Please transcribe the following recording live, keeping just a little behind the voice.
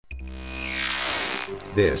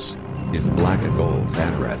This is the Black and Gold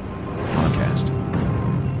Banneret podcast.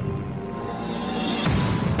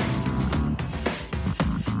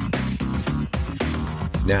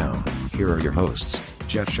 Now, here are your hosts,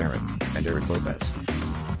 Jeff Sharon and Eric Lopez.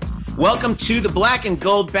 Welcome to the Black and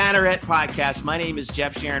Gold Banneret podcast. My name is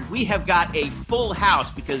Jeff Sharon. We have got a full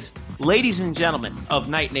house because, ladies and gentlemen of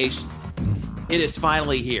Night Nation, it is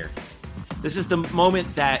finally here. This is the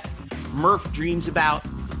moment that Murph dreams about,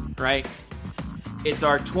 right? It's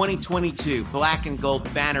our 2022 Black and Gold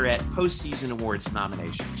Banneret postseason awards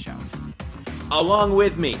nomination show. Along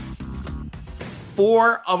with me,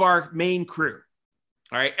 four of our main crew.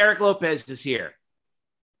 All right, Eric Lopez is here.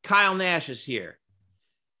 Kyle Nash is here.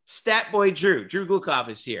 Stat Boy Drew Glukov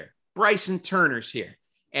is here. Bryson Turner's here.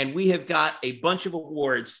 And we have got a bunch of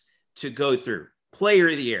awards to go through. Player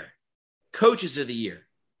of the Year, Coaches of the Year,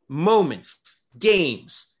 moments,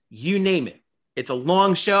 games, you name it. It's a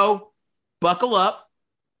long show. Buckle up.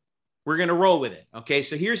 We're going to roll with it. Okay,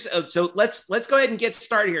 so let's go ahead and get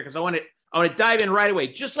started here because I want to dive in right away,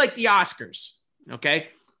 just like the Oscars. Okay,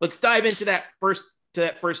 let's dive into that first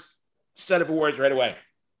set of awards right away.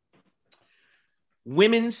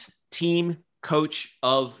 Women's Team Coach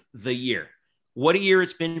of the Year. What a year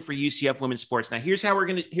it's been for UCF women's sports. Now, here's how we're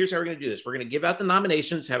gonna do this. We're gonna give out the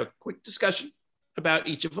nominations, have a quick discussion about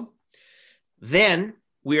each of them. Then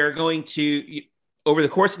we are going to, over the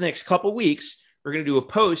course of the next couple weeks, we're going to do a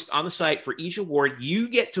post on the site for each award. You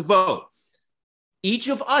get to vote. Each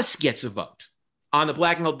of us gets a vote on the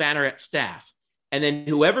Black and Gold Banneret staff. And then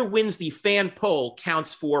whoever wins the fan poll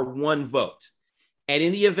counts for one vote. And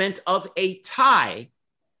in the event of a tie,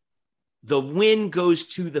 the win goes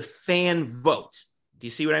to the fan vote. Do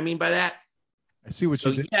you see what I mean by that? I see what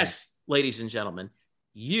you did. Yes, ladies and gentlemen,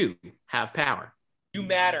 you have power. You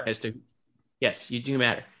matter. Yes, you do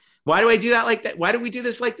matter. Why do I do that like that? Why do we do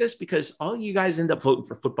this like this? Because all you guys end up voting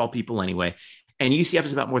for football people anyway. And UCF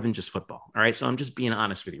is about more than just football. All right. So I'm just being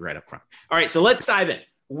honest with you right up front. All right. So let's dive in.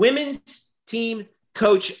 Women's Team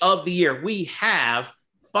Coach of the Year. We have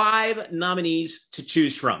 5 nominees to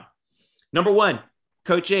choose from. Number 1,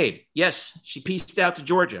 Coach Abe. Yes, she pieced out to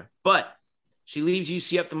Georgia, but she leaves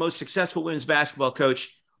UCF the most successful women's basketball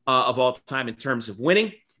coach of all time in terms of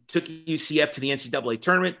winning. Took UCF to the NCAA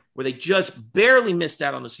tournament where they just barely missed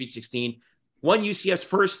out on the Sweet 16. Won UCF's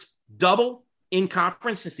first double in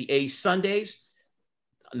conference since the A Sundays.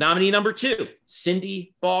 Nominee number 2,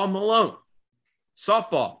 Cindy Ball Malone.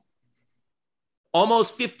 Softball.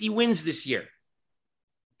 Almost 50 wins this year.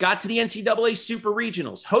 Got to the NCAA Super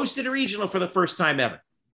Regionals. Hosted a regional for the first time ever.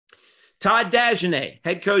 Todd Dagenais,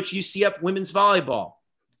 head coach UCF women's volleyball.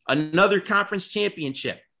 Another conference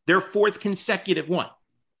championship. Their 4th consecutive one.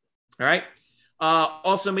 All right.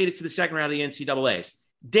 Also made it to the second round of the NCAAs.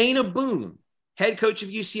 Dana Boone, head coach of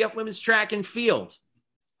UCF women's track and field.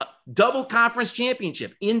 Double conference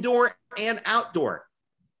championship, indoor and outdoor.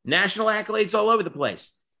 National accolades all over the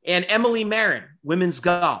place. And Emily Marin, women's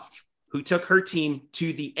golf, who took her team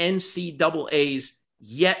to the NCAAs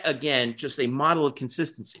yet again, just a model of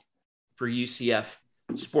consistency for UCF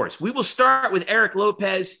sports. We will start with Eric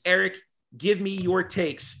Lopez. Eric, give me your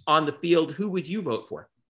takes on the field. Who would you vote for?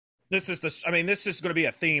 This is going to be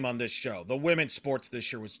a theme on this show. The women's sports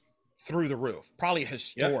this year was through the roof, probably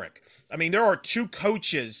historic. Yep. I mean, there are 2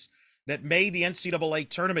 coaches that made the NCAA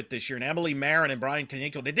tournament this year, and Emily Marin and Brian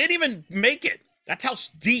Kanyenko. They didn't even make it. That's how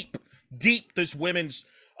deep this women's,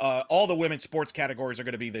 all the women's sports categories are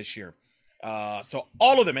going to be this year. So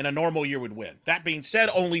all of them in a normal year would win. That being said,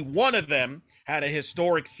 only one of them had a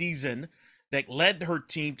historic season that led her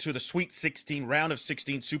team to the Sweet 16, round of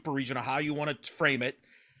 16 Super Regional, how you want to frame it,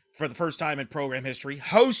 for the first time in program history.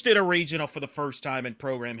 Hosted a regional for the first time in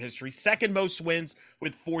program history. Second most wins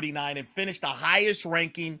with 49 and finished the highest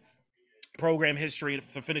ranking program history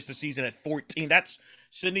to finish the season at 14. That's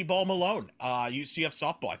Cindy Ball Malone, UCF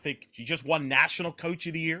softball. I think she just won National Coach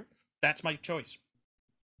of the Year. That's my choice.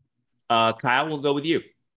 Kyle, we'll go with you.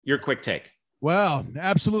 Your quick take. Well,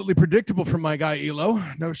 absolutely predictable from my guy, Elo.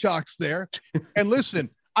 No shocks there. And listen,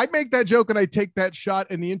 I make that joke and I take that shot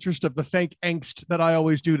in the interest of the fake angst that I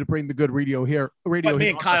always do to bring the good radio here. What me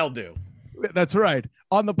and Kyle do. That's right.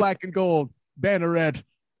 On the Black and Gold Banneret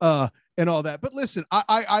and all that. But listen,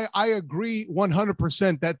 I agree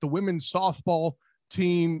 100% that the women's softball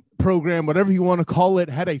team program, whatever you want to call it,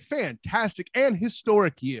 had a fantastic and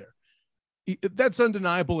historic year. That's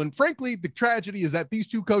undeniable. And frankly, the tragedy is that these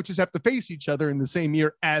 2 coaches have to face each other in the same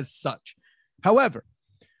year as such. However,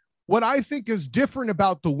 what I think is different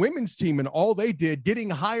about the women's team and all they did, getting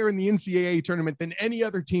higher in the NCAA tournament than any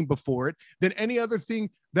other team before it, than any other thing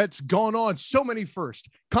that's gone on, so many first,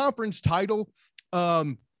 conference title,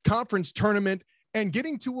 conference tournament, and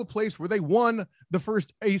getting to a place where they won the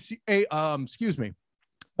first NCAA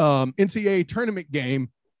tournament game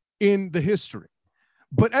in the history.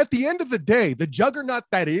 But at the end of the day, the juggernaut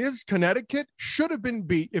that is Connecticut should have been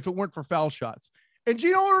beat if it weren't for foul shots. And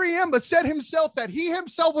Gino Auriemma said himself that he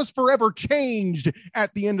himself was forever changed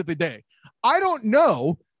at the end of the day. I don't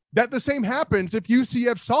know that the same happens if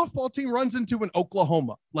UCF softball team runs into an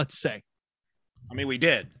Oklahoma, let's say. I mean, we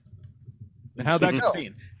did. How'd that go?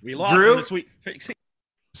 We lost in the Sweet 16.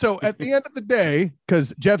 So at the end of the day,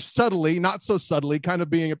 because Jeff subtly, not so subtly, kind of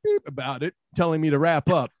being a beep about it, telling me to wrap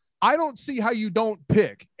up, I don't see how you don't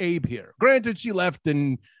pick Abe here. Granted, she left,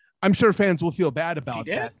 and I'm sure fans will feel bad about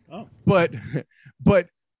that. Oh. But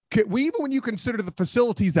even when you consider the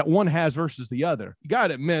facilities that one has versus the other, you got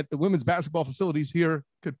to admit the women's basketball facilities here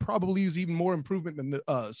could probably use even more improvement than the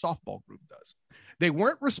softball group does. They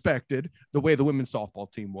weren't respected the way the women's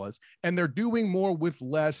softball team was, and they're doing more with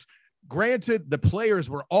less. Granted, the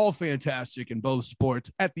players were all fantastic in both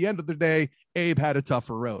sports. At the end of the day, Abe had a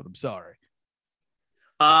tougher road. I'm sorry.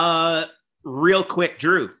 Real quick,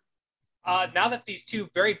 Drew. Now that these two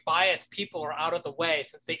very biased people are out of the way,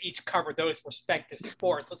 since they each cover those respective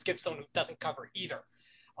sports, let's give someone who doesn't cover either.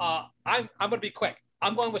 I'm going to be quick.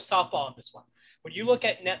 I'm going with softball on this one. When you look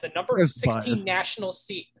at the number 16 national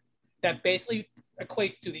seed, that basically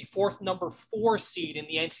equates to the number 4 seed in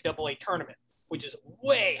the NCAA tournament, which is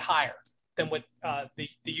way higher than what the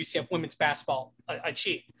UCF women's basketball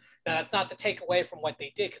achieved. Now, that's not to take away from what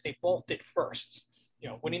they did, because they both did firsts.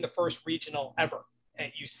 Winning the first regional ever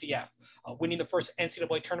at UCF, winning the first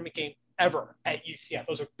NCAA tournament game ever at UCF.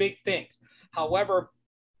 Those are big things. However,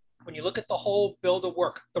 when you look at the whole build of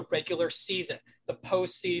work, the regular season, the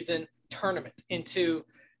postseason tournament into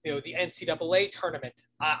the NCAA tournament,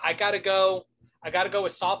 I gotta go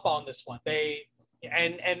with softball on this one.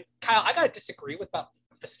 And Kyle, I gotta disagree with about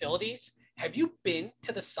facilities. Have you been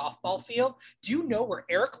to the softball field? Do you know where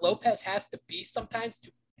Eric Lopez has to be sometimes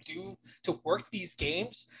to work these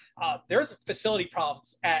games? There's facility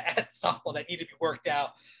problems at softball that need to be worked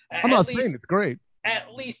out. I'm not saying it's great.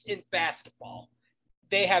 At least in basketball,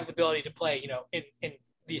 they have the ability to play, in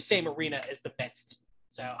the same arena as the men's team.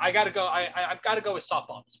 So I got to go. I've got to go with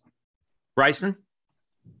softball on this one. Bryson?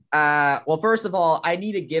 Well, first of all, I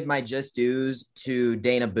need to give my just dues to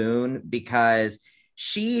Dana Boone, because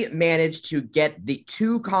she managed to get the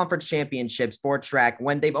 2 conference championships for track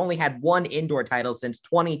when they've only had 1 indoor title since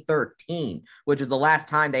 2013, which was the last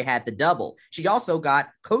time they had the double. She also got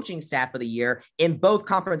coaching staff of the year in both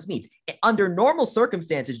conference meets. Under normal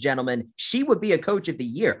circumstances, gentlemen, she would be a coach of the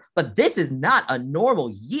year, but this is not a normal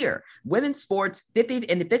year. Women's sports, in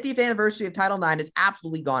the 50th anniversary of Title IX, has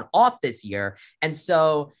absolutely gone off this year. And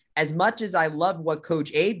so as much as I loved what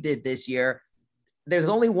Coach Abe did this year, there's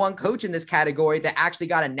only one coach in this category that actually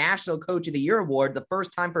got a National Coach of the Year award, the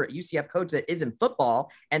first time for a UCF coach that isn't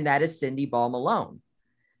football, and that is Cindy Ball Malone.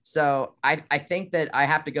 So I think that I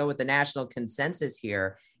have to go with the national consensus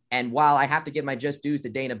here. And while I have to give my just dues to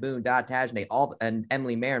Dana Boone, Dot Tajne, and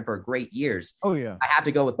Emily Marin for great years, oh yeah, I have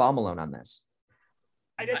to go with Ball Malone on this.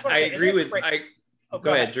 I agree with.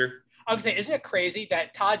 Go ahead, Drew. I was saying, isn't it crazy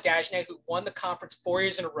that Todd Dagenet, who won the conference 4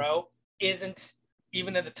 years in a row, isn't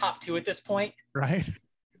even in the top 2 at this point? Right.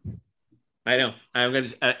 I know. I'm going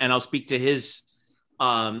to, and I'll speak to his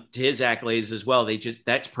accolades as well.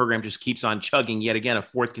 That program just keeps on chugging yet again, a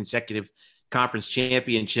 4th consecutive conference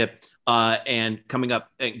championship, and coming up,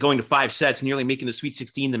 going to 5 sets, nearly making the Sweet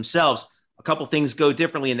 16 themselves. A couple things go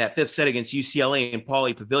differently in that 5th set against UCLA and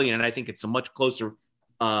Pauley Pavilion. And I think it's a much closer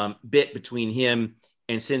bit between him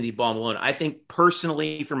and Cindy Ball Malone. I think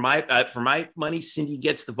personally, for my money, Cindy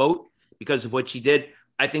gets the vote because of what she did.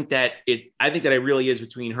 I think that it really is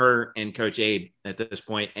between her and Coach Abe at this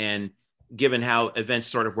point. And given how events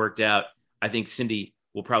sort of worked out, I think Cindy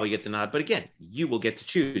will probably get the nod. But again, you will get to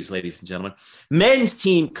choose, ladies and gentlemen. Men's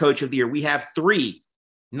team coach of the year. We have 3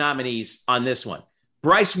 nominees on this one.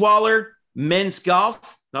 Bryce Waller, men's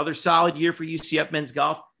golf, another solid year for UCF men's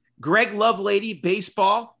golf. Greg Lovelady,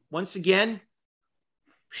 baseball, once again,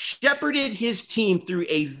 shepherded his team through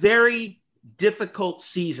a very difficult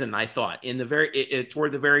season, I thought, in the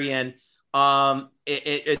toward the very end. As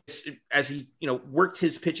he worked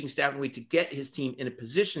his pitching staff to get his team in a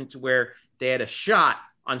position to where they had a shot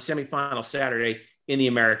on semifinal Saturday in the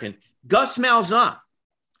American. Gus Malzahn,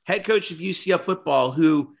 head coach of UCF football,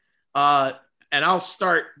 who and I'll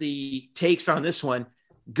start the takes on this one.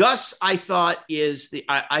 Gus, I thought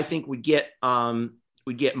I think would get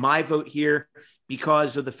my vote here,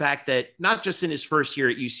 because of the fact that not just in his first year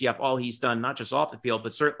at UCF, all he's done, not just off the field,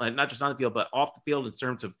 but certainly not just on the field, but off the field in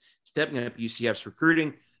terms of stepping up UCF's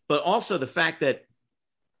recruiting, but also the fact that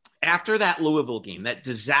after that Louisville game, that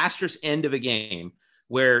disastrous end of a game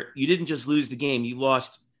where you didn't just lose the game, you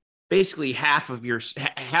lost basically half of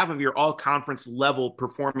your all conference level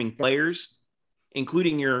performing players,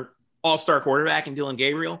 including your all-star quarterback and Dylan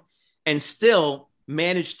Gabriel, and still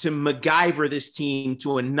managed to MacGyver this team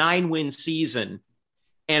to a 9-win season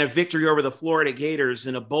and a victory over the Florida Gators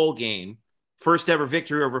in a bowl game, first ever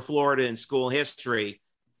victory over Florida in school history.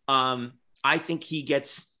 I think he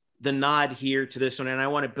gets the nod here to this one. And I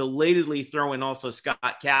want to belatedly throw in also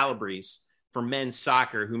Scott Calabrese for men's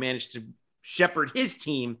soccer, who managed to shepherd his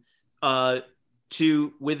team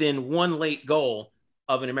to within one late goal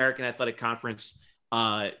of an American Athletic Conference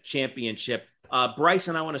championship.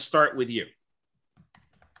 Bryson, I want to start with you.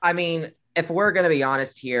 I mean, if we're going to be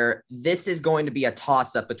honest here, this is going to be a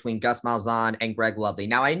toss-up between Gus Malzahn and Greg Lovely.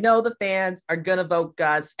 Now, I know the fans are going to vote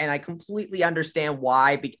Gus, and I completely understand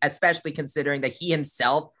why, especially considering that he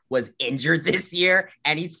himself was injured this year,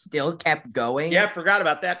 and he still kept going. Yeah, I forgot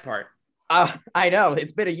about that part. I know.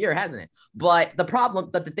 It's been a year, hasn't it? But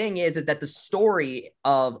the thing is that the story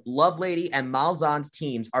of Lovelady and Malzahn's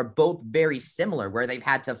teams are both very similar, where they've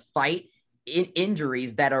had to fight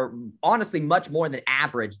injuries that are honestly much more than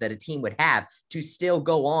average that a team would have to still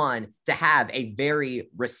go on to have a very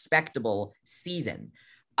respectable season.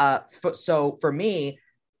 So for me,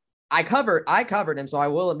 I covered him, so I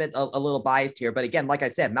will admit a little biased here. But again, like I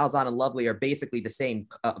said, Malzahn and Lovely are basically the same,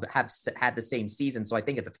 have had the same season. So I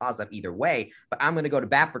think it's a toss-up either way. But I'm going to go to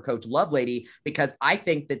bat for Coach Lovelady because I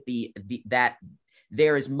think that that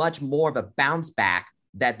there is much more of a bounce back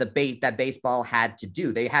that that baseball had to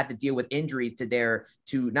do. They had to deal with injuries to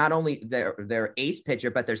not only their ace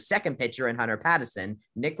pitcher, but their second pitcher in Hunter Patterson,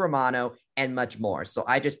 Nick Romano, and much more. So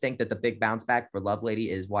I just think that the big bounce back for Lovelady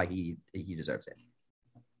is why he deserves it.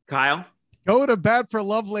 Kyle? Go to bat for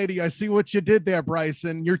Lovelady. I see what you did there,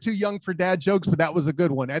 Bryson. You're too young for dad jokes, but that was a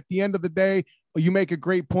good one. At the end of the day, you make a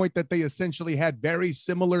great point that they essentially had very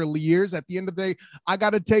similar years. At the end of the day, I got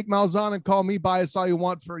to take Malzahn and call me biased all you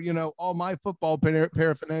want for, all my football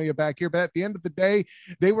paraphernalia back here. But at the end of the day,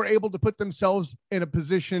 they were able to put themselves in a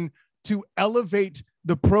position to elevate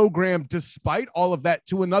the program despite all of that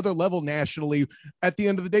to another level nationally. At the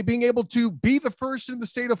end of the day, being able to be the first in the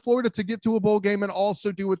state of Florida to get to a bowl game and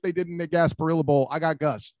also do what they did in the Gasparilla Bowl. I got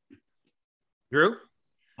Gus. Drew?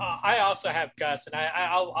 I also have Gus, and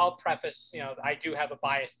I'll preface, I do have a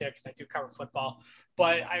bias there because I do cover football.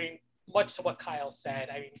 But I mean, much to what Kyle said,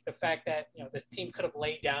 I mean, the fact that this team could have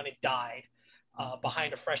laid down and died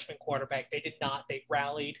behind a freshman quarterback, they did not. They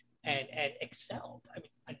rallied and excelled. I mean,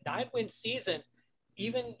 a 9-win season,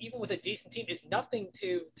 even with a decent team, is nothing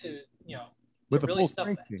to really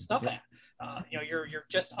stuff at. You're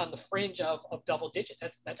just on the fringe of double digits.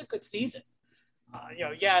 That's a good season.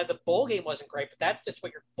 The bowl game wasn't great, but that's just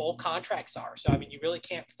what your bowl contracts are. So, I mean, you really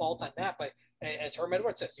can't fault on that. But as Herm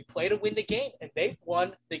Edwards says, you play to win the game, and they've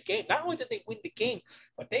won the game. Not only did they win the game,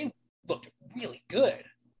 but they looked really good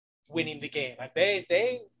winning the game. Like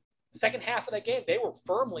they second half of that game, they were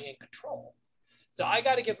firmly in control. So I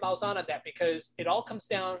got to give Malzahn on that because it all comes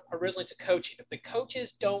down originally to coaching. If the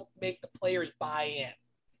coaches don't make the players buy in,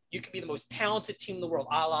 you can be the most talented team in the world,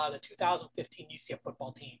 a la the 2015 UCF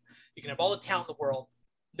football team. You can have all the talent in the world.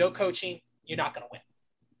 No coaching, you're not going to win.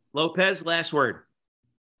 Lopez, last word.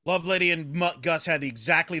 Lovelady and Gus had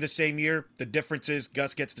exactly the same year. The difference is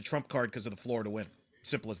Gus gets the trump card because of the Florida win.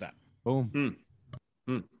 Simple as that. Boom.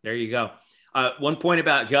 There you go. One point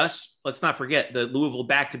about Gus, let's not forget the Louisville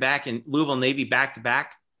back-to-back and Louisville Navy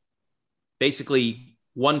back-to-back, basically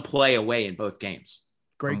one play away in both games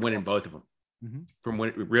from winning both of them. Mm-hmm. From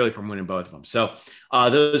winning both of them. So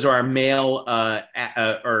those are our male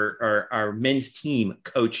or our men's team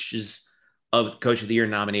Coach of the Year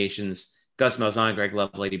nominations: Gus Malzahn, Greg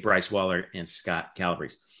Lovelady, Bryce Waller, and Scott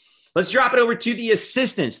Calabrese. Let's drop it over to the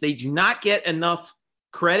assistants. They do not get enough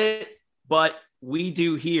credit, but we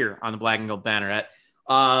do here on the Black and Gold Banneret.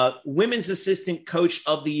 Women's Assistant Coach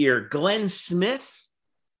of the Year: Glenn Smith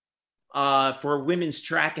for women's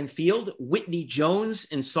track and field, Whitney Jones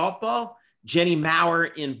in softball, Jenny Maurer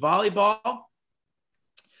in volleyball,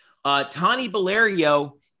 Tani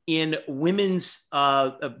Valerio in women's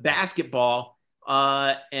basketball,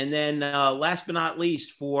 and then last but not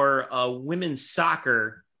least for women's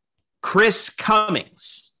soccer, Chris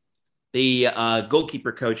Cummings, the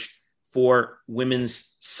goalkeeper coach for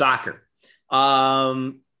women's soccer.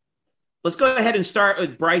 Let's go ahead and start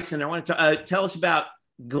with Bryson. I want to tell us about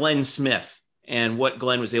Glenn Smith and what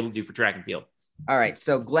Glenn was able to do for track and field. All right,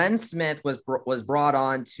 so Glenn Smith was brought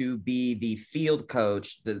on to be the field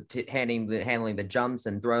coach, handling the jumps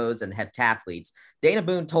and throws and heptathletes. Dana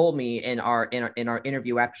Boone told me in our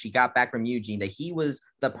interview after she got back from Eugene that he was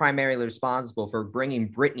the primarily responsible for bringing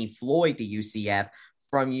Brittany Floyd to UCF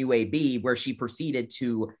from UAB, where she proceeded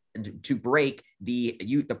to break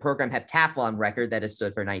the program heptathlon record that has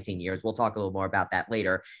stood for 19 years. We'll talk a little more about that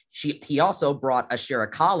later. He also brought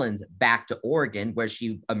Ashera Collins back to Oregon, where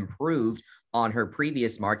she improved on her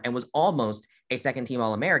previous mark and was almost a second-team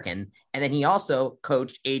All-American. And then he also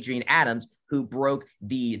coached Adrian Adams, who broke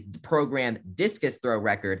the program discus throw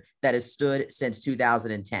record that has stood since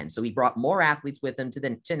 2010. So he brought more athletes with him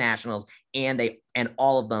to nationals, and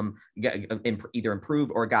all of them either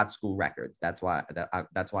improved or got school records. That's why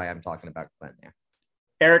I'm talking about Glenn there.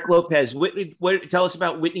 Eric Lopez, tell us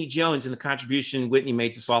about Whitney Jones and the contribution Whitney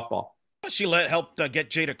made to softball. She helped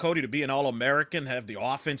get Jada Cody to be an All-American, have the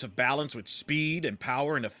offensive balance with speed and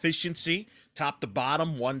power and efficiency, top to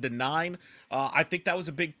bottom, 1 to 9. I think that was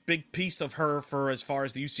a big piece of her for as far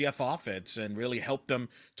as the UCF offense, and really helped them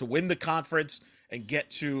to win the conference and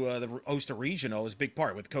get to the Osta Regional is a big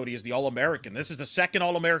part, with Cody as the All-American. This is the second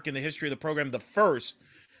All-American in the history of the program, the first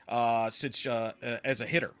since as a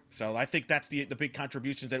hitter. So I think that's the big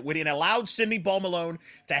contributions that Whitney, and allowed Cindy Ball Malone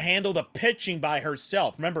to handle the pitching by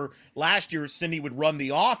herself. Remember, last year Cindy would run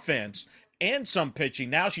the offense and some pitching.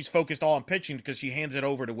 Now she's focused all on pitching because she hands it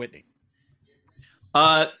over to Whitney.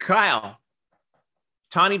 Kyle,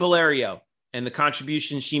 Tani Valerio and the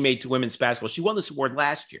contribution she made to women's basketball. She won this award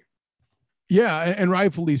last year. Yeah, and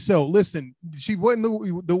rightfully so. Listen, she won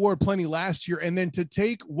the award plenty last year, and then to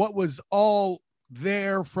take what was all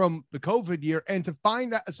there from the COVID year and to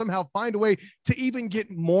somehow find a way to even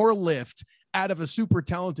get more lift out of a super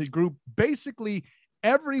talented group. Basically,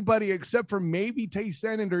 everybody except for maybe Tay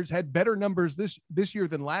Sanders had better numbers this year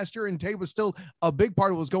than last year, and Tay was still a big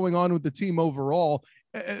part of what was going on with the team overall.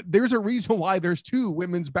 There's a reason why there's 2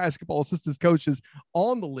 women's basketball assistant coaches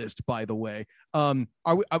on the list, by the way. Are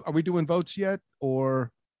we doing votes yet,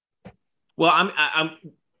 or? Well,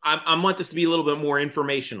 I want this to be a little bit more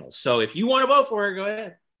informational. So if you want to vote for her, go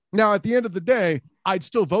ahead. Now, at the end of the day, I'd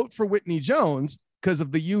still vote for Whitney Jones because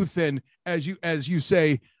of the youth, and as you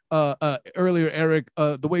say earlier, Eric,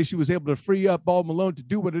 the way she was able to free up Ball Malone to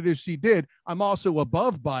do what it is she did. I'm also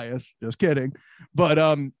above bias, just kidding. But,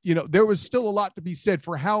 there was still a lot to be said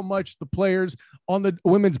for how much the players on the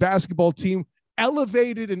women's basketball team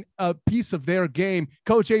elevated a piece of their game.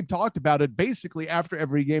 Coach Abe talked about it basically after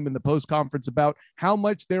every game in the post-conference about how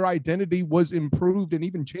much their identity was improved and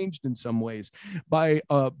even changed in some ways by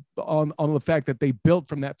on the fact that they built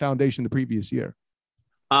from that foundation the previous year.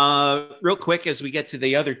 Real quick, as we get to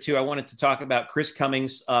the other 2, I wanted to talk about Chris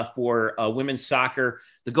Cummings for women's soccer,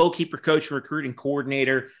 the goalkeeper coach, recruiting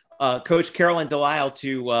coordinator, Coach Caroline Delisle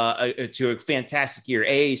to a fantastic year,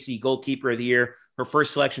 AAC goalkeeper of the year, her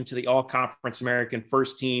first selection to the All-Conference American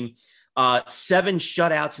first team, 7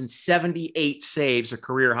 shutouts and 78 saves, a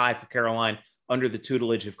career high for Caroline under the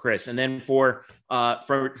tutelage of Chris. And then for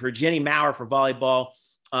Jenny Maurer for volleyball,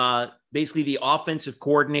 basically the offensive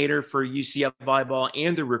coordinator for UCF volleyball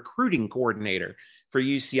and the recruiting coordinator for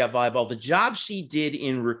UCF volleyball. The job she did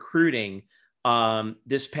in recruiting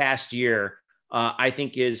this past year, I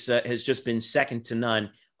think has just been second to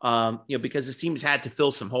none. Because this team has had to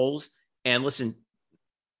fill some holes. And listen,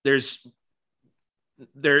 there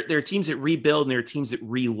are teams that rebuild and there are teams that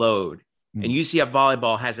reload. And UCF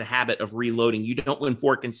volleyball has a habit of reloading. You don't win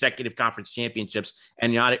 4 consecutive conference championships,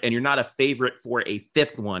 and you're not a favorite for a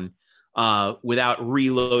 5th one without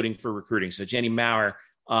reloading for recruiting. So Jenny Maurer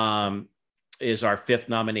is our 5th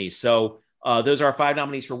nominee. So those are our 5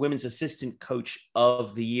 nominees for Women's Assistant Coach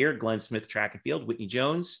of the Year: Glenn Smith, track and field; Whitney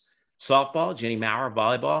Jones, softball; Jenny Maurer,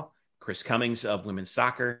 volleyball; Chris Cummings of women's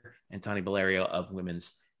soccer; and Tani Valerio of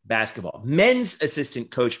women's basketball. Men's Assistant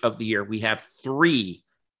Coach of the Year, we have 3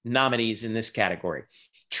 nominees in this category: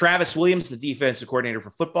 Travis Williams, the defensive coordinator for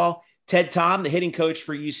football; Ted Tom, the hitting coach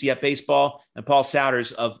for UCF baseball; and Paul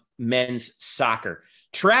Souders of men's soccer.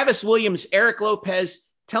 Travis Williams, Eric Lopez,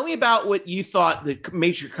 tell me about what you thought the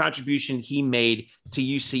major contribution he made to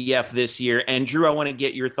UCF this year. And Drew, I want to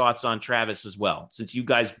get your thoughts on Travis as well, since you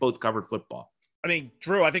guys both covered football. I mean,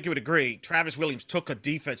 Drew, I think you would agree. Travis Williams took a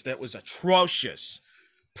defense that was atrocious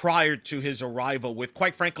prior to his arrival, with,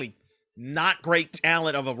 quite frankly, not great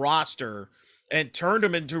talent of a roster, and turned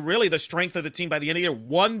them into really the strength of the team by the end of the year.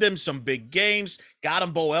 Won them some big games, got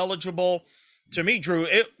them bowl eligible. To me, Drew,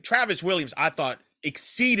 Travis Williams, I thought,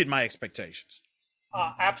 exceeded my expectations.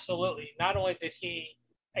 Absolutely. Not only did he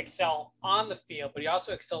excel on the field, but he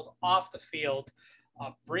also excelled off the field,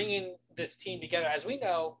 bringing this team together. As we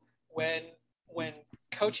know, when when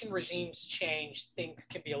coaching regimes change, things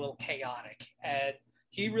can be a little chaotic. And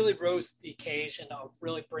he really rose to the occasion of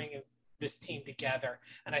really bringing this team together.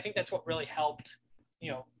 And I think that's what really helped,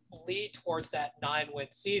 lead towards that 9-win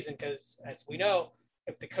season. Because as we know,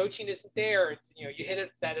 if the coaching isn't there, you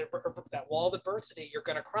hit that wall of adversity, you're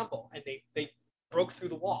going to crumble. And they broke through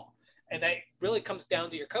the wall. And that really comes down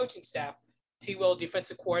to your coaching staff. T. Will,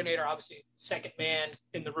 defensive coordinator, obviously second man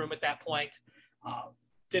in the room at that point,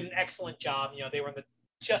 did an excellent job. They were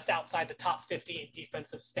just outside the top 50 in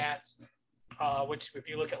defensive stats, which if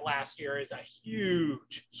you look at last year is a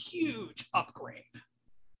huge, huge upgrade.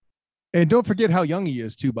 And don't forget how young he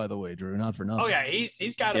is too, by the way, Drew, not for nothing. Oh yeah.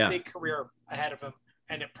 He's got a big career ahead of him,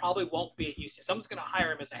 and it probably won't be at UCF. Someone's going to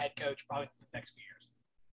hire him as a head coach probably in the next few years.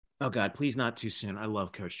 Oh God, please not too soon. I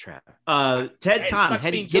love Coach Trapp. Ted Tom,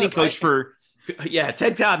 hitting coach for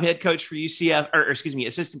Ted Cobb, head coach for UCF,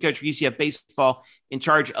 assistant coach for UCF baseball, in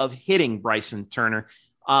charge of hitting Bryson Turner.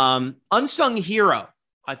 Unsung hero,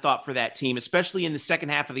 I thought, for that team, especially in the second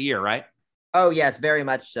half of the year, right? Oh, yes, very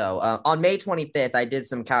much so. On May 25th, I did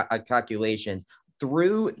some calculations.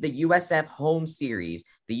 Through the USF home series,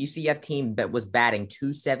 the UCF team that was batting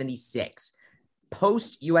 .276.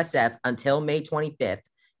 Post USF until May 25th,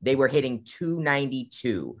 they were hitting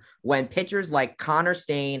 .292. When pitchers like Connor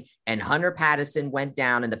Stain and Hunter Patterson went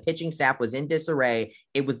down and the pitching staff was in disarray,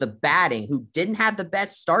 it was the batting, who didn't have the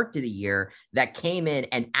best start to the year, that came in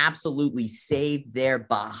and absolutely saved their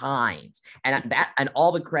behinds. And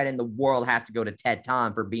all the credit in the world has to go to Ted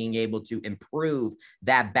Tom for being able to improve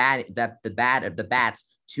the bats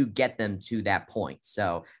to get them to that point.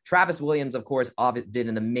 So Travis Williams, of course, did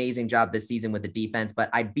an amazing job this season with the defense, but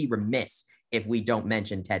I'd be remiss if we don't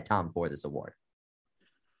mention Ted Tom for this award.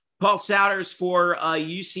 Paul Souders for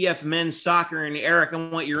UCF men's soccer. And Eric, I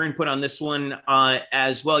want your input on this one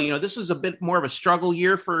as well. This was a bit more of a struggle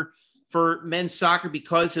year for men's soccer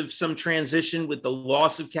because of some transition with the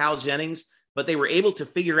loss of Cal Jennings, but they were able to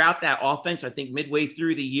figure out that offense, I think, midway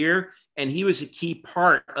through the year. And he was a key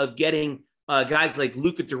part of getting guys like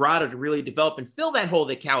Luca Dorado to really develop and fill that hole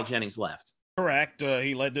that Cal Jennings left. Correct.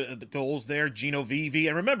 He led the goals there. Gino Vivi,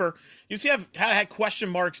 and remember, UCF had question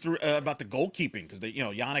marks through about the goalkeeping because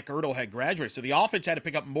Yannick Ertl had graduated, so the offense had to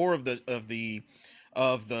pick up more of the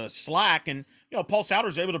slack. And Paul Souders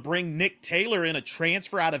was able to bring Nick Taylor in, a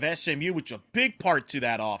transfer out of SMU, which is a big part to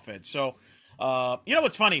that offense. So,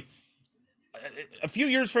 what's funny? A few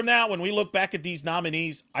years from now, when we look back at these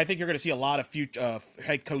nominees, I think you're going to see a lot of future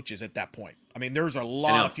head coaches at that point. I mean, there's a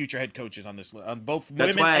lot of future head coaches on this list, on both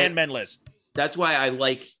women and men list. That's why I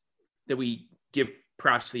like that we give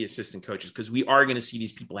props to the assistant coaches, because we are going to see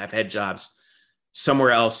these people have head jobs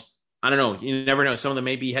somewhere else. I don't know. You never know. Some of them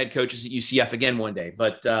may be head coaches at UCF again one day.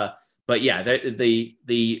 But yeah,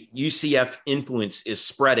 the UCF influence is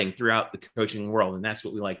spreading throughout the coaching world, and that's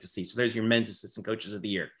what we like to see. So there's your men's assistant coaches of the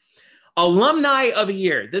year. Alumni of the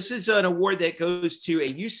year. This is an award that goes to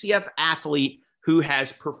a UCF athlete who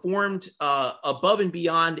has performed above and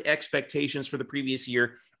beyond expectations for the previous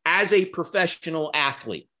year as a professional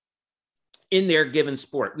athlete in their given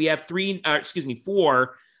sport. We have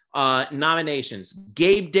four nominations.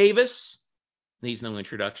 Gabe Davis, needs no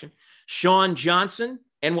introduction. Sean Johnson,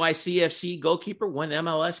 NYCFC goalkeeper, won the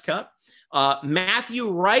MLS Cup. Matthew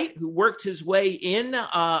Wright, who worked his way into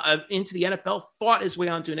the NFL, fought his way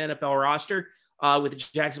onto an NFL roster with the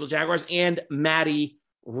Jacksonville Jaguars, and Matty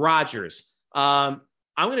Rogers. I'm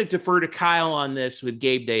going to defer to Kyle on this with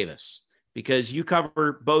Gabe Davis, because you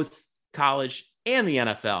cover both college and the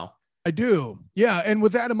NFL. I do. Yeah. And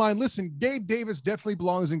with that in mind, listen, Gabe Davis definitely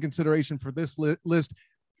belongs in consideration for this list.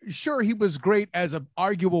 Sure, he was great as an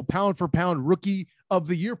arguable pound for pound rookie of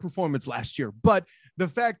the year performance last year, but the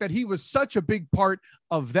fact that he was such a big part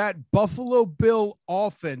of that Buffalo Bill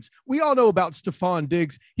offense, we all know about Stephon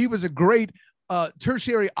Diggs. He was a great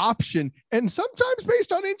tertiary option, and sometimes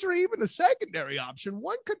based on injury, even a secondary option,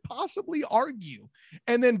 one could possibly argue.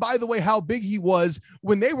 And then, by the way, how big he was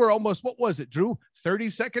when they were almost, what was it, Drew, 30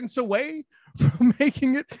 seconds away from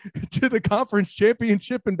making it to the conference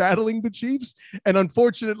championship and battling the Chiefs. And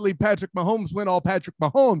unfortunately, Patrick Mahomes went all Patrick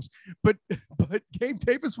Mahomes, but Gabe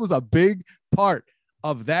Davis was a big part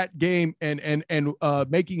of that game and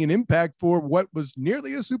making an impact for what was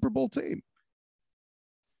nearly a Super Bowl team.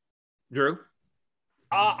 Drew?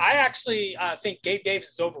 I actually think Gabe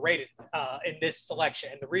Davis is overrated in this selection.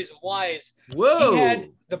 And the reason why is he had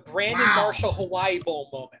the Brandon Marshall Hawaii Bowl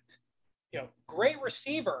moment. Great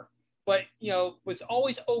receiver, but, was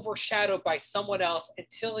always overshadowed by someone else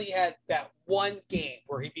until he had that one game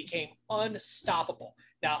where he became unstoppable.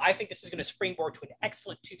 Now, I think this is going to springboard to an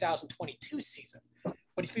excellent 2022 season.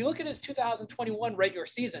 But if you look at his 2021 regular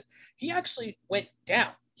season, he actually went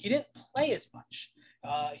down. He didn't play as much.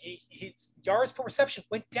 His yards per reception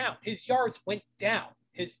went down. His yards went down.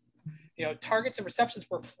 His targets and receptions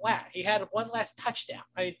were flat. He had one less touchdown.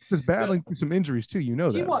 He was battling through some injuries too. You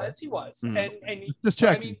know that. He was. And just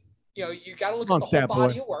check. I mean, you got to look at the whole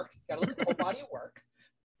body of work. You got to look at the whole body of work.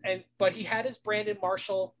 But he had his Brandon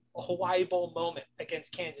Marshall Hawaii Bowl moment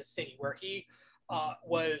against Kansas City, where he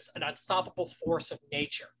was an unstoppable force of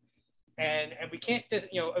nature. And we can't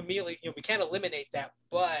immediately we can't eliminate that,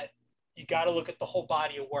 but you got to look at the whole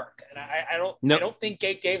body of work. And I don't think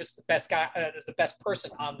Gabe Davis is the best guy, is the best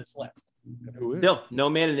person on this list. Bill, no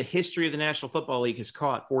man in the history of the National Football League has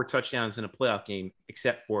caught 4 touchdowns in a playoff game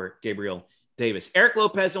except for Gabriel Davis. Eric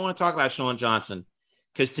Lopez, I want to talk about Sean Johnson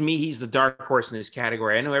because to me, he's the dark horse in this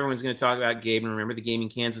category. I know everyone's going to talk about Gabe and remember the game in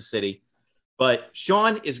Kansas City, but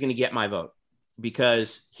Sean is going to get my vote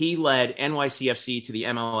because he led NYCFC to the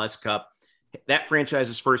MLS Cup, that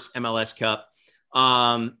franchise's first MLS Cup.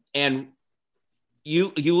 And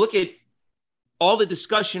you look at all the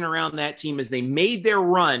discussion around that team as they made their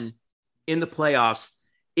run in the playoffs,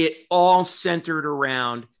 it all centered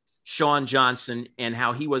around Sean Johnson and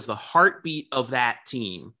how he was the heartbeat of that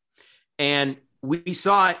team. And we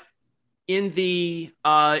saw it in the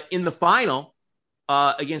final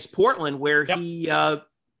against Portland where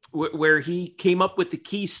he came up with the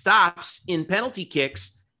key stops in penalty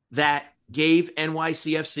kicks that gave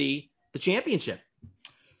NYCFC the championship.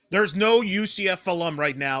 There's no UCF alum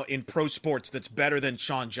right now in pro sports that's better than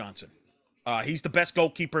Sean Johnson. He's the best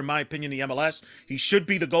goalkeeper, in my opinion, in the MLS. He should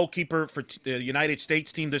be the goalkeeper for the United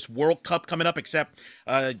States team this World Cup coming up, except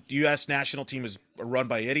the U.S. national team is run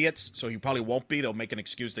by idiots, so he probably won't be. They'll make an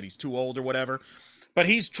excuse that he's too old or whatever. But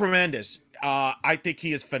he's tremendous. I think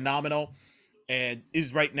he is phenomenal and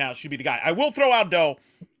is right now should be the guy. I will throw out, though,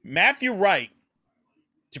 Matthew Wright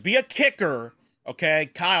to be a kicker. Okay,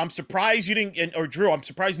 Kyle, I'm surprised you didn't, or Drew, I'm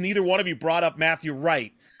surprised neither one of you brought up Matthew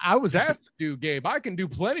Wright. I was asked to do, Gabe. I can do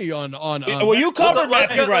plenty on. Well, you covered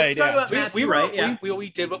Matthew Wright. We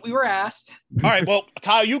did what we were asked. All right, well,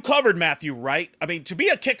 Kyle, you covered Matthew Wright. I mean, to be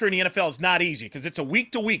a kicker in the NFL is not easy because it's a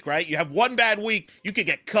week to week, right? You have one bad week, you could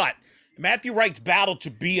get cut. Matthew Wright's battled to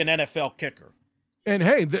be an NFL kicker. And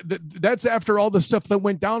hey, that's after all the stuff that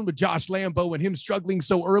went down with Josh Lambo and him struggling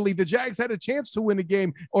so early. The Jags had a chance to win a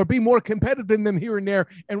game or be more competitive than them here and there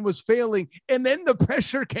and was failing. And then the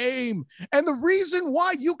pressure came. And the reason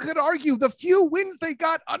why you could argue the few wins they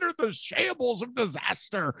got under the shambles of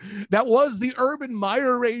disaster, that was the Urban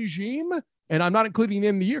Meyer regime. And I'm not including the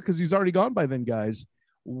end of the year because he's already gone by then, guys,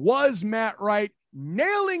 was Matt Wright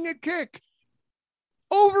nailing a kick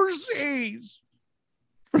overseas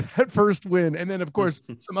for that first win. And then, of course,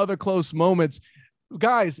 some other close moments.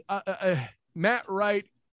 Guys, Matt Wright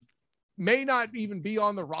may not even be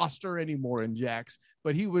on the roster anymore in Jax,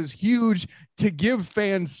 but he was huge to give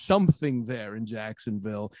fans something there in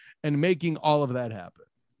Jacksonville and making all of that happen.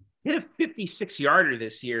 He had a 56-yarder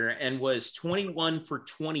this year and was 21 for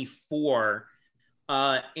 24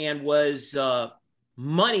 and was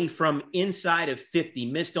money from inside of 50,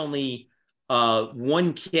 missed only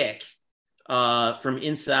one kick from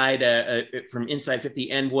inside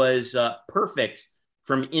 50 and was perfect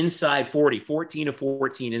from inside 40, 14 of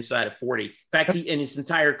 14 inside of 40. In fact, in his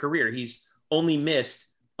entire career, he's only missed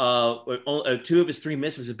 2 of his 3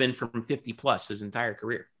 misses have been from 50 plus his entire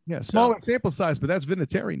career. Yeah, smaller sample size, but that's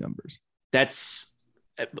Vinatieri numbers. That's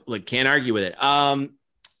can't argue with it.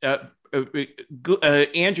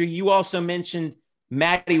 Andrew, you also mentioned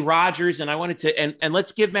Matty Rogers, and I wanted to and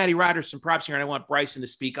let's give Matty Rogers some props here, and I want Bryson to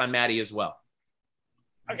speak on Matty as well.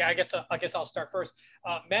 Okay, I guess I'll start first.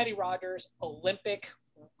 Matty Rogers, Olympic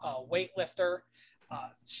weightlifter.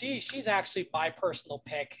 She's actually my personal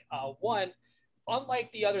pick. One,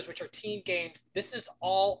 unlike the others, which are team games, this is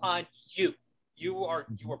all on you. You are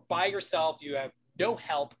by yourself. You have no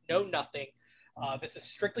help, no nothing. This is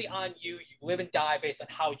strictly on you. You live and die based on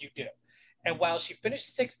how you do. And while she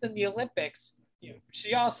finished 6th in the Olympics,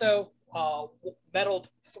 she also medaled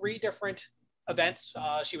 3 different events.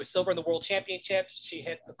 She was silver in the World Championships. She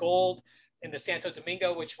hit a gold in the Santo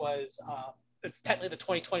Domingo, which was it's technically the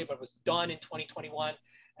 2020, but it was done in 2021.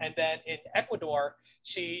 And then in Ecuador,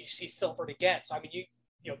 she silvered again. So I mean,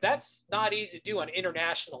 that's not easy to do on an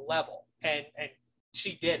international level, and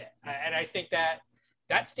she did it. And I think that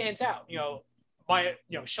stands out.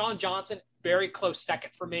 Sean Johnson, very close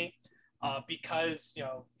second for me, because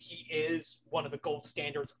he is one of the gold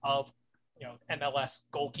standards of MLS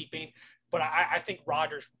goalkeeping. But I think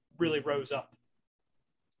Rogers really rose up.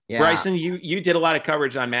 Yeah. Bryson, you did a lot of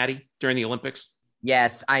coverage on Matty during the Olympics.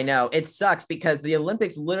 Yes, I know. It sucks because the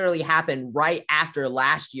Olympics literally happened right after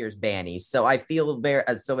last year's bannies. So I feel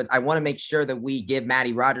I want to make sure that we give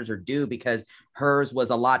Maddie Rogers her due because hers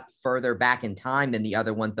was a lot further back in time than the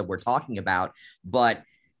other ones that we're talking about. But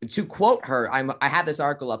to quote her, I have this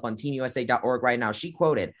article up on teamusa.org right now. She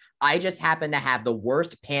quoted, "I just happened to have the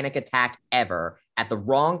worst panic attack ever at the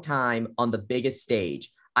wrong time on the biggest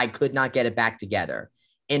stage. I could not get it back together."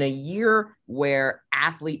 In a year where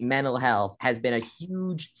athlete mental health has been a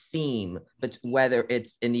huge theme, but whether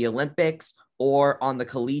it's in the Olympics or on the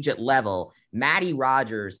collegiate level, Maddie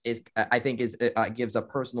Rogers gives a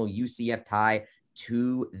personal UCF tie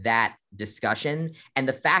to that discussion. And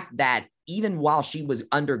the fact that even while she was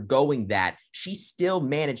undergoing that, she still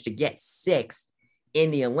managed to get sixth in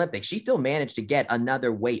the Olympics. She still managed to get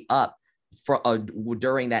another weight up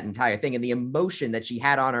during that entire thing. And the emotion that she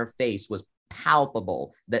had on her face was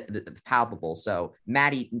palpable. So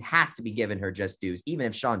Maddie has to be given her just dues, even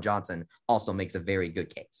if Sean Johnson also makes a very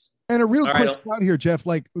good case. And a real quick thought here, Jeff,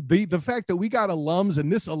 like the fact that we got alums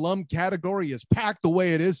and this alum category is packed the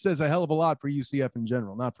way it is says a hell of a lot for UCF in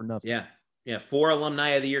general, not for nothing. Yeah. 4 alumni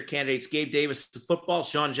of the year candidates: Gabe Davis of football,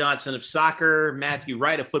 Sean Johnson of soccer, Matthew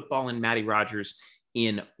Wright of football, and Maddie Rogers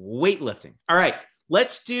in weightlifting. All right,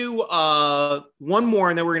 let's do one more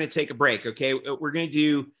and then we're going to take a break. Okay. We're going to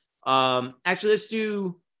do, let's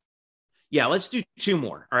do 2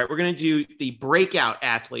 more. All right. We're going to do the breakout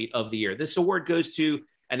athlete of the year. This award goes to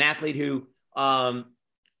an athlete who,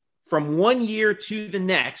 from one year to the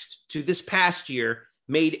next, to this past year,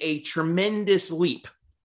 made a tremendous leap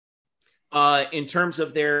in terms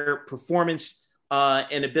of their performance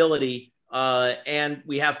and ability. And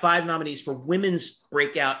we have 5 nominees for Women's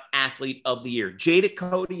Breakout Athlete of the Year: Jada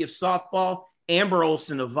Cody of softball, Amber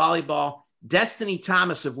Olsen of volleyball, Destiny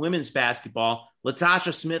Thomas of women's basketball,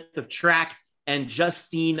 Latasha Smith of track, and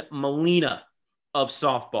Justine Molina of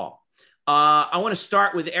softball. I want to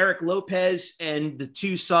start with Eric Lopez and the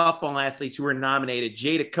 2 softball athletes who were nominated,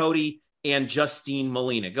 Jada Cody and Justine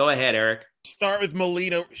Molina. Go ahead, Eric. Start with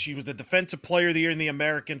Molina. She was the defensive player of the year in the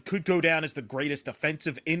American, could go down as the greatest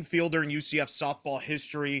defensive infielder in UCF softball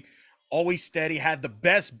history. Always steady, had the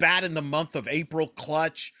best bat in the month of April,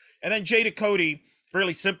 clutch. And then Jada Cody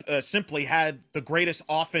really simply had the greatest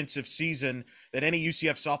offensive season that any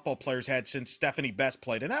UCF softball players had since Stephanie Best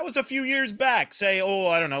played. And that was a few years back, say,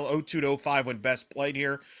 02 to 05 when Best played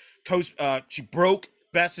here. She broke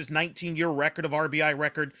Best's 19-year record of RBI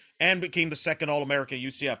record and became the second All-American at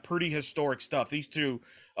UCF. Pretty historic stuff. These two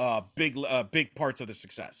big parts of the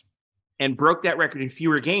success. And broke that record in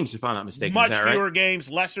fewer games, if I'm not mistaken. Much fewer games,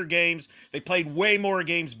 lesser games. They played way more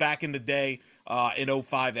games back in the day. In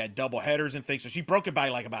 05, they had double headers and things. So she broke it by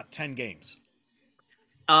like about 10 games.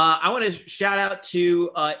 I want to shout out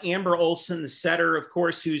to Amber Olsen, the setter, of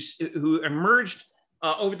course, who emerged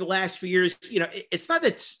over the last few years. It's not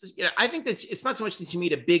that, I think that it's not so much that she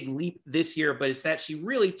made a big leap this year, but it's that she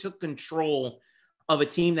really took control of a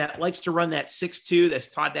team that likes to run that 6-2 that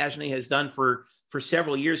Todd Dagenais has done for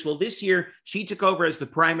several years. Well, this year she took over as the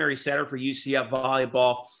primary setter for UCF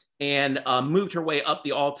volleyball and moved her way up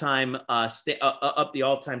the all-time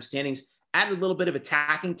standings, added a little bit of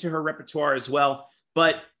attacking to her repertoire as well.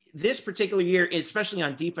 But this particular year, especially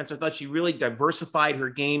on defense, I thought she really diversified her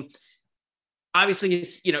game. Obviously,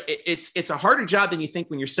 it's a harder job than you think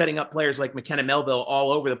when you're setting up players like McKenna Melville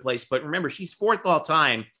all over the place. But remember, she's 4th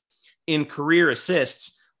all-time in career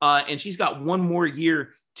assists, and she's got 1 more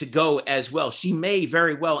year to go as well. She may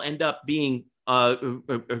very well end up being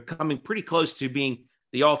coming pretty close to being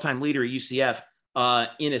the all-time leader at UCF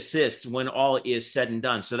in assists when all is said and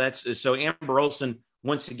done. So Amber Olsen,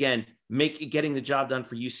 once again, getting the job done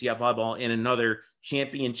for UCF volleyball in another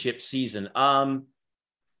championship season.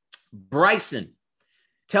 Bryson,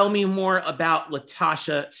 tell me more about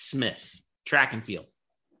Latasha Smith, track and field.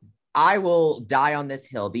 I will die on this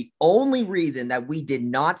hill. The only reason that we did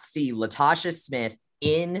not see Latasha Smith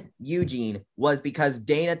in Eugene was because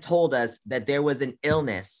Dana told us that there was an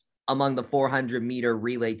illness among the 400-meter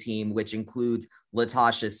relay team, which includes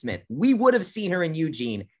Latasha Smith. We would have seen her in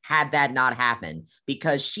Eugene had that not happened,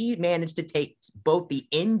 because she managed to take both the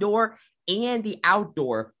indoor and the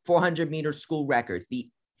outdoor 400-meter school records. The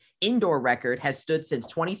indoor record has stood since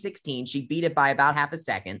 2016. She beat it by about half a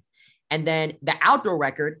second. And then the outdoor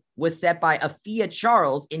record was set by Afia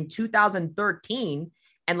Charles in 2013.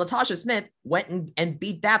 And Latasha Smith went and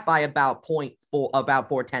beat that by about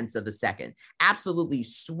 0.4 of a second. Absolutely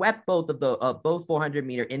swept both of the both 400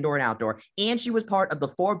 meter indoor and outdoor. And she was part of the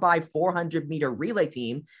 4x400 meter relay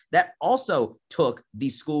team that also took the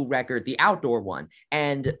school record, the outdoor one.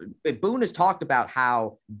 And Boone has talked about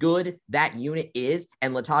how good that unit is,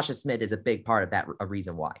 and Latasha Smith is a big part of that, a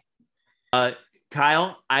reason why.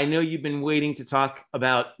 Kyle, I know you've been waiting to talk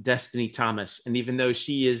about Destiny Thomas, and even though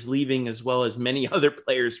she is leaving, as well as many other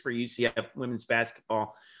players for UCF women's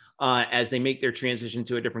basketball, as they make their transition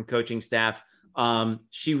to a different coaching staff,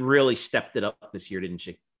 she really stepped it up this year, didn't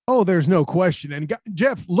she? Oh, there's no question. And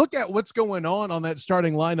Jeff, look at what's going on that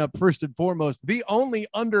starting lineup. First and foremost, the only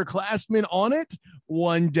underclassman on it,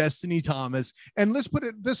 one Destiny Thomas. And let's put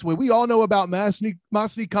it this way. We all know about Masni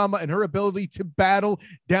Kama and her ability to battle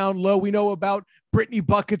down low. We know about Brittany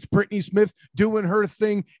Buckets, Brittany Smith doing her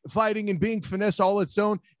thing, fighting and being finesse all its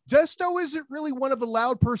own. Desto isn't really one of a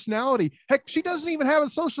loud personality. Heck, she doesn't even have a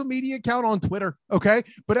social media account on Twitter. Okay.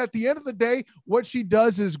 But at the end of the day, what she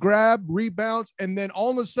does is grab rebounds. And then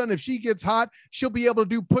all of a sudden, if she gets hot, she'll be able to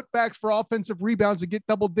do putbacks for offensive rebounds and get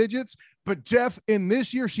double digits. But Jeff, in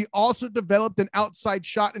this year, she also developed an outside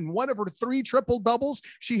shot. In one of her 3 triple doubles,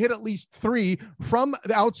 she hit at least 3 from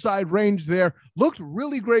the outside range there. Looked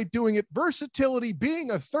really great doing it. Versatility,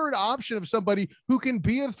 being a third option of somebody who can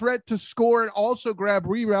be a threat to score and also grab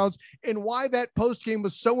rebounds, and why that post game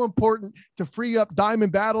was so important to free up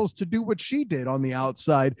Diamond Battles to do what she did on the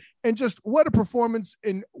outside. And just what a performance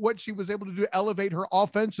in what she was able to do, elevate her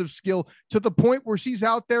offensive skill to the point where she's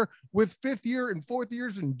out there with 5th year and 4th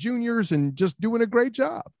years and juniors and just doing a great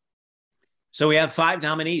job. So we have 5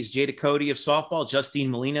 nominees: Jada Cody of softball,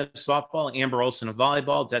 Justine Molina of softball, Amber Olsen of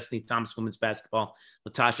volleyball, Destiny Thomas women's basketball,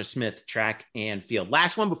 Latasha Smith track and field.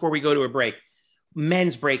 Last one before we go to a break.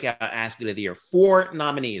 Men's breakout athlete of the year. 4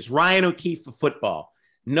 nominees: Ryan O'Keefe of football,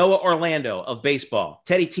 Noah Orlando of baseball,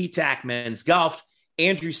 Teddy T-Tack men's golf,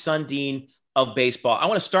 Andrew Sundin of baseball. I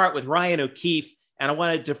want to start with Ryan O'Keefe, and I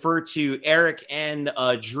want to defer to Eric and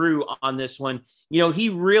Drew on this one. You know, he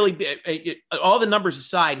really, all the numbers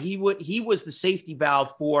aside, he was the safety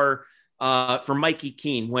valve for Mikey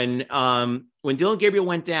Keene when Dylan Gabriel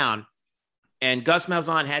went down, and Gus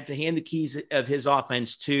Malzahn had to hand the keys of his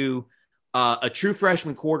offense to a true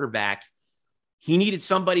freshman quarterback. He needed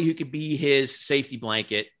somebody who could be his safety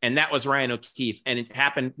blanket, and that was Ryan O'Keefe. And it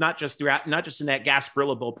happened not just in that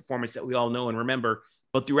Gasparilla Bowl performance that we all know and remember,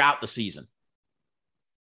 but throughout the season.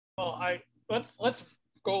 Well, let's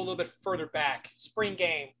go a little bit further back. Spring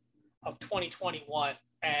game of 2021,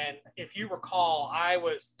 and if you recall, I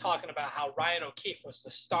was talking about how Ryan O'Keefe was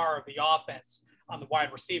the star of the offense on the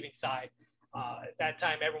wide receiving side. At that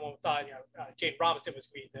time, everyone thought, Jaden Robinson was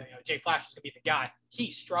going to be Jay Flash was going to be the guy. He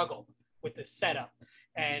struggled with the setup,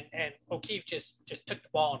 and O'Keefe just took the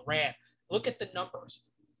ball and ran. Look at the numbers: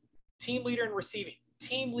 team leader in receiving,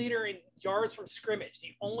 team leader in yards from scrimmage,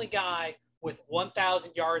 the only guy with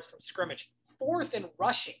 1,000 yards from scrimmage, 4th in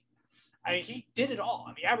rushing. I mean, he did it all. I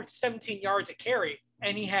mean, he averaged 17 yards a carry,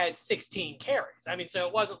 and he had 16 carries. I mean, so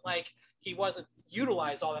it wasn't like he wasn't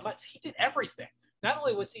utilized all that much. He did everything. Not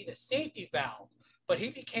only was he the safety valve, but he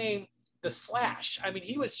became the slash. I mean,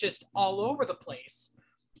 he was just all over the place,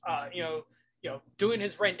 doing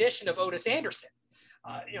his rendition of Otis Anderson.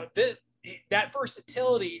 That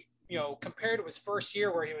versatility, compared to his first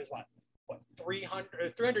year where he was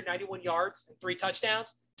 391 yards and 3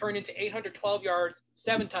 touchdowns, turned into 812 yards,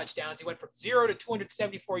 7 touchdowns. He went from 0 to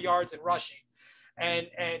 274 yards in rushing. And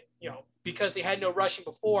because he had no rushing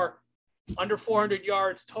before, under 400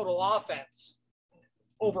 yards total offense,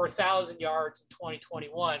 over 1,000 yards in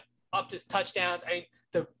 2021, upped his touchdowns. I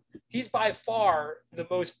mean, he's by far the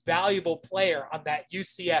most valuable player on that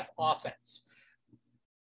UCF offense.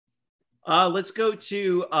 Let's go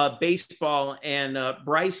to baseball. And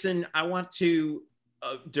Bryson, I want to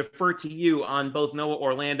defer to you on both Noah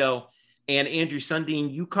Orlando and Andrew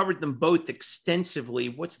Sundin. You covered them both extensively.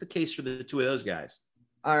 What's the case for the 2 of those guys?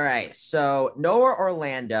 All right. So Noah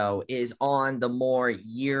Orlando is on the more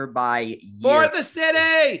year by year. For the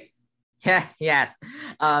city! Yeah, yes.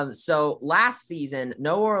 So last season,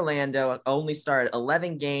 Noah Orlando only started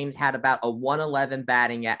 11 games, had about a 111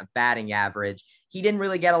 batting average. He didn't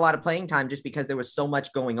really get a lot of playing time just because there was so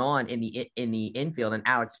much going on in the infield, and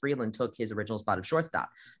Alex Freeland took his original spot of shortstop.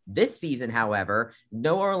 This season, however,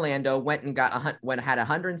 Noah Orlando went and had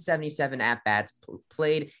 177 at-bats,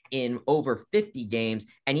 played in over 50 games,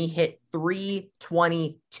 and he hit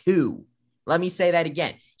 322. Let me say that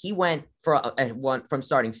again. He went from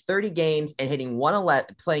starting 30 games and hitting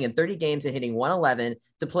 111, playing in 30 games and hitting 111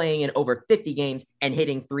 to playing in over 50 games and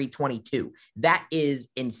hitting 322. That is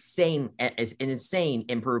insane. It's an insane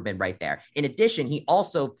improvement right there. In addition, he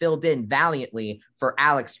also filled in valiantly for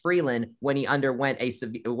Alex Freeland when he had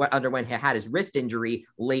his wrist injury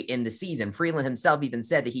late in the season. Freeland himself even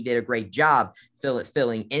said that he did a great job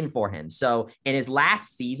filling in for him. So in his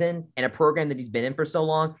last season in a program that he's been in for so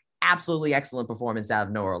long, absolutely excellent performance out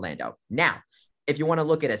of Noah Orlando. Now, if you want to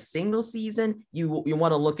look at a single season, you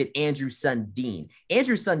want to look at Andrew Sundin.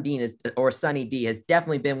 Andrew Sundin or Sunny D has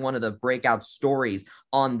definitely been one of the breakout stories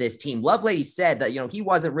on this team. Lovelady said that, he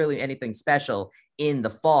wasn't really anything special in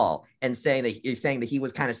the fall, and saying that he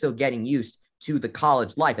was kind of still getting used to the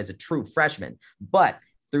college life as a true freshman. But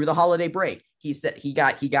through the holiday break, he said he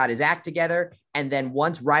got his act together. And then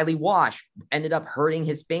once Riley Wash ended up hurting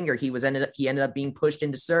his finger, he ended up being pushed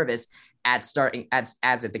into service at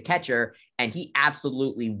the catcher, and he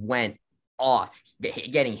absolutely went off,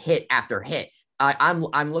 getting hit after hit.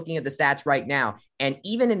 I'm looking at the stats right now, and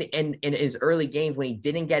even in his early games when he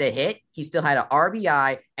didn't get a hit, he still had an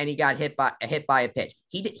RBI and he got hit by a pitch.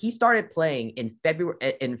 He started playing in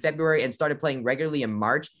February and started playing regularly in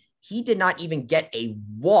March. He did not even get a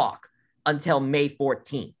walk until May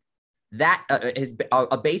 14th. That is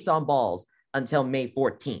a base on balls until May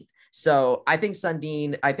 14th. So I think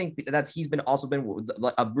Sundin, he's been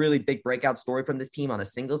a really big breakout story from this team on a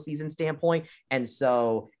single season standpoint. And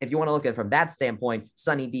so if you want to look at it from that standpoint,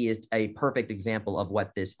 Sunny D is a perfect example of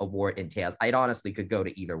what this award entails. It honestly could go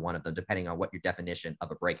to either one of them, depending on what your definition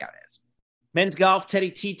of a breakout is. Men's golf,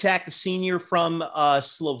 Teddy Titak, a senior from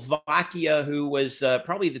Slovakia, who was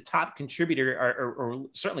probably the top contributor, or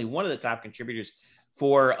certainly one of the top contributors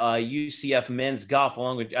for UCF men's golf,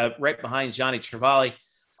 along with right behind Johnny Travali.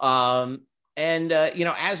 As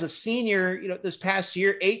a senior, this past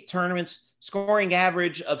year, 8 tournaments, scoring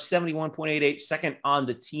average of 71.88, second on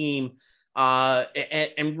the team,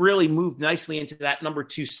 and really moved nicely into that number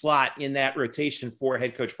 2 slot in that rotation for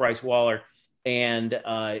head coach Bryce Waller and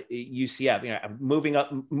UCF. Moving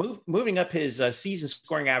up his season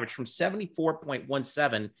scoring average from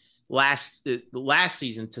 74.17 last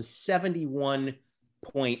season to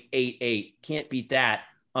 71.88. Can't beat that.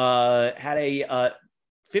 Had a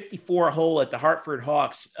 54 hole at the Hartford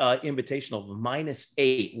Hawks Invitational of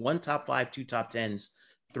 -8, 1 top 5, 2 top 10s,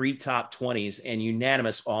 3 top 20s, and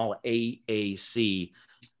unanimous all AAC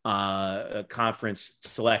conference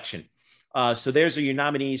selection. So there's your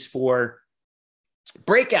nominees for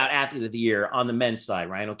breakout athlete of the year on the men's side: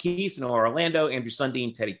 Ryan O'Keefe, Noah Orlando, Andrew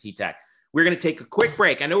Sundin, Teddy Titak. We're going to take a quick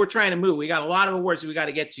break. I know we're trying to move. We got a lot of awards that we got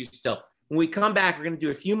to get to still. When we come back, we're going to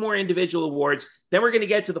do a few more individual awards. Then we're going to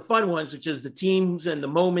get to the fun ones, which is the teams and the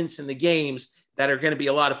moments and the games that are going to be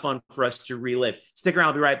a lot of fun for us to relive. Stick around.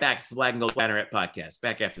 I'll be right back. It's the Black and Gold Banneret Podcast.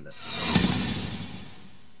 Back after this.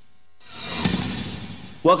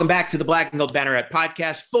 Welcome back to the Black and Gold Banneret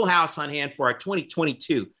Podcast. Full house on hand for our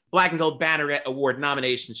 2022 Black and Gold Banneret Award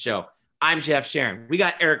nomination show. I'm Jeff Sharon. We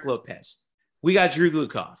got Eric Lopez. We got Drew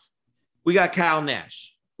Glukoff. We got Kyle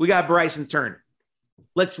Nash. We got Bryson Turner.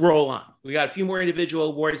 Let's roll on. We got a few more individual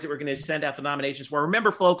awards that we're going to send out the nominations for.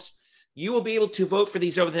 Remember, folks, you will be able to vote for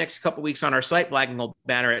these over the next couple weeks on our site,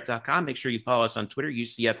 blackandgoldbanneret.com. Make sure you follow us on Twitter,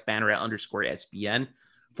 UCF Banneret_SBN,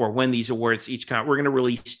 for when these awards each count. We're going to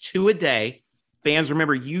release 2 a day. Fans,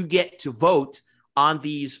 remember, you get to vote on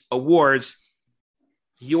these awards.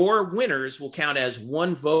 Your winners will count as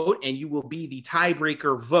 1 vote, and you will be the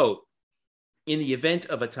tiebreaker vote. In the event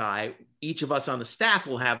of a tie, each of us on the staff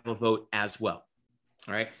will have a vote as well.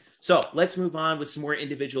 All right. So let's move on with some more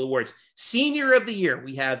individual awards. Senior of the year,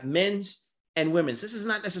 we have men's and women's. This is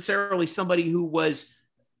not necessarily somebody who was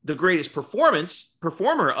the greatest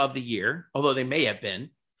performer of the year, although they may have been,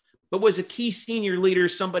 but was a key senior leader,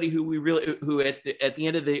 somebody who at the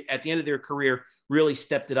end of their career really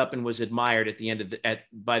stepped it up and was admired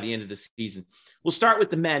by the end of the season. We'll start with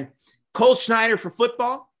the men. Cole Schneider for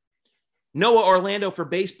football, Noah Orlando for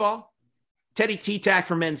baseball, Teddy Titak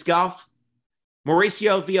for men's golf,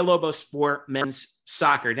 Mauricio Villalobos for men's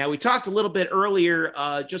soccer. Now, we talked a little bit earlier,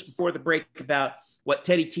 just before the break, about what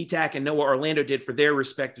Teddy Titak and Noah Orlando did for their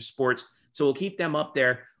respective sports, so we'll keep them up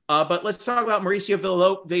there. But let's talk about Mauricio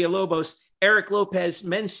Villalobos, Eric Lopez,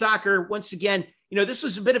 men's soccer. Once again, this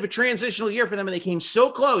was a bit of a transitional year for them, and they came so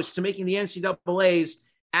close to making the NCAAs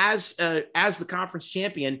as the conference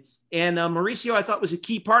champion. And Mauricio, I thought, was a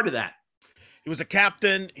key part of that. He was a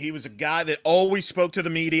captain. He was a guy that always spoke to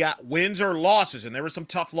the media, wins or losses. And there were some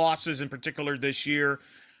tough losses in particular this year.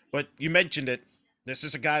 But you mentioned it. This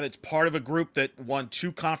is a guy that's part of a group that won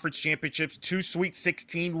 2 conference championships, 2 Sweet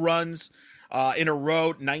 16 runs. in a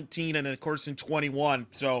row, 19, and of course in 21.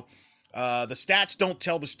 So the stats don't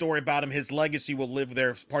tell the story about him. His legacy will live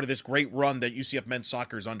there as part of this great run that UCF men's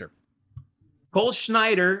soccer is under. Cole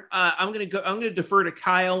Schneider, I'm going to defer to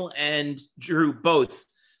Kyle and Drew both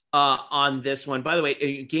on this one. By the way,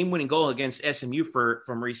 a game-winning goal against SMU for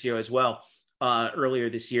Mauricio as well earlier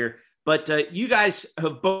this year. But you guys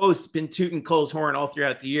have both been tooting Cole's horn all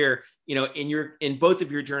throughout the year. You know, in both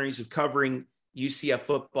of your journeys of covering UCF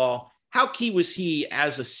football, how key was he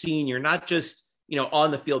as a senior, not just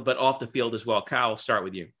on the field but off the field as well? Kyle, I'll start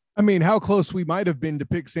with you. I mean, how close we might have been to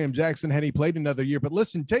pick Sam Jackson had he played another year. But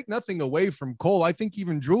listen, take nothing away from Cole. I think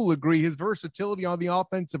even Drew will agree his versatility on the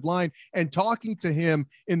offensive line, and talking to him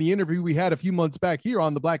in the interview we had a few months back here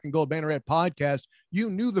on the Black and Gold Banneret podcast, you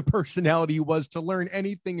knew the personality was to learn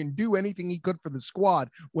anything and do anything he could for the squad.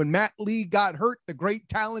 When Matt Lee got hurt, the great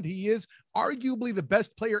talent he is, arguably the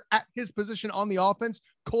best player at his position on the offense,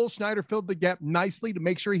 Cole Schneider filled the gap nicely to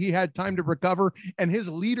make sure he had time to recover, and his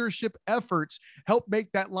leadership efforts helped make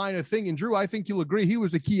that line a thing. And Drew, I think you'll agree he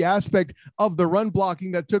was a key aspect of the run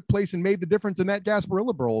blocking that took place and made the difference in that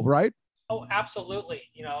Gasparilla Bowl, right? Oh, absolutely.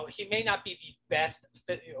 He may not be the best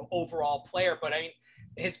overall player, but I mean,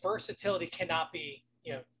 his versatility cannot be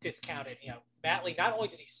discounted. Matt Lee, not only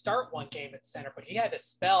did he start one game at center, but he had to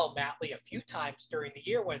spell Matt Lee a few times during the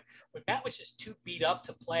year when Matt was just too beat up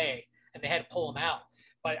to play and they had to pull him out.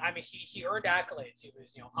 But I mean, he earned accolades. He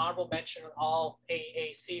was, honorable mention all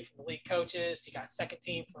AAC from the league coaches. He got second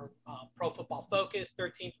team from Pro Football Focus,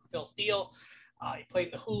 third team from Phil Steele. He played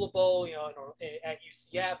in the Hula Bowl, at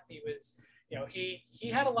UCF. He was, he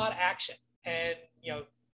had a lot of action, and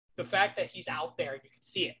the fact that he's out there, you can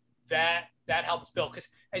see it. That helps build, because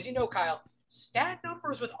as you know, Kyle, stat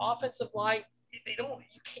numbers with offensive line,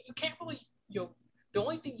 you can't really, the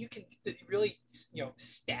only thing you can really,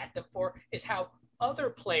 stat them for is how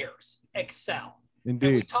other players excel. Indeed.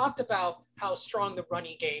 And we talked about how strong the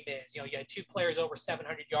running game is. You had two players over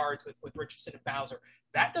 700 yards with Richardson and Bowser.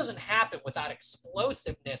 That doesn't happen without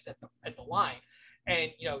explosiveness at the line.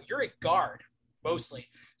 And, you're a guard mostly.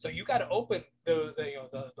 So you got to open the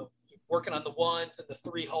working on the ones and the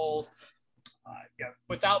three hold.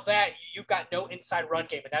 Without that, you've got no inside run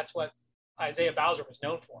game. And that's what Isaiah Bowser was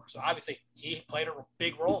known for. So obviously he played a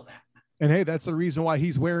big role in that. And hey, that's the reason why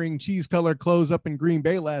he's wearing cheese colored clothes up in Green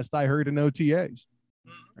Bay last I heard in OTAs.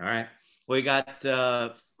 All right. Well, you got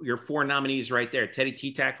your four nominees right there. Teddy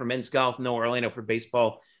T-Tack for men's golf, Noah Orlando for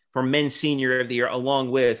baseball, for men's senior of the year,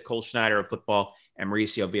 along with Cole Schneider of football and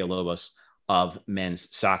Mauricio Villalobos of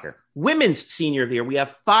men's soccer. Women's senior of the year, we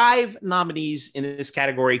have 5 nominees in this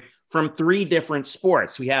category from 3 different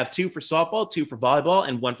sports. We have 2 for softball, 2 for volleyball,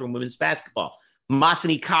 and 1 for women's basketball.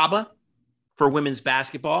 Masani Kaba for women's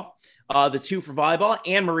basketball. The 2 for volleyball,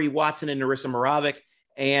 Anne-Marie Watson and Narissa Moravec,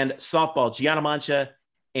 and softball, Gianna Mancha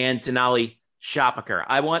and Denali Shopaker.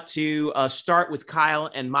 I want to start with Kyle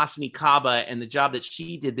and Masani Kaba and the job that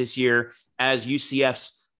she did this year as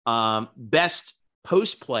UCF's best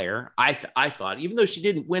post player. I thought, even though she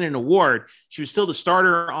didn't win an award, she was still the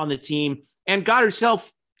starter on the team and got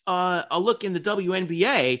herself a look in the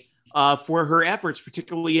WNBA for her efforts,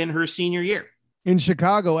 particularly in her senior year. In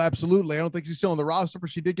Chicago, absolutely. I don't think she's still on the roster, but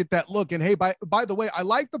she did get that look. And hey, by the way, I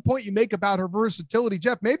like the point you make about her versatility,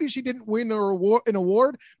 Jeff. Maybe she didn't win an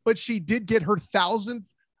award, but she did get her 1,000th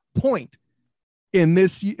point in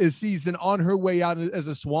this season on her way out as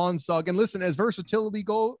a swan song. And listen, as versatility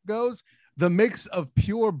goes, the mix of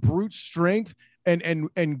pure brute strength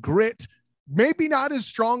and grit, maybe not as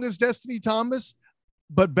strong as Destiny Thomas,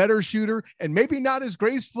 but better shooter, and maybe not as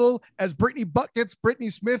graceful as Brittany Buckets, Brittany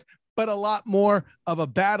Smith, but a lot more of a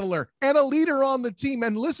battler and a leader on the team.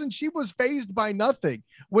 And listen, she was fazed by nothing.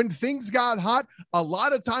 When things got hot, a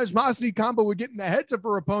lot of times Masani Kaba would get in the heads of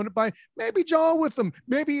her opponent by maybe jawing with them,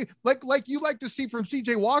 maybe like you like to see from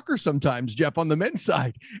CJ Walker sometimes, Jeff, on the men's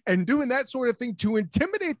side, and doing that sort of thing to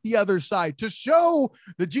intimidate the other side, to show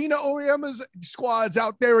the Gina Oriema's squads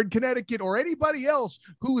out there in Connecticut or anybody else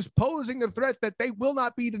who's posing a threat that they will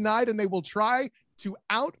not be denied, and they will try to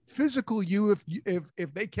out physical you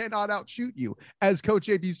if they cannot outshoot you. As Coach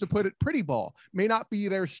Abe used to put it, pretty ball may not be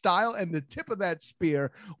their style, and the tip of that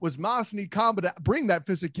spear was Masani Kaba to bring that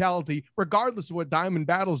physicality regardless of what Diamond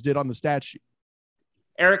Battles did on the stat sheet.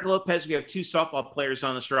 Eric Lopez, we have 2 softball players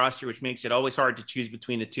on this roster, which makes it always hard to choose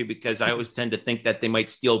between the 2 because I always tend to think that they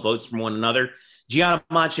might steal votes from one another. Gianna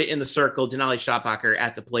Mancha in the circle, Denali Shopaker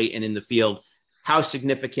at the plate and in the field. How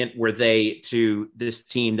significant were they to this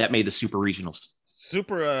team that made the Super Regionals?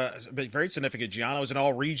 Very significant. Gianna was an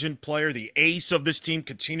all-region player, the ace of this team,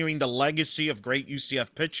 continuing the legacy of great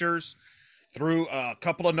UCF pitchers. threw a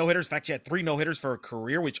couple of no-hitters. In fact, she had 3 no-hitters for her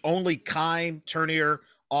career, which only Kime, Turnier,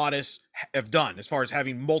 Audis have done as far as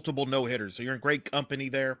having multiple no-hitters. So you're in great company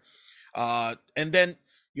there. And then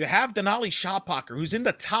you have Denali Shoppacher, who's in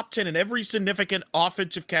the top 10 in every significant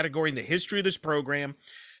offensive category in the history of this program.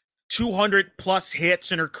 200 plus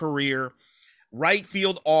hits in her career. Right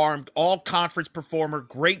field armed, all conference performer,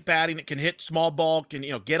 great batting that can hit small ball, can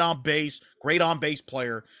get on base, great on base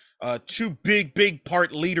player. 2 big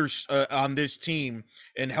part leaders on this team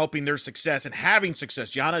in helping their success and having success.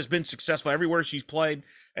 Gianna has been successful everywhere she's played,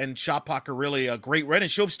 and Shoppacher really a great run. And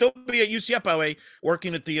she'll still be at UCF, by the way,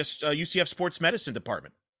 working at the UCF Sports Medicine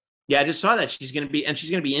Department. Yeah, I just saw that she's going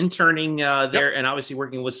to be interning there, and obviously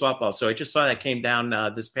working with softball. So I just saw that came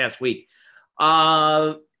down this past week.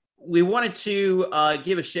 We wanted to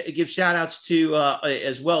give shout outs to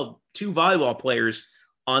as well 2 volleyball players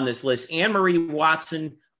on this list. Anne-Marie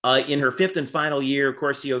Watson in her 5th and final year, of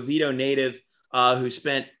course, the Oviedo native who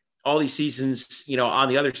spent all these seasons, on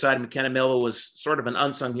the other side of McKenna Miller, was sort of an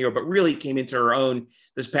unsung hero, but really came into her own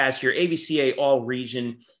this past year. ABCA all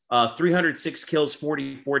region, 306 kills,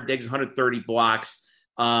 44 digs, 130 blocks.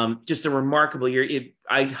 Just a remarkable year.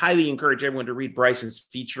 I highly encourage everyone to read Bryson's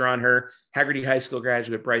feature on her. Haggerty High School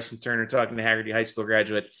graduate Bryson Turner talking to Haggerty High School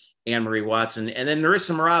graduate Anne-Marie Watson. And then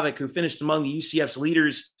Narissa Moravec, who finished among the UCF's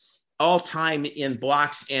leaders all time in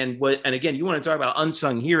blocks. And again, you want to talk about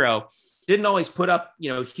unsung hero. Didn't always put up,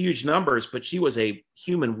 huge numbers, but she was a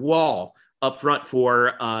human wall up front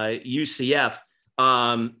for UCF.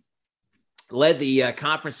 Led the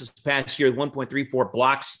conference this past year with 1.34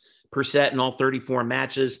 blocks per set in all 34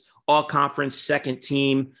 matches, all conference second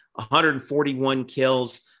team, 141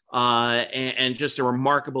 kills, and just a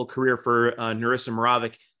remarkable career for Narissa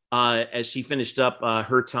Moravec as she finished up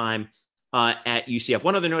her time at UCF.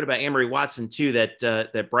 One other note about Anne-Marie Watson, too,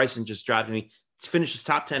 that Bryson just dropped me. Finishes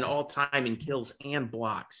top 10 all time in kills and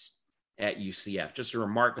blocks at UCF. Just a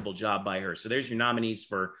remarkable job by her. So there's your nominees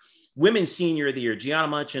for Women's Senior of the Year: Gianna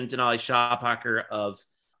Munchin, Denali Shoppacher of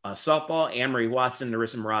softball, Anne-Marie Watson,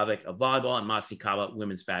 Narissa Moravec of volleyball, and Masi Kaba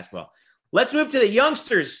women's basketball. Let's move to the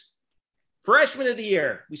youngsters. Freshman of the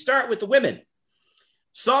Year. We start with the women.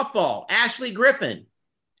 Softball, Ashley Griffin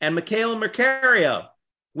and Michaela Mercario.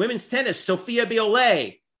 Women's tennis, Sophia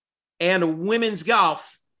Biolay. And women's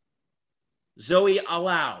golf, Zoe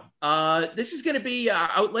Alau. This is going to be,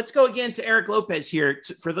 let's go again to Eric Lopez here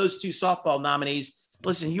for those 2 softball nominees.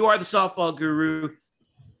 Listen, you are the softball guru,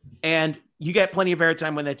 and you get plenty of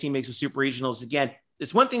airtime when that team makes the super regionals. Again,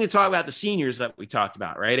 it's one thing to talk about the seniors that we talked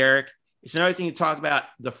about, right, Eric? It's another thing to talk about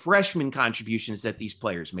the freshman contributions that these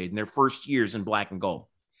players made in their first years in black and gold.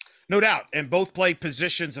 No doubt. And both play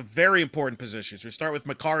positions of very important positions. We start with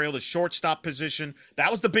Macario, the shortstop position.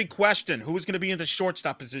 That was the big question. Who was going to be in the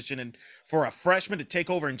shortstop position? And for a freshman to take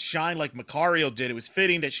over and shine like Macario did, it was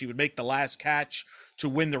fitting that she would make the last catch to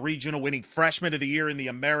win the regional, winning freshman of the year in the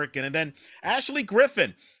American. And then Ashley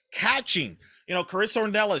Griffin catching. Carissa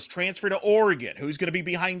Ornelas transferred to Oregon. Who's going to be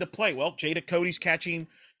behind the plate? Well, Jada Cody's catching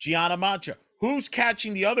Gianna Mancha. Who's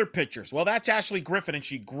catching the other pitchers? Well, that's Ashley Griffin, and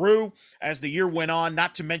she grew as the year went on,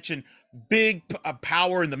 not to mention big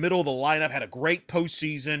power in the middle of the lineup, had a great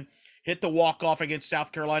postseason, hit the walk-off against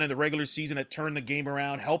South Carolina in the regular season that turned the game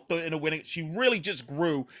around, helped in a winning. She really just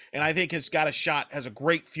grew, and I think has got a shot, has a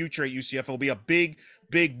great future at UCF. It'll be a big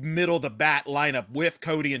middle-of-the-bat lineup with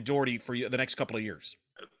Cody and Doherty for the next couple of years.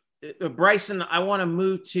 Bryson, I want to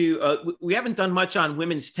move to we haven't done much on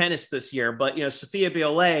women's tennis this year, but Sophia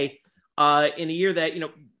Biolay, in a year that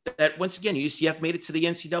that once again UCF made it to the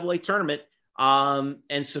NCAA tournament,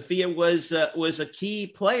 and Sophia was a key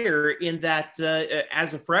player in that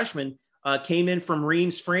as a freshman, came in from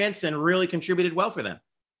Reims, France, and really contributed well for them.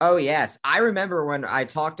 Oh, yes. I remember when I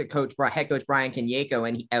talked to head coach Brian Kenyeko,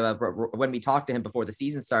 and when we talked to him before the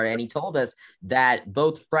season started, and he told us that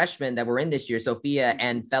both freshmen that were in this year, Sophia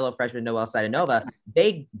and fellow freshman Noelle Sidanova,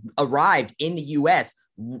 they arrived in the U.S.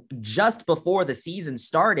 just before the season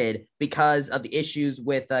started because of the issues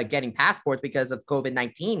with getting passports because of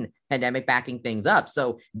COVID-19 pandemic backing things up.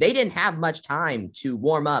 So they didn't have much time to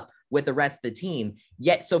warm up with the rest of the team.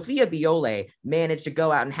 Yet Sophia Biolay managed to go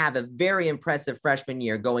out and have a very impressive freshman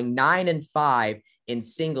year, going 9-5 in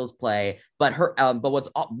singles play. But what's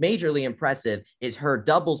majorly impressive is her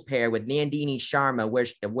doubles pair with Nandini Sharma,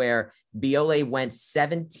 where Biolay went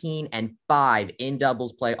 17-5 in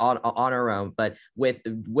doubles play on her own. But with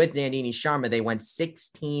Nandini Sharma, they went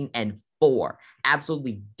 16-4,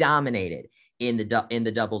 absolutely dominated in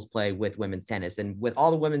the doubles play with women's tennis. And with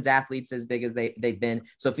all the women's athletes as big as they've been,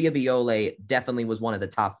 Sophia Biolay definitely was one of the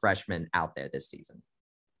top freshmen out there this season.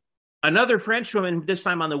 Another French woman, this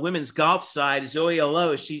time on the women's golf side, Zoe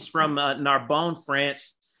Allo. She's from Narbonne,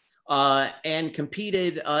 France, and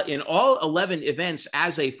competed in all 11 events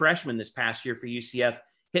as a freshman this past year for UCF,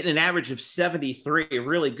 hitting an average of 73,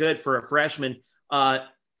 really good for a freshman.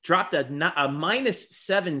 Dropped a minus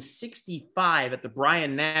 765 at the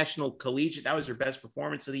Bryan National Collegiate. That was her best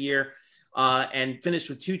performance of the year, and finished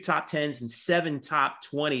with 2 top 10s and 7 top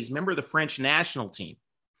 20s. Member of the French national team.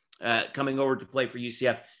 Coming over to play for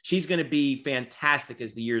UCF. She's going to be fantastic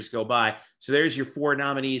as the years go by. So there's your 4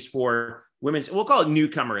 nominees for women's, we'll call it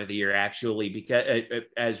newcomer of the year, actually, because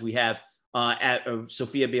as we have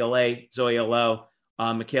Sophia Biolay, Zoe Allo,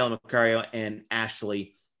 Michaela Macario, and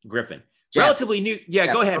Ashley Griffin. Jeff, Relatively new.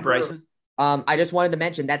 Yeah, go ahead, Bryson. I just wanted to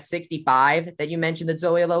mention that 65 that you mentioned that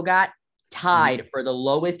Zoe Allo got tied for the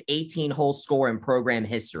lowest 18-hole score in program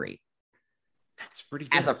history. That's pretty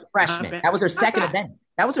good. As a freshman. That was her second event.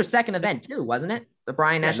 That was her second event too, wasn't it? The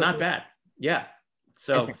Bryan National. Not bad. Yeah.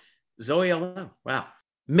 So Zoe Allo. Wow.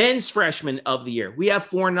 Men's freshman of the year. We have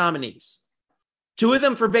 4 nominees. 2 of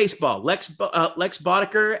them for baseball, Lex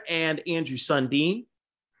Boddicker and Andrew Sundin.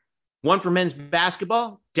 1 for men's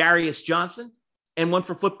basketball, Darius Johnson. And 1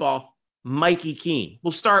 for football, Mikey Keene.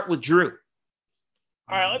 We'll start with Drew.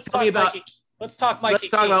 All right, let's talk Mikey Keene. Let's talk about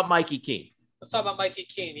Mikey Keene. Let's talk about Mikey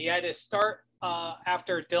Keene. He had to start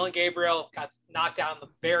after Dylan Gabriel got knocked down the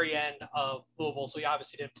very end of Louisville, so he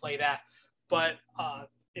obviously didn't play that. But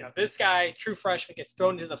this guy, true freshman, gets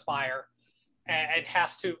thrown into the fire and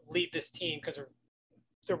has to lead this team because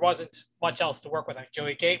there wasn't much else to work with. Like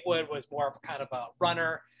Joey Gatewood was more of a kind of a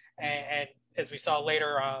runner, and as we saw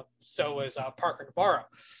later, so was Parker Navarro.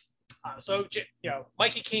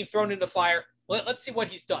 Mikey Keene thrown into the fire. Let's see what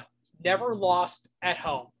he's done. Never lost at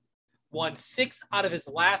home. Won 6 out of his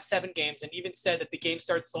last 7 games, and even said that the game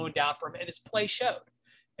started slowing down for him, and his play showed.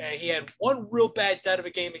 He had 1 real bad dud of a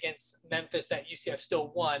game against Memphis that UCF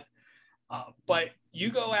still won. But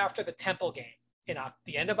you go after the Temple game in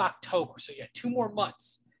the end of October, so you had 2 more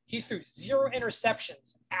months. He threw 0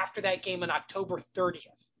 interceptions after that game on October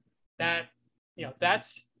 30th.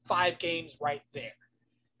 That's 5 games right there,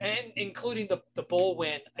 and including the bowl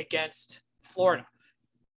win against Florida.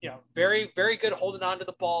 Very, very good holding on to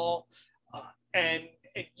the ball.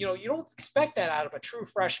 You don't expect that out of a true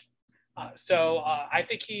freshman. So I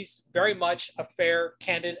think he's very much a fair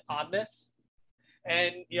candidate on this.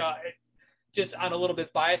 And, just on a little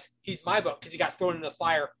bit biased, he's my vote because he got thrown into the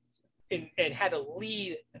fire and had to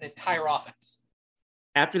lead an entire offense.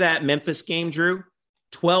 After that Memphis game, Drew,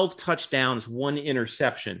 12 touchdowns, 1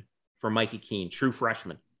 interception for Mikey Keene, true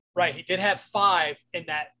freshman. Right. He did have 5 in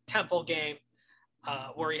that Temple game.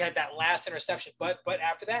 Where he had that last interception, but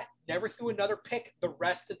after that, never threw another pick the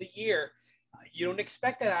rest of the year. You don't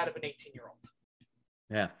expect that out of an 18-year-old.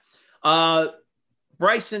 Yeah.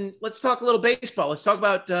 Bryson, let's talk a little baseball. Let's talk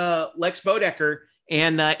about Lex Boddicker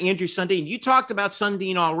and Andrew Sundin. You talked about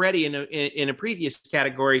Sundin already in a previous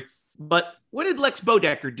category, but what did Lex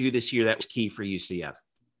Boddicker do this year that was key for UCF?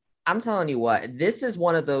 I'm telling you what, this is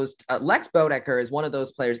one of those, Lex Boddicker is one of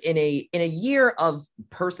those players in a year of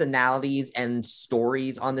personalities and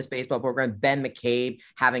stories on this baseball program. Ben McCabe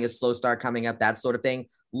having a slow start coming up, that sort of thing.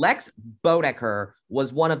 Lex Boddicker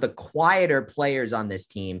was one of the quieter players on this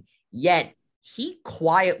team, yet he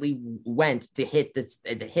quietly went to hit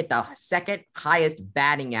the second highest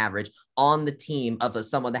batting average on the team of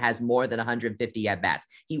someone that has more than 150 at bats.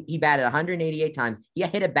 He batted 188 times. He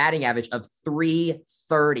hit a batting average of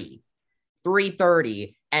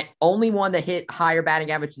 330, and only one that hit higher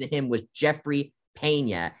batting average than him was Jeffrey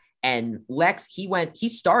Pena. And Lex, he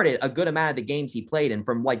started a good amount of the games he played in.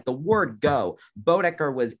 From like the word go,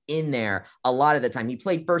 Boddicker was in there a lot of the time. He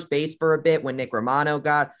played first base for a bit when Nick Romano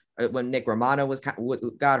got hurt. But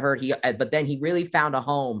then he really found a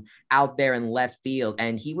home out there in left field,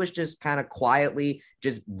 and he was just kind of quietly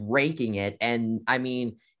just raking it. And I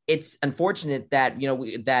mean, it's unfortunate that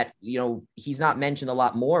he's not mentioned a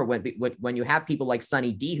lot more when you have people like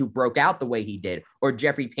Sonny D who broke out the way he did, or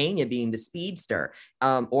Jeffrey Pena being the speedster,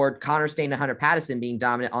 or Connor Stain and Hunter Patterson being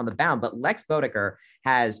dominant on the mound. But Lex Boddicker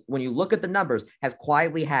has, when you look at the numbers, has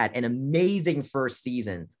quietly had an amazing first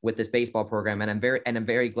season with this baseball program, and I'm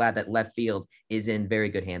very glad that left field is in very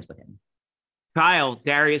good hands with him. Kyle,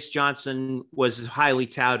 Darius Johnson was a highly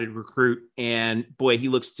touted recruit, and boy, he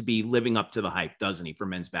looks to be living up to the hype, doesn't he, for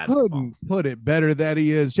men's basketball? Couldn't put it better that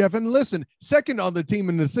he is, Jeff. And listen, second on the team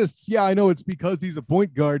in assists. Yeah, I know it's because he's a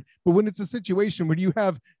point guard, but when it's a situation when you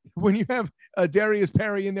have Darius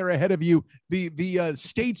Perry in there ahead of you, the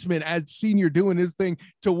statesman as senior doing his thing,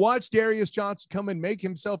 to watch Darius Johnson come and make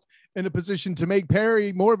himself in a position to make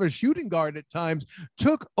Perry more of a shooting guard at times,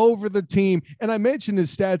 took over the team. And I mentioned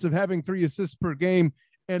his stats of having 3 assists per game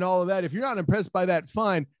and all of that. If you're not impressed by that,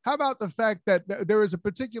 fine. How about the fact that there is a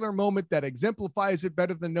particular moment that exemplifies it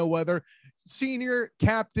better than no other? Senior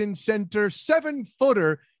captain center,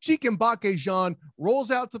 7-footer, Chike Mbake rolls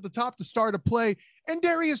out to the top to start a play, and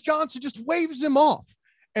Darius Johnson just waves him off.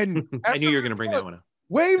 And I knew you were going to bring that one up.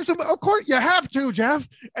 Waves him. Of course, you have to, Jeff.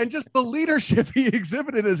 And just the leadership he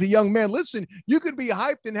exhibited as a young man. Listen, you could be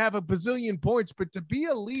hyped and have a bazillion points, but to be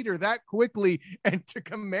a leader that quickly and to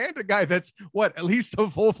command a guy that's at least a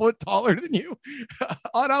full foot taller than you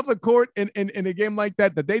on off the court in a game like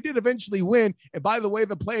that they did eventually win. And by the way,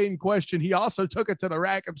 the play in question, he also took it to the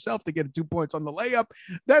rack himself to get 2 points on the layup.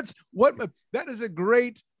 That is a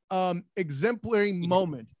great exemplary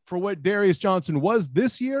moment for what Darius Johnson was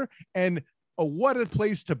this year, and what a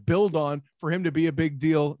place to build on for him to be a big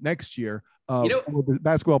deal next year for the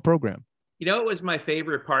basketball program. It was my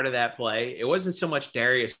favorite part of that play. It wasn't so much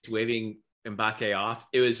Darius waving Mbake off.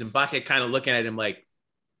 It was Mbake kind of looking at him like,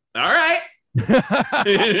 all right.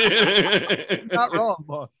 Not wrong,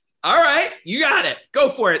 boss. All right. You got it.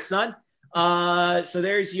 Go for it, son. So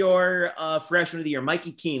there's your freshman of the year: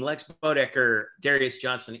 Mikey Keene, Lex Bodecker, Darius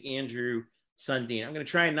Johnson, Andrew Sundin. I'm going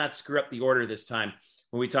to try and not screw up the order this time.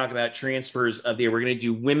 When we talk about transfers of the year, we're going to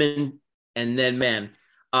do women and then men.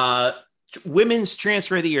 Women's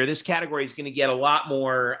transfer of the year. This category is going to get a lot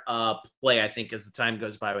more play, I think, as the time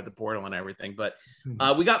goes by with the portal and everything. But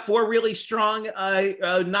we got 4 really strong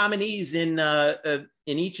nominees in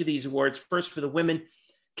each of these awards. First for the women,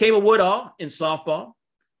 Kayla Woodall in softball.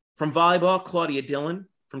 From volleyball, Claudia Dillon.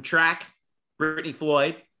 From track, Brittany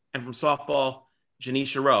Floyd. And from softball,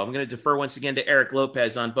 Janisha Rowe. I'm going to defer once again to Eric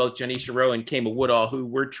Lopez on both Janisha Rowe and Kayla Woodall, who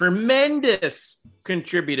were tremendous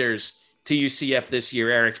contributors to UCF this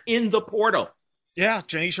year, Eric, in the portal. Yeah,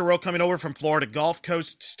 Janisha Rowe coming over from Florida Gulf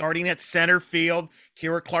Coast, starting at center field.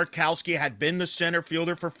 Kira Clarkowski had been the center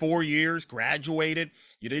fielder for 4 years, graduated.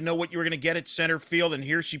 You didn't know what you were going to get at center field, and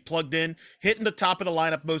here she plugged in, hitting the top of the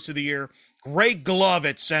lineup most of the year. Great glove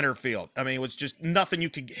at center field. I mean, it was just nothing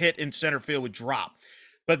you could hit in center field would drop.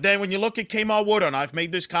 But then when you look at Kayla Woodall, and I've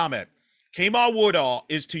made this comment, Kayla Woodall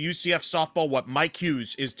is to UCF softball what Mike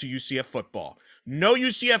Hughes is to UCF football. No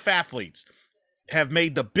UCF athletes have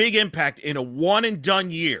made the big impact in a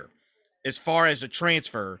one-and-done year as far as a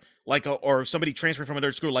transfer, or somebody transferred from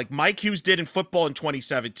another school, like Mike Hughes did in football in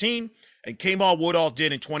 2017 and Kayla Woodall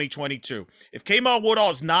did in 2022. If Kayla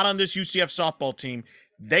Woodall is not on this UCF softball team,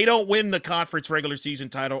 they don't win the conference regular season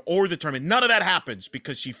title or the tournament. None of that happens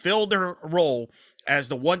because she filled her role as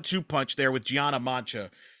the 1-2 punch there with Gianna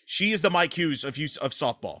Mancha. She is the Mike Hughes of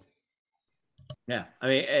softball. Yeah, I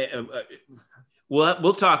mean,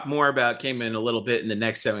 we'll talk more about Kayla in a little bit in the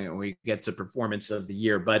next segment when we get to performance of the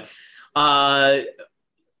year. But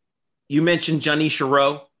you mentioned Janisha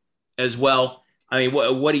Rowe as well. I mean,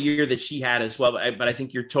 what a year that she had as well. But I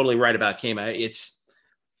think you're totally right about Kayla.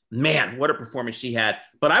 Man, what a performance she had.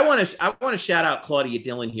 But I want to shout out Claudia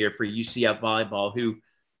Dillon here for UCF volleyball, who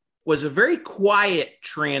was a very quiet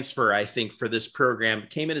transfer, I think, for this program.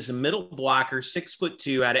 Came in as a middle blocker,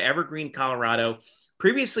 6'2", out of Evergreen, Colorado.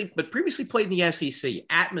 Previously played in the SEC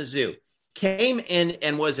at Mizzou. Came in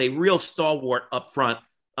and was a real stalwart up front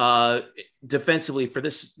defensively for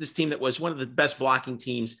this team that was one of the best blocking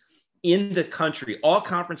teams in the country. All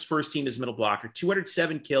conference first team as middle blocker.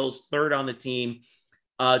 207 kills, third on the team.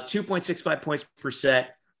 2.65 points per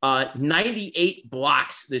set. 98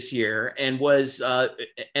 blocks this year, and was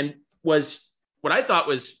what I thought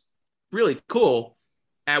was really cool.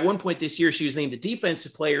 At one point this year, she was named the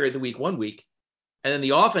defensive player of the week one week, and then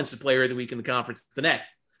the offensive player of the week in the conference the next.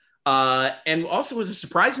 And also was a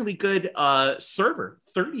surprisingly good server,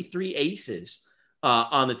 33 aces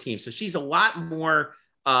on the team. So she's a lot more,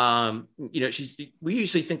 we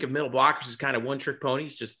usually think of middle blockers as kind of one trick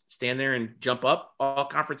ponies, just stand there and jump up. All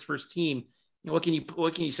conference first team. What can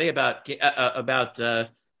you say about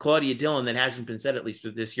Claudia Dillon that hasn't been said at least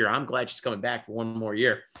for this year? I'm glad she's coming back for one more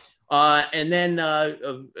year. And then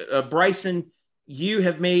Bryson, you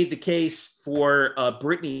have made the case for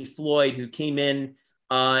Brittany Floyd, who came in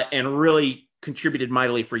and really contributed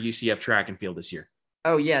mightily for UCF track and field this year.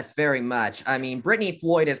 Oh, yes, very much. I mean, Brittany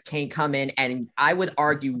Floyd has come in and I would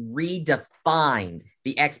argue redefined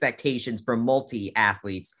the expectations for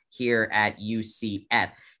multi-athletes here at UCF.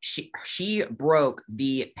 She broke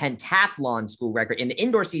the pentathlon school record. In the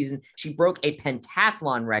indoor season, she broke a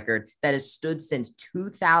pentathlon record that has stood since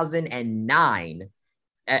 2009.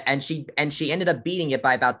 And she ended up beating it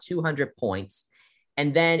by about 200 points.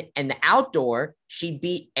 And then in the outdoor, she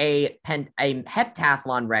beat a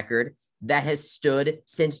heptathlon record that has stood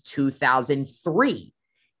since 2003.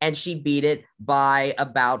 And she beat it by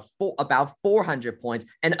about 400 points.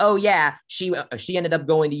 And oh yeah, she ended up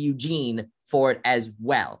going to Eugene for it as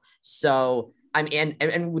well. So I mean,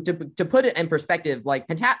 and to put it in perspective, like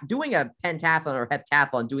doing a pentathlon or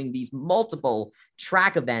heptathlon, doing these multiple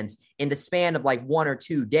track events in the span of like 1 or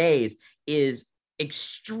 2 days is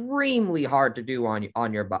extremely hard to do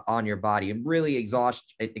on your body and really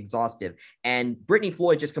exhaustive. And Brittany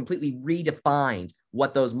Floyd just completely redefined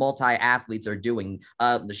what those multi-athletes are doing.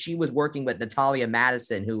 She was working with Natalia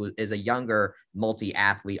Madison, who is a younger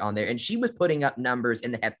multi-athlete on there, and she was putting up numbers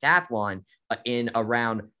in the heptathlon in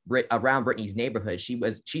around Brittany's neighborhood.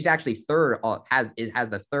 She's actually third, has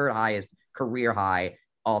the third highest career high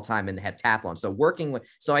all time in the heptathlon.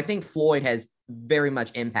 So I think Floyd has very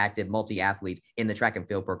much impacted multi-athletes in the track and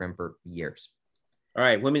field program for years. All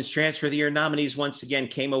right, Women's Transfer of the Year nominees once again: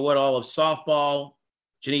 Kama Woodall of softball,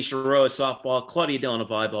 Janisha Rowe of softball, Claudia Dillon of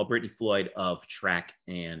volleyball, Brittany Floyd of track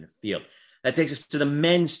and field. That takes us to the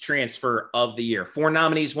Men's Transfer of the Year. 4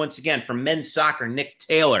 nominees once again: from men's soccer, Nick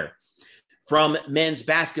Taylor; from men's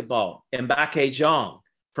basketball, Mbake Jong;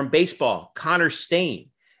 from baseball, Connor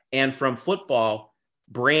Stain; and from football,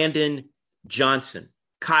 Brandon Johnson.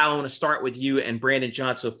 Kyle, I want to start with you and Brandon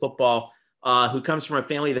Johnson of football, who comes from a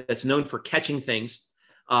family that's known for catching things,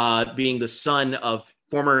 being the son of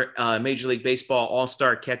former Major League Baseball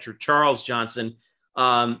all-star catcher Charles Johnson.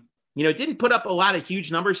 Didn't put up a lot of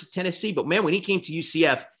huge numbers at Tennessee, but man, when he came to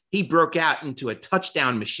UCF, he broke out into a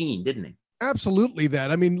touchdown machine, didn't he? Absolutely that.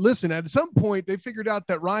 I mean, listen, at some point they figured out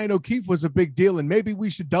that Ryan O'Keefe was a big deal and maybe we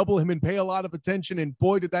should double him and pay a lot of attention. And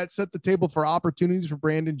boy, did that set the table for opportunities for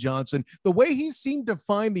Brandon Johnson. The way he seemed to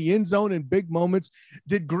find the end zone in big moments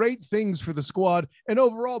did great things for the squad. And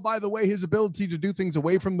overall, by the way, his ability to do things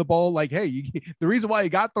away from the ball, like, hey, the reason why he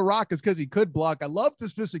got the rock is because he could block. I love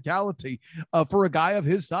this physicality for a guy of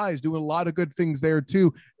his size, doing a lot of good things there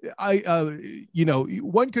too.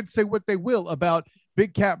 One could say what they will about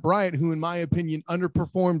Big Cat Bryant, who in my opinion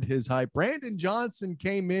underperformed his hype. Brandon Johnson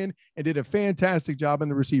came in and did a fantastic job in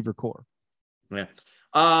the receiver corps. Yeah.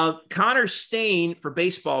 Connor Stain for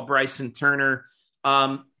baseball, Bryson Turner.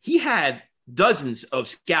 He had dozens of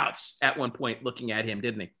scouts at one point looking at him,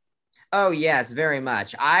 didn't he? Oh, yes, very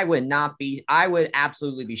much. I would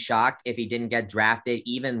absolutely be shocked if he didn't get drafted,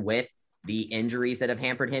 even with the injuries that have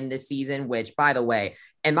hampered him this season, which, by the way,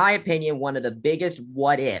 in my opinion, one of the biggest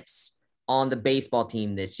what ifs on the baseball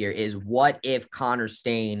team this year is what if Connor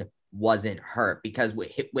Stain wasn't hurt? Because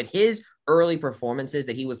with his early performances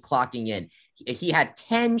that he was clocking in, he had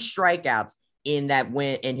 10 strikeouts in that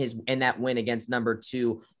win against number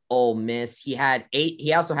 2 Ole Miss. He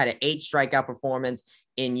also had an 8 strikeout performance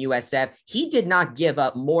in USF. He did not give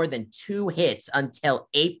up more than 2 hits until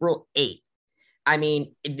April 8th. I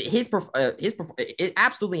mean, it's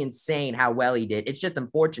absolutely insane how well he did. It's just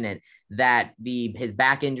unfortunate that his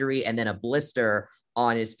back injury and then a blister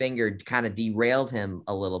on his finger kind of derailed him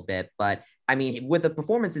a little bit. But I mean, with the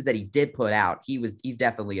performances that he did put out, he's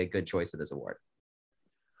definitely a good choice for this award.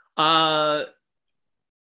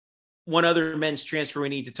 One other men's transfer we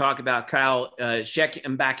need to talk about, Kyle, Shek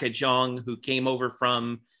Mbake Jong, who came over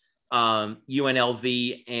from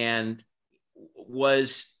UNLV and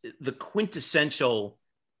was the quintessential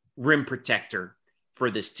rim protector for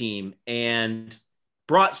this team and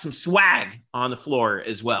brought some swag on the floor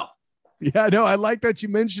as well. Yeah, no, I like that you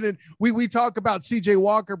mentioned it. We talk about CJ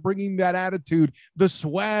Walker bringing that attitude, the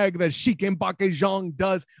swag that Sheik Mbake Jong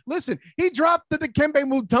does. Listen, he dropped the Dikembe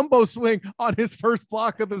Mutombo swing on his first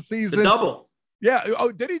block of the season. The double. Yeah.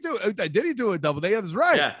 Oh, did he do a double? That's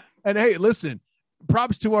right. Yeah. And hey, listen,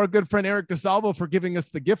 props to our good friend Eric DeSalvo for giving us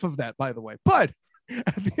the gift of that, by the way. But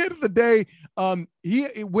at the end of the day, he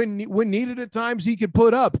when needed at times, he could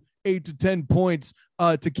put up 8 to 10 points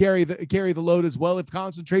to carry the load as well if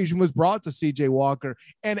concentration was brought to CJ Walker.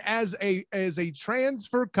 And as a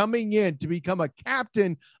transfer coming in to become a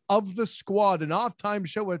captain of the squad, an off-time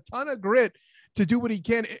show a ton of grit to do what he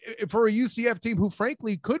can for a UCF team who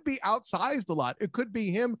frankly could be outsized a lot. It could be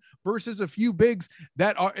him versus a few bigs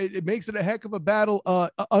it makes it a heck of a battle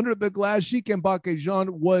under the glass. Sheik Mbake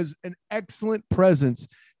Jong was an excellent presence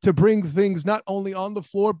to bring things not only on the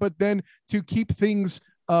floor, but then to keep things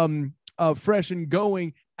fresh and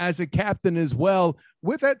going as a captain as well,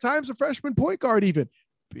 with at times a freshman point guard even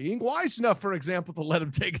being wise enough, for example, to let him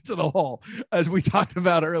take it to the hall, as we talked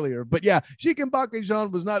about earlier. But yeah, Sheik Mbake Jong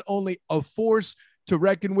was not only a force to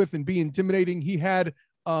reckon with and be intimidating, he had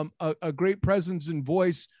a great presence and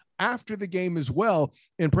voice after the game as well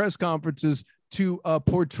in press conferences to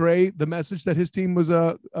portray the message that his team was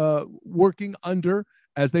working under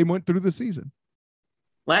as they went through the season.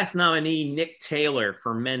 Last nominee, Nick Taylor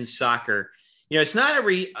for men's soccer. You know, it's not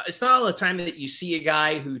all the time that you see a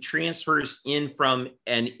guy who transfers in from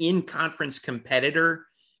an in-conference competitor,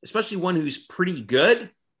 especially one who's pretty good,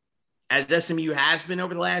 as SMU has been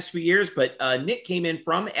over the last few years. But Nick came in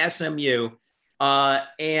from SMU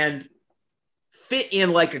and fit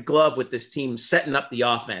in like a glove with this team, setting up the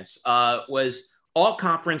offense. Was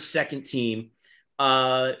all-conference second team.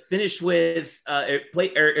 Finished with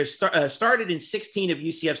started in 16 of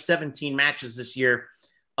UCF's 17 matches this year,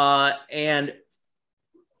 and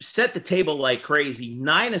set the table like crazy.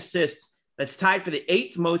 9 assists. That's tied for the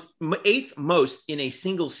eighth most in a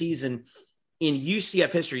single season in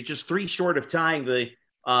UCF history, just 3 short of tying the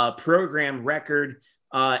program record.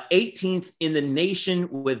 18th in the nation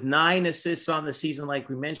with 9 assists on the season, like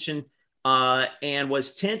we mentioned, and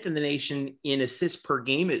was 10th in the nation in assists per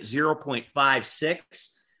game at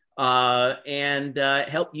 0.56, and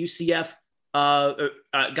helped UCF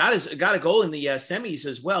got a goal in the semis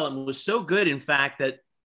as well, and was so good, in fact, that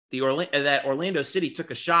Orlando City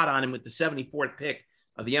took a shot on him with the 74th pick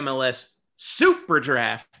of the MLS Super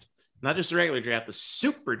Draft, not just the regular draft, the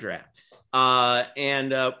Super Draft.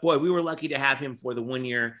 Boy, we were lucky to have him for the 1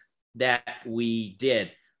 year that we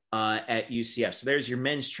did at UCF. So there's your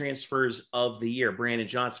men's transfers of the year. Brandon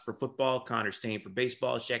Johnson for football, Connor Stain for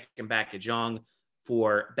baseball, Shekin Bakajong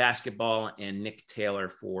for basketball, and Nick Taylor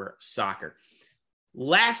for soccer.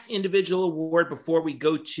 Last individual award before we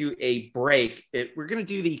go to a break. We're going to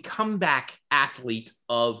do the comeback athlete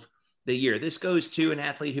of the year. This goes to an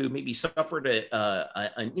athlete who maybe suffered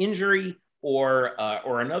an injury or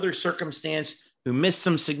another circumstance, who missed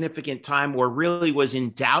some significant time or really was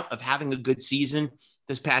in doubt of having a good season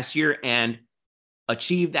this past year and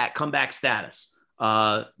achieved that comeback status.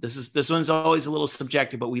 This one's always a little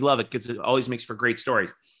subjective, but we love it because it always makes for great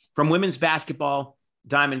stories. From women's basketball,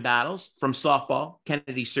 Diamond Battles. From softball,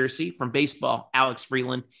 Kennedy Searcy. From baseball, Alex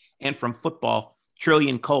Freeland. And from football,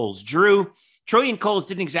 Trillian Coles. Drew, Trillian Coles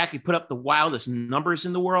didn't exactly put up the wildest numbers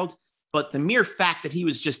in the world, but the mere fact that he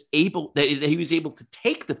was just able to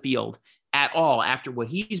take the field at all after what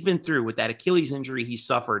he's been through with that Achilles injury he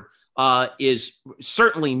suffered is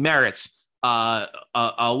certainly merits a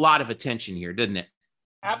lot of attention here, didn't it?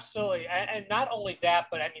 Absolutely. And not only that,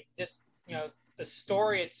 but I mean, just, the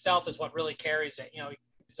story itself is what really carries it. He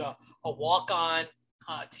was a walk-on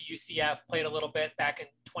to UCF, played a little bit back in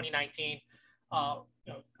 2019.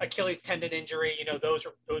 Achilles tendon injury, those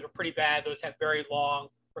were pretty bad. Those had very long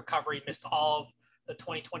recovery, missed all of the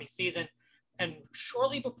 2020 season. And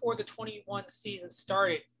shortly before the 21 season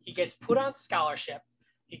started, he gets put on scholarship.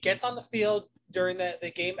 He gets on the field during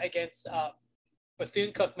the game against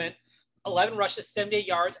Bethune-Cookman, 11 rushes, 78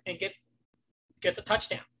 yards, and gets a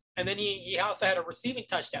touchdown. And then he also had a receiving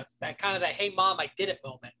touchdown. So that kind of that, hey, mom, I did it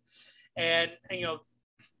moment. And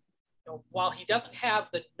while he doesn't have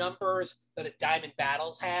the numbers that a Diamond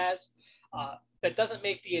Battles has, that doesn't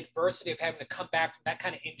make the adversity of having to come back from that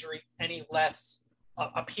kind of injury any less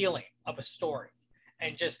appealing of a story.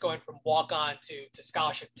 And just going from walk-on to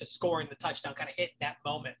scholarship to scoring the touchdown, kind of hitting that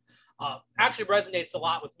moment, actually resonates a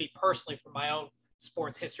lot with me personally from my own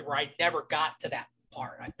sports history, where I never got to that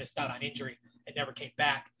part. I missed out on injury and never came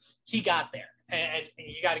back. He got there. And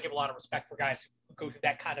you got to give a lot of respect for guys who go through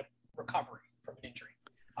that kind of recovery from an injury,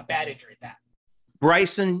 a bad injury at that.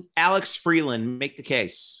 Bryson, Alex Freeland, make the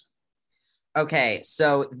case. Okay,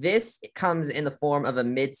 so this comes in the form of a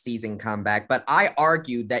mid-season comeback, but I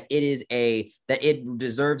argue that it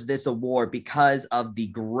deserves this award because of the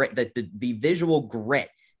grit, the visual grit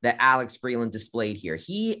that Alex Freeland displayed here.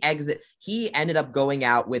 He ended up going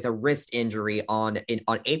out with a wrist injury on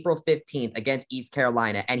April 15th against East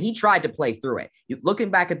Carolina, and he tried to play through it. Looking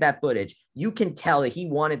back at that footage, you can tell that he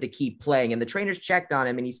wanted to keep playing, and the trainers checked on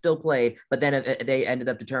him, and he still played, but then they ended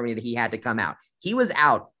up determining that he had to come out. He was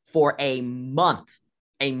out for a month,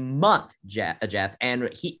 Jeff, and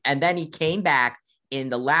then he came back in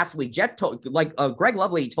the last week. Jeff told, Greg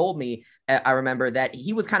Lovely told me, I remember that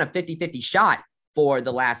he was kind of 50-50 shot for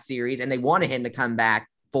the last series, and they wanted him to come back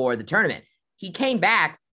for the tournament. He came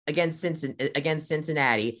back against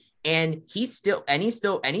Cincinnati, and he still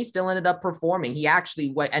ended up performing. He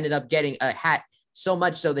actually ended up getting a hat, so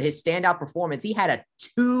much so that his standout performance, he had a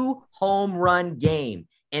 2 home run game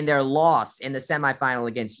in their loss in the semifinal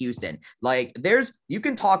against Houston. You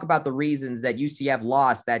can talk about the reasons that UCF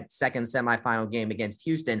lost that second semifinal game against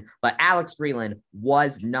Houston, but Alex Freeland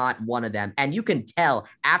was not one of them. And you can tell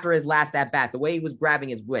after his last at bat, the way he was grabbing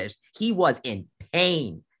his wrist, he was in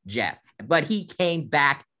pain, Jeff, but he came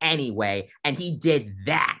back anyway, and he did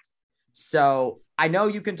that. So I know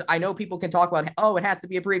people can talk about, it has to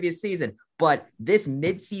be a previous season, but this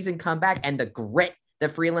mid-season comeback and the grit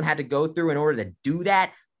that Freeland had to go through in order to do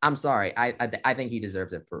that. I'm sorry. I think he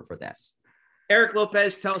deserves it for this. Eric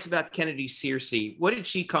Lopez, tell us about Kennedy Searcy. What did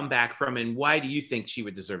she come back from, and why do you think she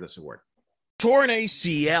would deserve this award? Torn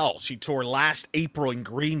ACL. She tore last April in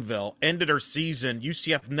Greenville, ended her season.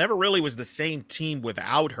 UCF never really was the same team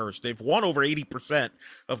without her. They've won over 80%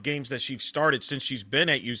 of games that she's started since she's been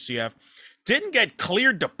at UCF. Didn't get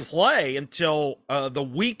cleared to play until the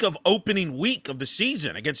week of opening week of the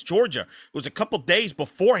season against Georgia. It was a couple days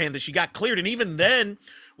beforehand that she got cleared, and even then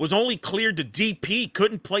was only cleared to DP,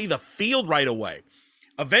 couldn't play the field right away.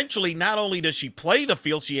 Eventually, not only does she play the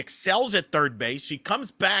field, she excels at third base. She comes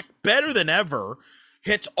back better than ever,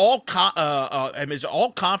 hits and is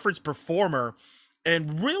all conference performer,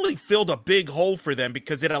 and really filled a big hole for them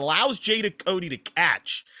because it allows Jada Cody to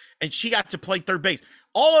catch, and she got to play third base.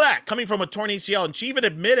 All of that coming from a torn ACL, and she even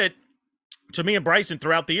admitted to me and Bryson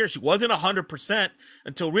throughout the year she wasn't 100%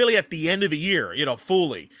 until really at the end of the year,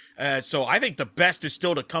 fully. So I think the best is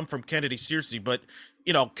still to come from Kennedy Searcy, but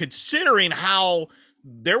considering how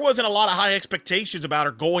there wasn't a lot of high expectations about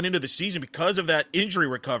her going into the season because of that injury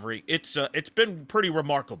recovery, it's been pretty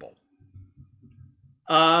remarkable.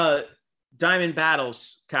 Diamond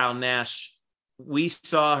Battles, Kyle Nash, we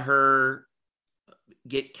saw her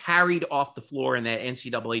get carried off the floor in that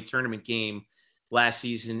NCAA tournament game last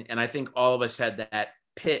season. And I think all of us had that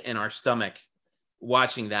pit in our stomach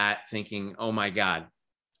watching that, thinking, oh my God,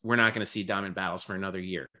 we're not going to see Diamond Battles for another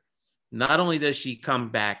year. Not only does she come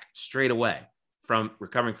back straight away from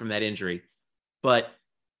recovering from that injury, but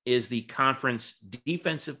is the conference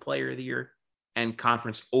defensive player of the year and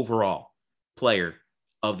conference overall player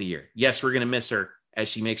of the year. Yes, we're going to miss her as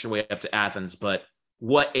she makes her way up to Athens, but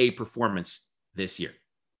what a performance this year.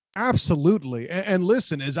 Absolutely. And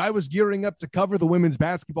listen, as I was gearing up to cover the women's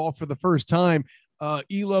basketball for the first time,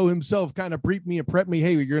 Elo himself kind of briefed me and prepped me.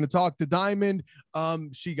 Hey, you're going to talk to Diamond.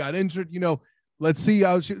 She got injured, let's see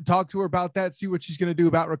how she talk to her about that, see what she's going to do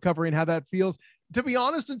about recovery and how that feels. To be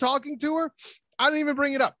honest, in talking to her, I didn't even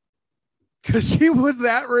bring it up because she was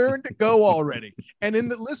that raring to go already. And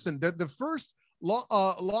the first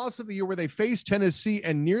loss of the year where they faced Tennessee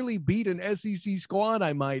and nearly beat an SEC squad,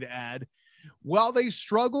 I might add, while they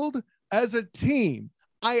struggled as a team,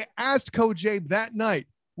 I asked Coach Abe that night,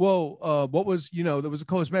 well, what was, there was a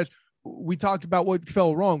close match. We talked about what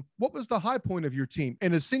fell wrong. What was the high point of your team?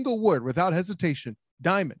 In a single word, without hesitation,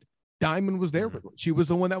 Diamond. Diamond was there with her. She was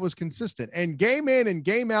the one that was consistent. And game in and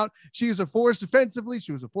game out, she was a force defensively.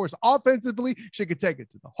 She was a force offensively. She could take it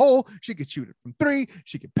to the hole. She could shoot it from three.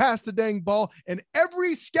 She could pass the dang ball. And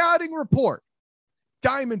every scouting report,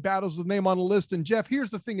 Diamond Battles with name on the list. And Jeff, here's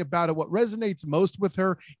the thing about it. What resonates most with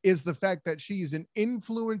her is the fact that she's an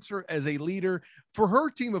influencer as a leader for her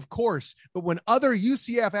team, of course. But when other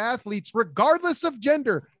UCF athletes, regardless of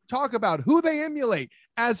gender, talk about who they emulate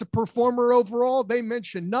as a performer overall, they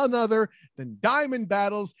mention none other than Diamond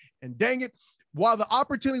Battles. And dang it, while the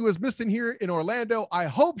opportunity was missing here in Orlando, I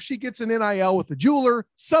hope she gets an NIL with a jeweler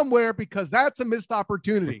somewhere because that's a missed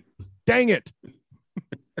opportunity. Dang it.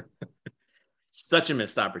 Such a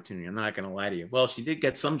missed opportunity. I'm not going to lie to you. Well, she did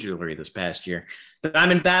get some jewelry this past year.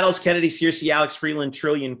 Diamond Battles, Kennedy Searcy, Alex Freeland,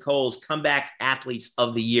 Trillian Coles, Comeback Athletes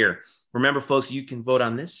of the Year. Remember, folks, you can vote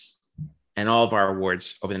on this and all of our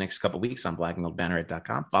awards over the next couple of weeks on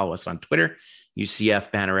blackandgoldbanneret.com. Follow us on Twitter,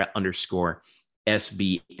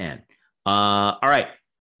 UCF_Banneret_SBN. All right,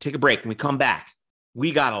 take a break. When we come back,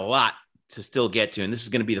 we got a lot to still get to, and this is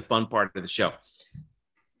going to be the fun part of the show.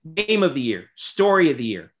 Game of the year, story of the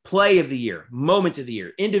year, play of the year, moment of the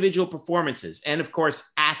year, individual performances, and of course,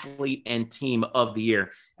 athlete and team of the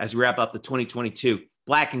year as we wrap up the 2022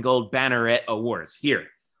 Black and Gold Banneret Awards here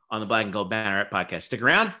on the Black and Gold Banneret podcast. Stick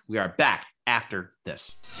around. We are back after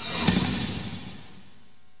this.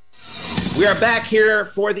 We are back here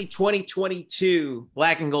for the 2022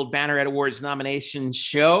 Black and Gold Banneret Awards nomination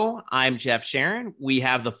show. I'm Jeff Sharon. We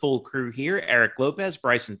have the full crew here: Eric Lopez,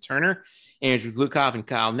 Bryson Turner, Andrew Glukov, and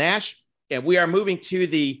Kyle Nash. And we are moving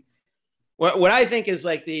to what I think is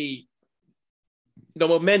like the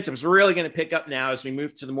momentum's really going to pick up now as we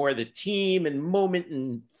move to the more of the team and moment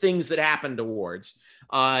and things that happened awards.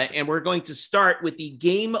 And we're going to start with the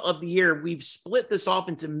game of the year. We've split this off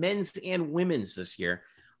into men's and women's this year.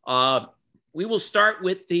 We will start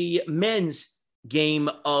with the men's game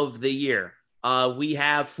of the year. We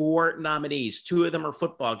have 4 nominees. 2 of them are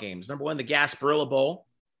football games. Number 1, the Gasparilla Bowl,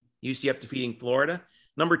 UCF defeating Florida.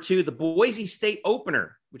 Number 2, the Boise State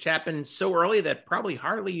opener, which happened so early that probably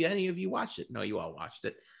hardly any of you watched it. No, you all watched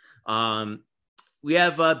it. We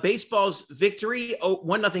have baseball's victory,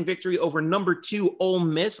 1-0 victory over number 2 Ole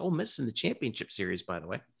Miss. Ole Miss in the championship series, by the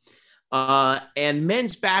way. and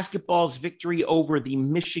men's basketball's victory over the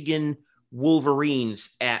Michigan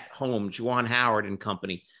Wolverines at home, Juwan Howard and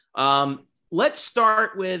company. Let's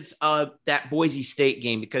start with that Boise State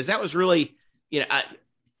game, because that was really,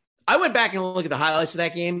 I went back and looked at the highlights of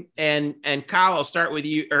that game, and Kyle, I'll start with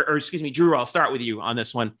you, or excuse me, Drew, I'll start with you on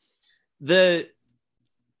this one. When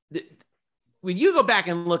you go back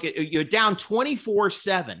and look at, you're down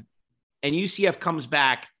 24-7 and UCF comes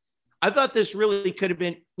back. I thought this really could have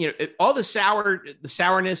been, all the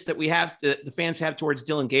sourness that we have, the fans have towards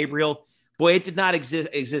Dylan Gabriel. Boy, it did not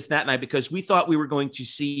exist that night, because we thought we were going to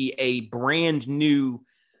see a brand new,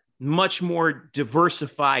 much more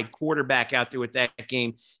diversified quarterback out there with that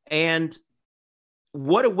game. And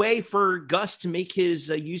what a way for Gus to make his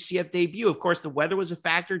UCF debut. Of course, the weather was a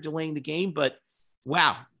factor delaying the game, but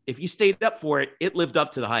wow, if you stayed up for it, it lived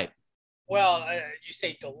up to the hype. Well, you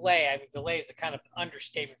say delay. I mean, delay is a kind of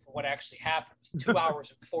understatement for what actually happened. It was 2 hours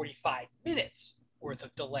and 45 minutes worth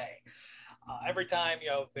of delay. Every time,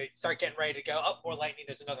 they start getting ready to go, more lightning,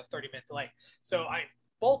 there's another 30-minute delay. So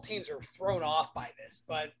both teams were thrown off by this,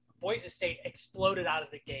 but Boise State exploded out of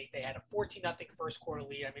the gate. They had a 14-0 first quarter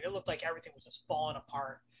lead. I mean, it looked like everything was just falling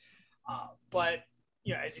apart. But,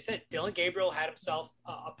 as you said, Dylan Gabriel had himself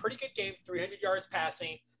a pretty good game, 300 yards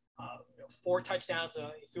passing, 4 touchdowns,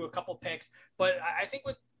 he threw a couple picks. But I think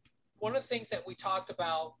one of the things that we talked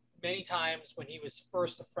about many times when he was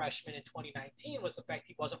first a freshman in 2019 was the fact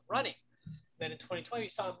he wasn't running. Then in 2020, we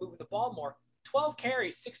saw him moving the ball more. 12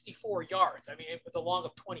 carries, 64 yards. I mean, with a long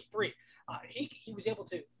of 23. He was able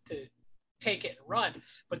to take it and run.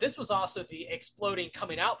 But this was also the exploding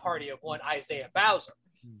coming out party of one Isaiah Bowser.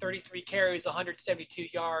 33 carries, 172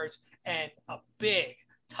 yards, and a big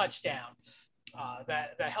touchdown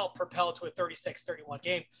that helped propel to a 36-31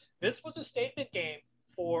 game. This was a statement game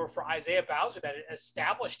for Isaiah Bowser that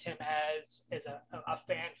established him as a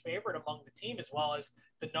fan favorite among the team, as well as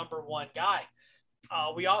the number one guy.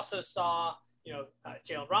 We also saw,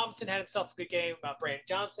 Jalen Robinson had himself a good game. Brandon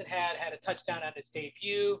Johnson had a touchdown on his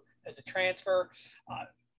debut as a transfer.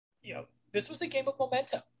 This was a game of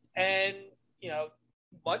momentum. And,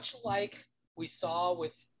 much like we saw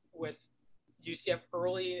with UCF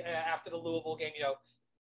early after the Louisville game,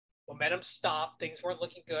 momentum stopped. Things weren't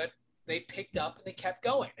looking good. They picked up and they kept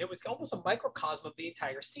going. It was almost a microcosm of the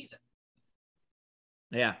entire season.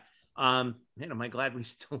 Yeah. Man, am I glad we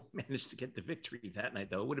still managed to get the victory that night,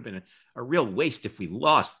 though. It would have been a real waste if we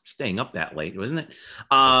lost staying up that late, wasn't it?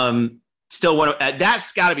 Still,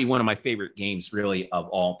 that's got to be one of my favorite games, really, of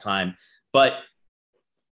all time. But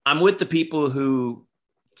I'm with the people who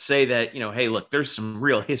say that, hey, look, there's some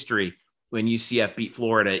real history when UCF beat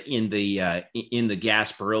Florida in the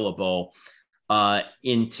Gasparilla Bowl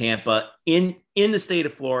in Tampa, in the state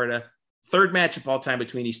of Florida. Third matchup all time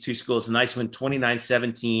between these two schools. A nice one,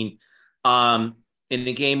 29-17, in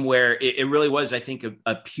a game where it really was, I think,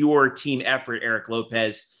 a pure team effort. Eric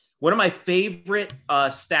Lopez. One of my favorite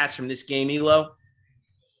stats from this game, Elo,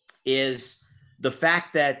 is the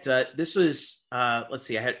fact that this was,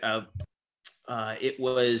 it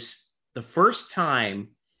was the first time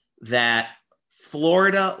that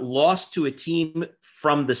Florida lost to a team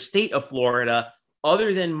from the state of Florida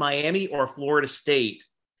other than Miami or Florida State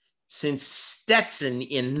since Stetson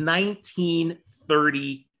in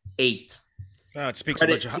 1938. It speaks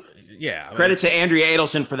credit to Andrea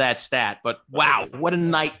Adelson for that stat. But wow, what a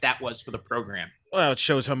night that was for the program. Well, it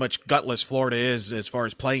shows how much gutless Florida is as far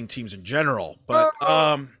as playing teams in general. But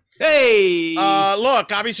look,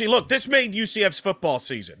 this made UCF's football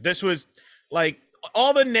season. This was like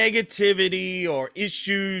all the negativity or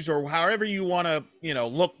issues or however you want to,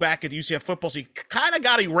 look back at the UCF football season kind of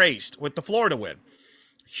got erased with the Florida win.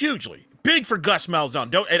 Hugely big for Gus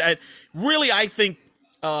Malzahn. I think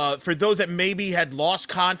for those that maybe had lost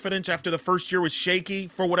confidence after the first year was shaky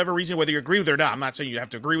for whatever reason, whether you agree with it or not, I'm not saying you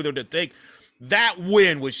have to agree with it to take, that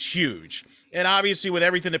win was huge. And obviously with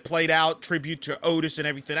everything that played out, tribute to Otis and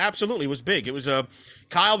everything, absolutely, it was big. It was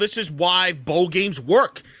Kyle, this is why bowl games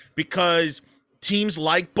work, because teams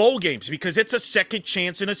like bowl games, because it's a second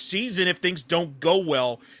chance in a season if things don't go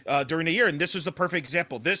well during the year. And this is the perfect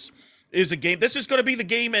example. This is a game. This is going to be the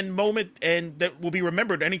game and moment and that will be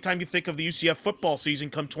remembered anytime you think of the UCF football season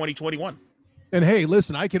come 2021. And hey,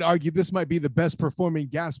 listen, I could argue this might be the best performing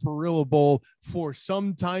Gasparilla Bowl for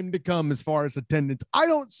some time to come as far as attendance. I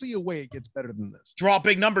don't see a way it gets better than this. Draw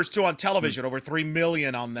big numbers too on television, over 3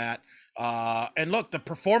 million on that. And look, the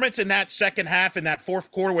performance in that second half in that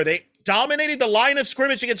fourth quarter where they dominated the line of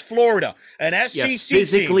scrimmage against Florida, an SEC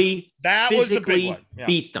team. That was the big one.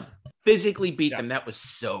 Yeah. Physically beat them. That was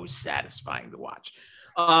so satisfying to watch.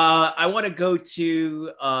 I want to go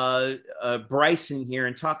to Bryson here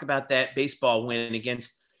and talk about that baseball win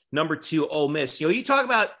against number 2 Ole Miss. You talk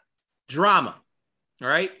about drama, all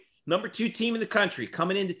right? Number 2 team in the country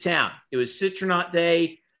coming into town. It was Citronaut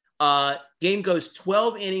Day. Game goes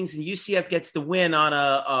 12 innings, and UCF gets the win on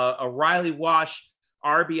a Riley Wash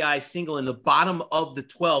RBI single in the bottom of the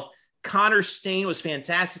 12th. Connor Stain was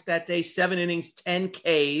fantastic that day. 7 innings, 10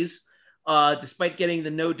 Ks, despite getting the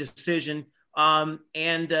no decision. And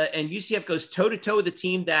UCF goes toe-to-toe with the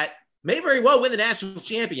team that may very well win the national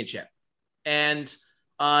championship. And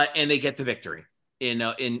they get the victory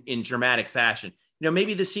in dramatic fashion.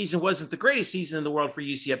 Maybe the season wasn't the greatest season in the world for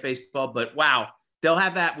UCF baseball, but wow, they'll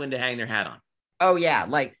have that win to hang their hat on. Oh, yeah.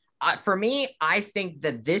 For me, I think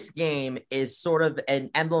that this game is sort of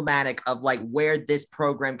an emblematic of where this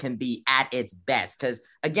program can be at its best. Because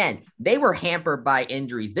again, they were hampered by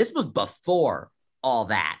injuries. This was before all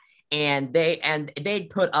that. And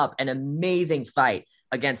they'd put up an amazing fight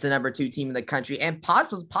against the number 2 team in the country and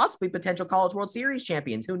possibly potential College World Series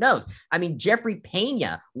champions. Who knows? I mean, Jeffrey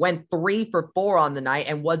Pena went 3 for 4 on the night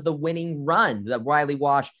and was the winning run that Riley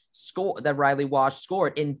Wash scored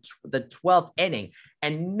in the 12th inning.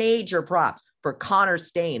 And major props for Connor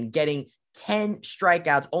Stain getting 10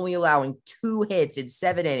 strikeouts, only allowing 2 hits in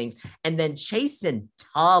 7 innings. And then Chasen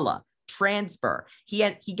Tala, transfer. He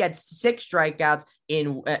gets 6 strikeouts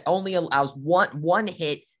in only allows one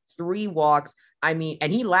hit, 3 walks. I mean,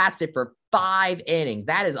 and he lasted for 5 innings.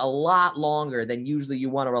 That is a lot longer than usually you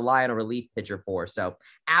want to rely on a relief pitcher for. So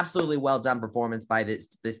absolutely well done performance by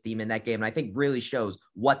this team in that game. And I think really shows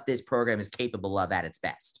what this program is capable of at its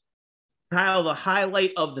best. Kyle, the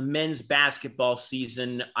highlight of the men's basketball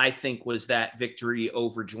season, I think, was that victory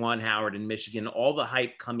over Juwan Howard in Michigan. All the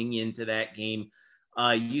hype coming into that game.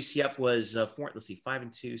 UCF was 5-2,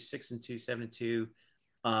 6-2, 7-2,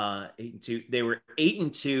 8-2. They were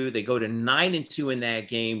 8-2. They go to 9-2 in that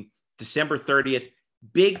game, December 30th.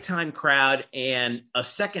 Big time crowd and a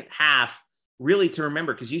second half really to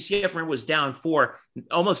remember, because UCF was down 4,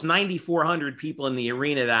 almost 9,400 people in the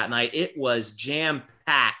arena that night. It was jam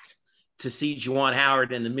packed to see Juwan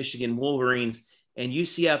Howard and the Michigan Wolverines, and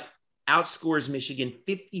UCF outscores Michigan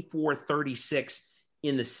 54-36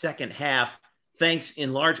 in the second half, thanks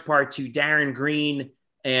in large part to Darren Green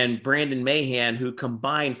and Brandon Mahan, who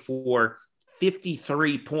combined for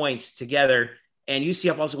 53 points together. And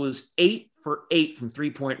UCF also was 8 for 8 from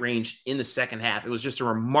 3-point range in the second half. It was just a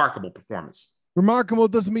remarkable performance. Remarkable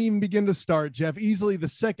doesn't even begin to start, Jeff. Easily the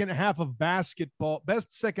second half of basketball,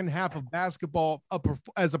 best second half of basketball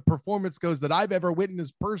as a performance goes that I've ever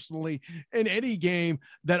witnessed personally in any game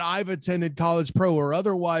that I've attended, college, pro, or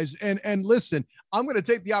otherwise. And listen, I'm going to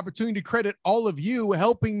take the opportunity to credit all of you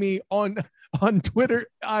helping me on Twitter.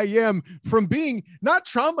 I am from being not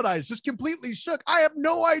traumatized, just completely shook. I have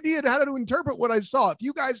no idea how to interpret what I saw. If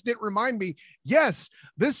you guys didn't remind me, yes,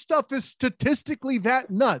 this stuff is statistically that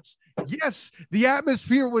nuts. Yes, the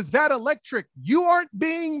atmosphere was that electric. You aren't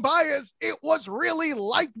being biased. It was really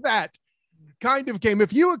like that kind of game.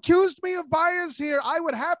 If you accused me of bias here, I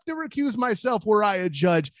would have to recuse myself were I a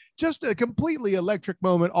judge. Just a completely electric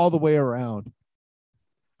moment all the way around.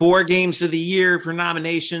 4 games of the year for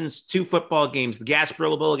nominations, 2 football games, the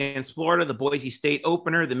Gasparilla Bowl against Florida, the Boise State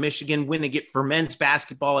opener, the Michigan win again for men's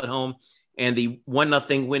basketball at home, and the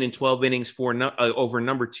 1-0 win in 12 innings over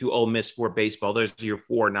number 2 Ole Miss for baseball. Those are your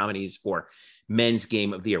 4 nominees for men's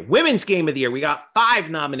game of the year. Women's game of the year, we got 5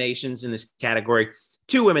 nominations in this category: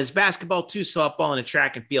 2 women's basketball, 2 softball, and a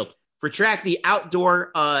track and field. For track, the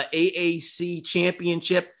outdoor AAC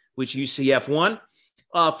championship, which UCF won.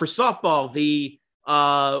 For softball, the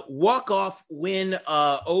walk-off win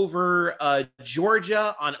over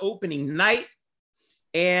Georgia on opening night,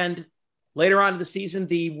 and later on in the season,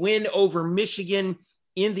 the win over Michigan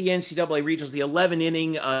in the NCAA regionals, the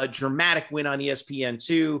 11-inning dramatic win on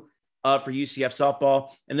ESPN2 for UCF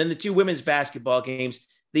softball. And then the 2 women's basketball games,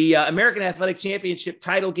 the American Athletic Championship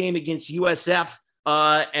title game against USF,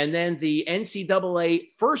 and then the NCAA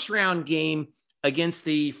first-round game against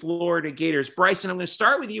the Florida Gators. Bryson, I'm going to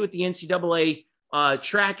start with you at the NCAA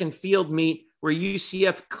track and field meet, where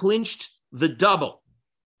UCF clinched the double,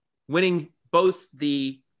 winning both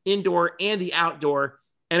the indoor and the outdoor,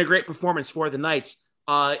 and a great performance for the Knights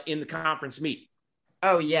in the conference meet.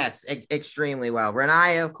 Oh, yes, extremely well.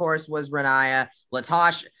 Renaya, of course, was Renaya.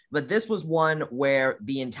 Latasha, but this was one where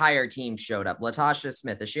the entire team showed up. Latasha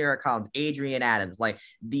Smith, Ashera Collins, Adrian Adams.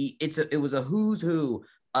 It was a who's who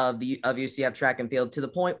of UCF track and field, to the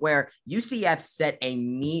point where UCF set a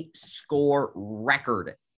meet score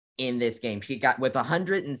record in this game. She got with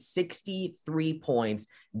 163 points,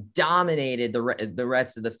 dominated the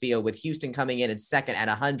rest of the field, with Houston coming in at second at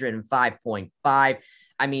 105.5.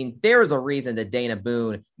 I mean, there is a reason that Dana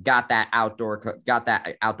Boone got that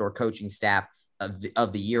outdoor coaching staff of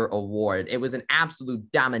the year award. It was an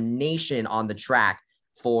absolute domination on the track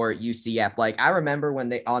for UCF. Like, I remember when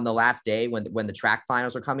they, on the last day, when the track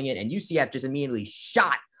finals were coming in, and UCF just immediately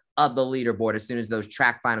shot up the leaderboard as soon as those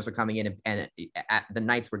track finals were coming in, and the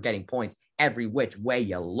Knights were getting points every which way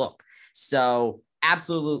you look. So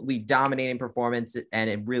absolutely dominating performance, and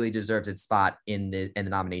it really deserves its spot in the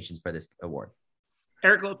nominations for this award.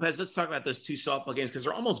 Eric Lopez, let's talk about those two softball games because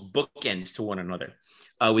they're almost bookends to one another.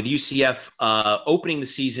 With UCF opening the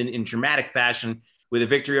season in dramatic fashion with a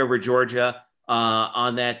victory over Georgia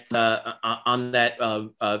on that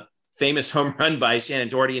famous home run by Shannon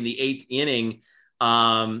Doherty in the 8th inning,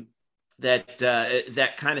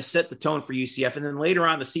 that kind of set the tone for UCF. And then later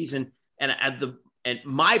on in the season, and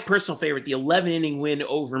my personal favorite, the 11-inning win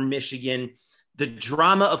over Michigan, the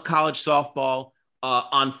drama of college softball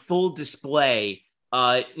on full display.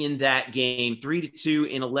 In that game, 3-2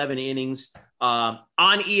 in 11 innings on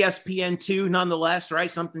ESPN2, nonetheless, right?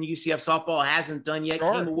 Something UCF softball hasn't done yet.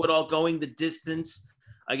 Sure. Kemba Woodall going the distance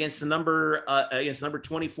against the number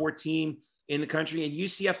 24 team in the country, and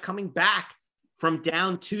UCF coming back from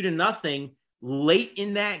down 2-0 late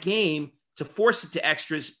in that game to force it to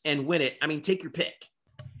extras and win it. I mean, take your pick.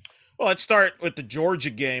 Well, let's start with the Georgia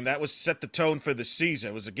game. That was set the tone for the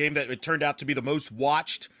season. It was a game that it turned out to be the most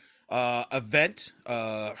watched event,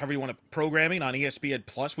 however you want to, programming on ESPN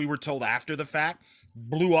Plus. We were told after the fact,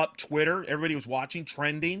 blew up Twitter. Everybody was watching,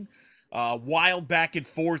 trending. Wild back and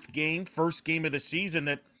forth game, first game of the season,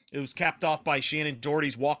 that it was capped off by Shannon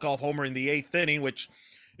Doherty's walk-off homer in the 8th inning, which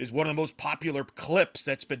is one of the most popular clips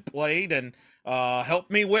that's been played, and helped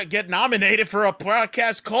me get nominated for a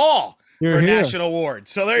broadcast call for a national award.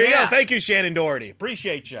 So there you go. Thank you, Shannon Doherty.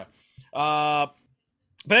 Appreciate you.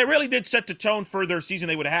 But it really did set the tone for their season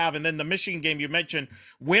they would have. And then the Michigan game you mentioned,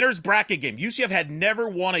 winner's bracket game. UCF had never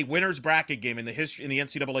won a winner's bracket game in the history in the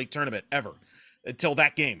NCAA tournament ever until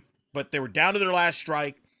that game. But they were down to their last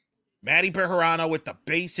strike. Maddie Bejarano with the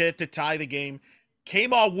base hit to tie the game.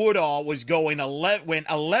 Kemba Woodall was going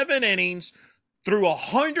 11 innings through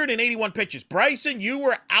 181 pitches. Bryson, you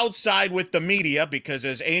were outside with the media because,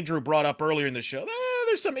 as Andrew brought up earlier in the show,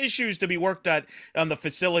 there's some issues to be worked at on the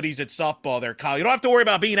facilities at softball there, Kyle. You don't have to worry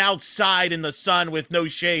about being outside in the sun with no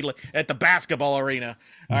shade at the basketball arena.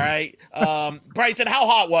 All right. Bryson, how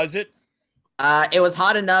hot was it? It was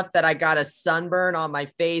hot enough that I got a sunburn on my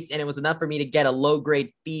face, and it was enough for me to get a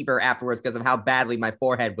low-grade fever afterwards because of how badly my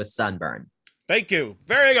forehead was sunburned. Thank you.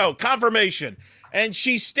 There you go. Confirmation. And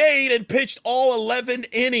she stayed and pitched all 11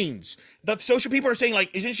 innings. The social people are saying,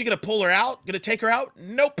 like, isn't she going to pull her out? Going to take her out?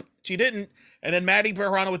 Nope, she didn't. And then Maddie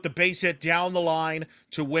Bejarano with the base hit down the line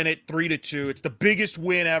to win it 3-2. It's the biggest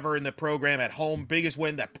win ever in the program at home. Biggest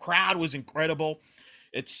win. That crowd was incredible.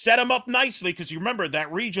 It set them up nicely because you remember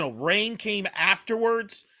that regional rain came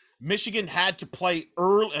afterwards. Michigan had to play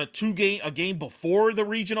a game before the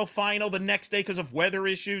regional final the next day because of weather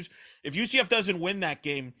issues. If UCF doesn't win that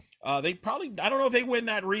game, they probably, I don't know if they win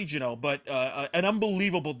that regional, but an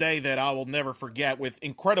unbelievable day that I will never forget with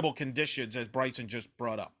incredible conditions, as Bryson just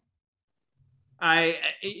brought up.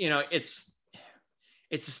 It's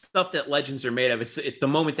the stuff that legends are made of. It's the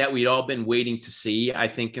moment that we'd all been waiting to see, I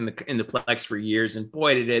think, in the Plex for years. And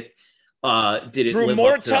boy, did it drew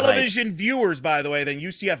more television viewers, by the way, than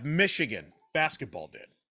UCF Michigan basketball did.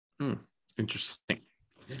 Interesting.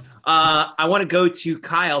 I want to go to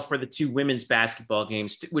Kyle for the two women's basketball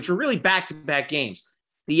games, which were really back-to-back games.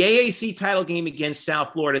 The AAC title game against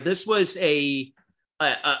South Florida. This was a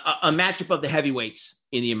matchup of the heavyweights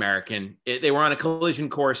in the American. They were on a collision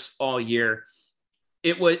course all year.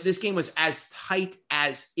 This game was as tight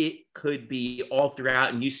as it could be all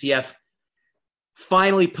throughout, and UCF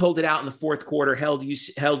finally pulled it out in the fourth quarter, held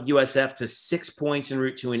USF to 6 points en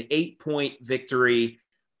route to an 8-point victory.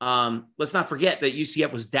 Let's not forget that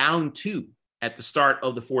UCF was down 2 at the start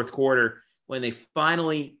of the fourth quarter when they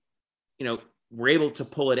finally, were able to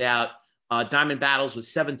pull it out. Diamond Battles with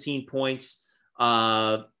 17 points,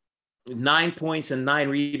 9 points and 9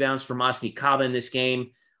 rebounds for Masni Kaba in this game.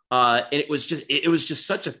 And it was just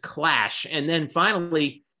such a clash. And then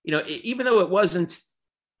finally, even though it wasn't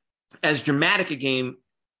as dramatic a game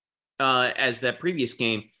as that previous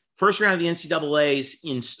game, first round of the NCAAs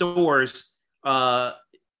in stores,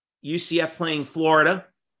 UCF playing Florida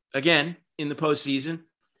again in the postseason,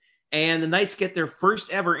 and the Knights get their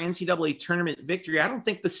first ever NCAA tournament victory. I don't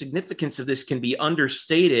think the significance of this can be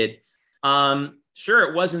understated. Sure,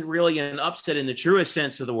 it wasn't really an upset in the truest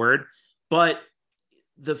sense of the word, but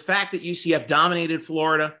the fact that UCF dominated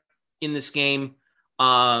Florida in this game,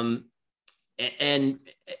 and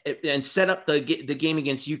set up the game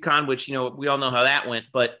against UConn, which, you know, we all know how that went.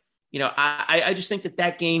 But, you know, I just think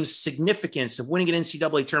that game's significance of winning an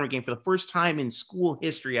NCAA tournament game for the first time in school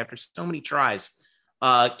history after so many tries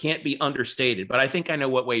can't be understated. But I think I know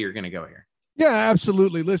what way you're going to go here. Yeah,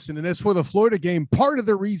 absolutely. Listen, and as for the Florida game, part of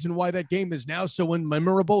the reason why that game is now so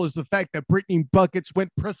unmemorable is the fact that Brittany Buckets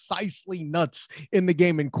went precisely nuts in the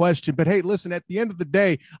game in question. But hey, listen, at the end of the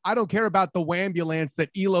day, I don't care about the wambulance that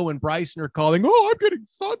Elo and Bryson are calling. Oh, I'm getting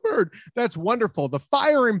sunburned. That's wonderful. The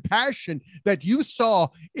fire and passion that you saw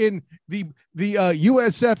in the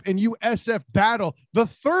USF and USF battle, the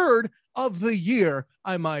third of the year,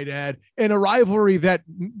 I might add, in a rivalry that,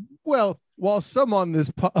 well, while some on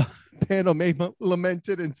this panel may lament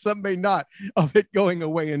it and some may not, of it going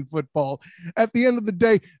away in football, at the end of the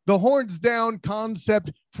day, the horns down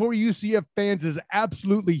concept for UCF fans is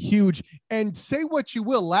absolutely huge. And say what you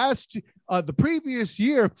will, the previous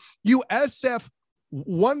year, USF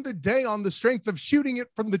won the day on the strength of shooting it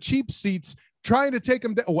from the cheap seats, trying to take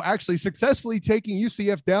them down, well, actually successfully taking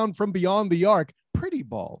UCF down from beyond the arc. Pretty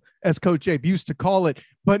ball, as Coach Abe used to call it,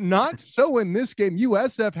 but not so in this game.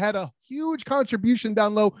 USF had a huge contribution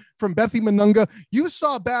down low from Bethy Manunga. You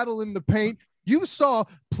saw battle in the paint. You saw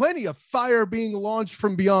plenty of fire being launched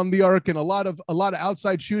from beyond the arc and a lot of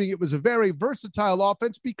outside shooting. It was a very versatile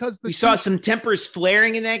offense because we saw some tempers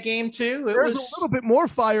flaring in that game too. There's a little bit more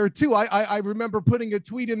fire too. I remember putting a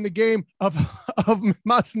tweet in the game of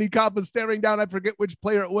Masni Kappa staring down. I forget which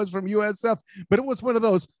player it was from USF, but it was one of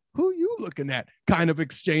those, who you looking at kind of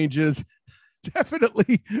exchanges.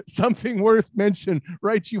 Definitely something worth mention.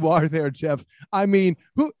 Right you are there, Jeff. I mean,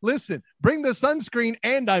 listen, bring the sunscreen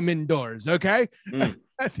and I'm indoors, okay?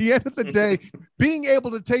 At the end of the day, being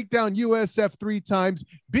able to take down USF 3 times,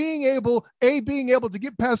 being able to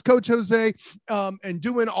get past Coach Jose, and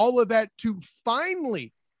doing all of that to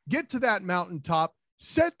finally get to that mountaintop,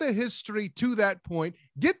 set the history to that point,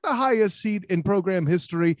 get the highest seed in program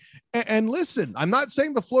history. And listen, I'm not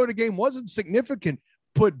saying the Florida game wasn't significant,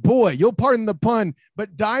 but boy, you'll pardon the pun,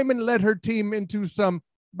 but Diamond led her team into some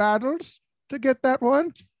battles to get that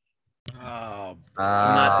one. I'm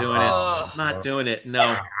not doing it. I'm not doing it.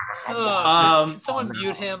 No. Can someone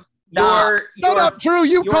mute him? Not true.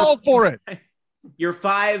 You called for it. Your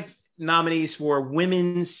 5 nominees for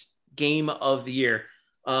Women's Game of the Year.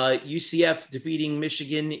 UCF defeating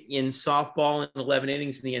Michigan in softball in 11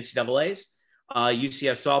 innings in the NCAAs.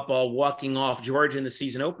 UCF softball walking off Georgia in the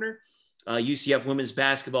season opener. UCF women's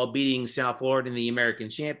basketball beating South Florida in the American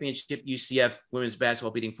Championship. UCF women's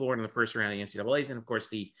basketball beating Florida in the first round of the NCAAs. And, of course,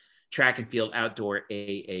 the track and field outdoor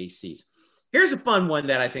AACs. Here's a fun one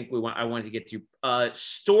that I think I wanted to get to.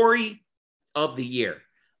 Story of the year.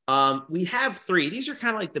 We have 3. These are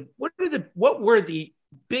kind of like what were the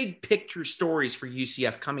big picture stories for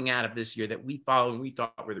UCF coming out of this year that we followed and we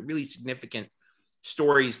thought were the really significant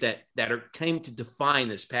stories that came to define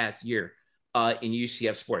this past year in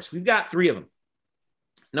UCF sports. We've got 3 of them.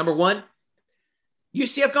 Number 1,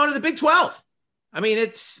 UCF going to the Big 12. I mean,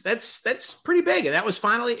 that's pretty big, and that was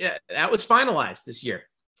finalized this year.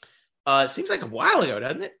 Seems like a while ago,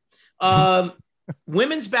 doesn't it?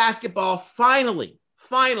 Women's basketball finally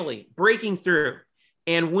breaking through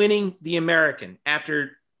and winning the American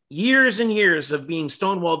after years and years of being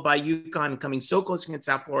stonewalled by UConn and coming so close against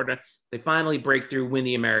South Florida. They finally break through, win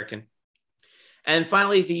the American. And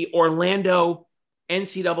finally, the Orlando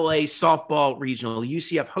NCAA softball regional,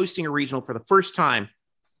 UCF hosting a regional for the first time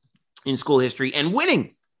in school history and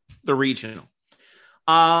winning the regional.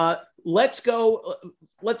 I want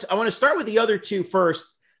to start with the other 2 first,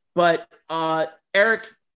 but Eric,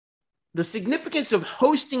 the significance of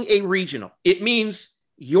hosting a regional, it means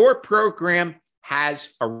your program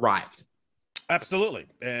has arrived. Absolutely.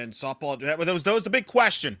 And softball, that was the big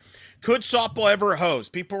question. Could softball ever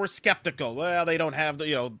host? People were skeptical. Well, they don't have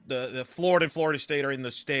the Florida and Florida State are in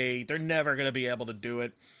the state. They're never going to be able to do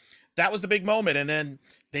it. That was the big moment. And then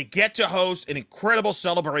they get to host an incredible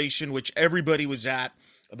celebration, which everybody was at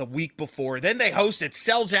the week before. Then they host it,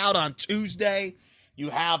 sells out on Tuesday.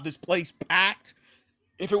 You have this place packed.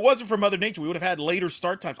 If it wasn't for Mother Nature, we would have had later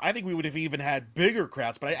start times. I think we would have even had bigger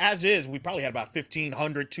crowds. But as is, we probably had about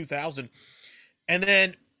 1,500, 2,000. And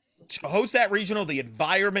then to host that regional, the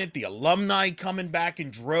environment, the alumni coming back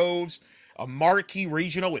in droves, a marquee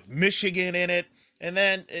regional with Michigan in it. And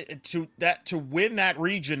then to win that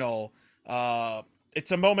regional,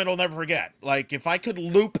 it's a moment I'll never forget. Like, if I could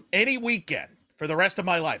loop any weekend for the rest of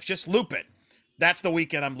my life, just loop it. That's the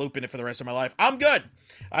weekend I'm looping it for the rest of my life. I'm good.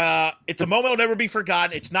 It's a moment will never be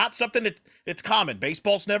forgotten. It's not something that's common.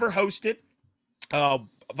 Baseball's never hosted.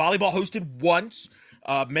 Volleyball hosted once.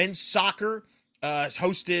 Men's soccer has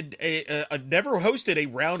hosted never hosted a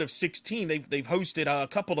round of 16. They've hosted a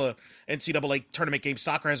couple of NCAA tournament games.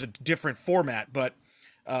 Soccer has a different format, but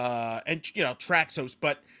and tracks host.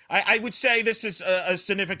 But I would say this is a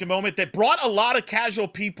significant moment that brought a lot of casual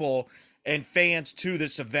people and fans to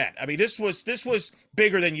this event. I mean, this was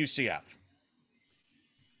bigger than UCF.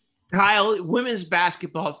 Kyle, women's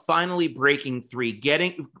basketball finally breaking through,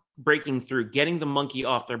 getting the monkey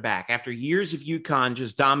off their back after years of UConn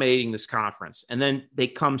just dominating this conference. And then they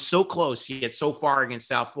come so close, yet so far against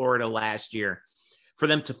South Florida last year. For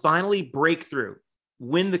them to finally break through,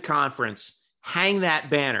 win the conference, hang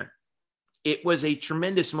that banner. It was a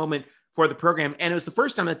tremendous moment for the program. And it was the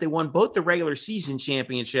first time that they won both the regular season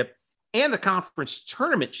championship and the conference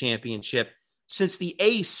tournament championship since the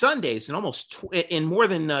A Sundays in more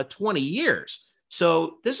than 20 years.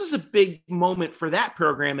 So this is a big moment for that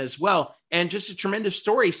program as well. And just a tremendous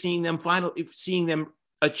story seeing them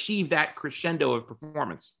achieve that crescendo of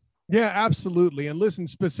performance. Yeah, absolutely. And listen,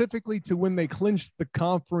 specifically to when they clinched the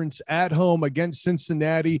conference at home against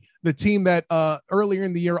Cincinnati, the team that earlier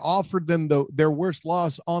in the year offered them their worst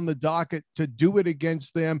loss on the docket, to do it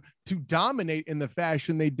against them, to dominate in the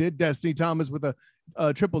fashion they did. Destiny Thomas with a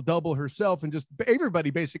triple-double herself, and just everybody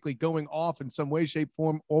basically going off in some way, shape,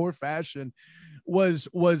 form, or fashion was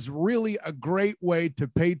really a great way to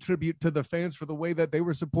pay tribute to the fans for the way that they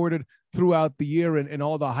were supported throughout the year and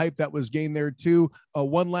all the hype that was gained there too.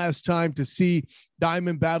 One last time to see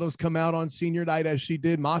Diamond Battles come out on senior night as she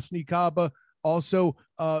did. Masni Kaba also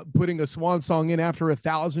putting a swan song in after a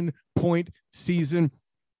 1,000-point season.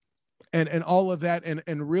 And all of that,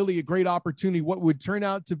 and really a great opportunity, what would turn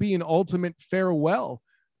out to be an ultimate farewell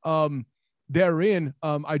therein.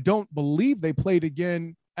 I don't believe they played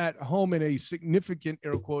again at home in a significant,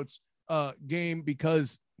 air quotes, game,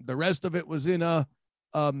 because the rest of it was in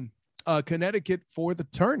Connecticut for the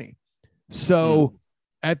tourney. So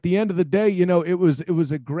at the end of the day, it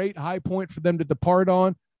was a great high point for them to depart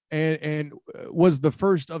on, and was the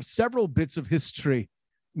first of several bits of history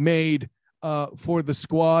made for the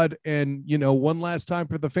squad. And, one last time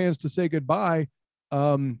for the fans to say goodbye,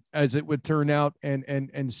 as it would turn out,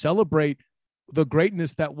 and celebrate the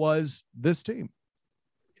greatness that was this team.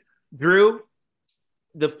 Drew,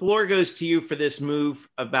 the floor goes to you for this move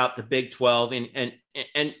about the Big 12. And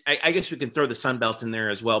I guess we can throw the Sun Belt in there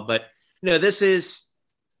as well. But, this is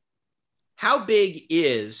how big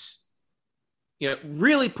is,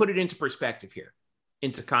 really put it into perspective here,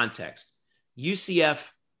 into context. UCF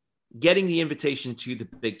getting the invitation to the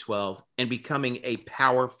Big 12 and becoming a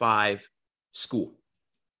Power 5 school.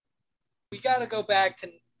 We got to go back to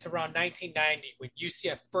around 1990 when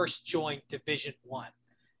UCF first joined Division I.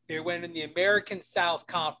 They went in the American South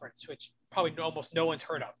Conference, which probably almost no one's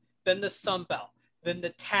heard of. Then the Sun Belt, then the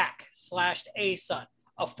TAC/ASUN,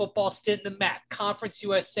 a football stint in the MAC, Conference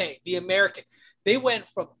USA, the American. They went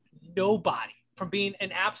from nobody, from being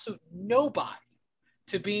an absolute nobody,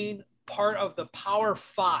 to being part of the Power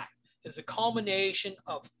 5. Is a culmination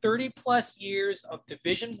of 30-plus years of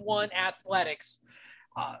Division I athletics.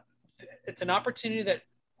 It's an opportunity that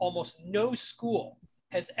almost no school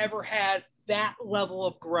has ever had that level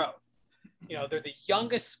of growth. They're the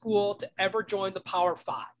youngest school to ever join the Power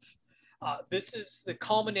 5. This is the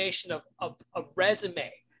culmination of a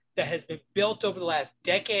resume that has been built over the last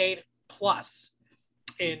decade plus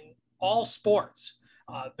in all sports.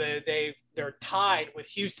 They're tied with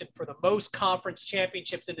Houston for the most conference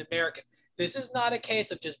championships in America. This is not a case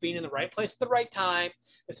of just being in the right place at the right time.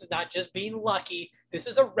 This is not just being lucky. This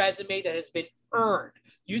is a resume that has been earned.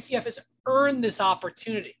 UCF has earned this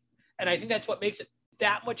opportunity. And I think that's what makes it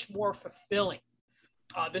that much more fulfilling.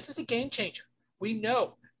 This is a game changer. We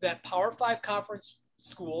know that Power 5 conference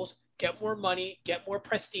schools get more money, get more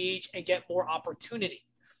prestige, and get more opportunity.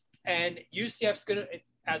 And UCF's going to,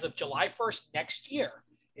 as of July 1st next year,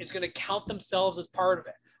 is going to count themselves as part of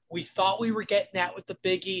it. We thought we were getting that with the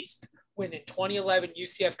Big East, when in 2011,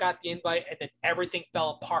 UCF got the invite and then everything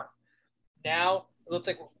fell apart. Now it looks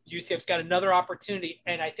like UCF's got another opportunity,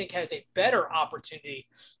 and I think has a better opportunity,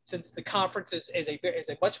 since the conference is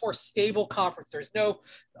a much more stable conference. There's no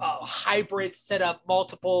hybrid setup,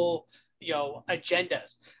 multiple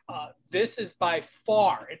agendas. This is by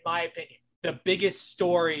far, in my opinion, the biggest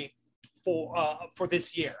story for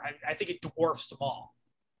this year. I think it dwarfs them all.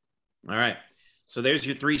 All right. So there's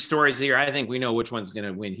your three stories here. I think we know which one's going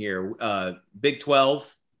to win here. Big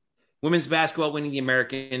 12, women's basketball winning the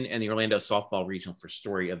American, and the Orlando softball regional for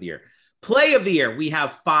story of the year. Play of the year, we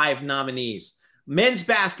have 5 nominees. Men's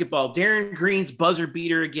basketball, Darren Green's buzzer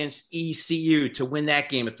beater against ECU to win that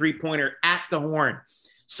game, a three-pointer at the horn.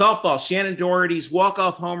 Softball, Shannon Doherty's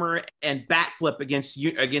walk-off homer and bat flip against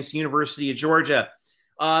University of Georgia.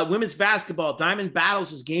 Women's basketball, Diamond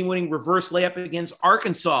Battles' game-winning reverse layup against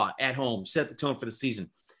Arkansas at home set the tone for the season.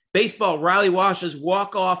 Baseball, Riley Wash's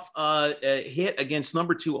walk-off hit against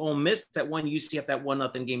number 2 Ole Miss that won UCF that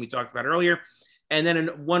 1-0 game we talked about earlier. And then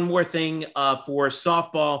one more thing for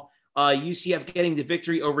softball, UCF getting the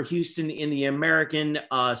victory over Houston in the American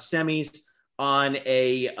semis on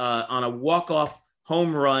a walk-off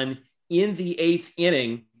home run in the 8th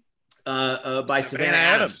inning by Savannah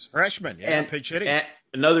Adams, freshman, and pitch hitting.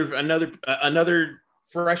 Another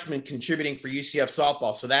freshman contributing for UCF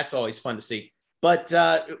softball, so that's always fun to see. But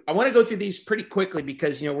I want to go through these pretty quickly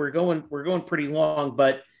because we're going pretty long.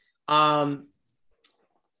 But I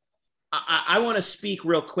want to speak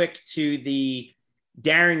real quick to the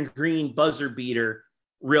Darren Green buzzer beater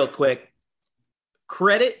real quick.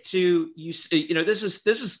 Credit to you. This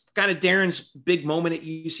is kind of Darren's big moment at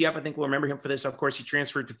UCF. I think we'll remember him for this. Of course, he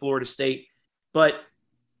transferred to Florida State, but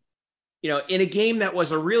in a game that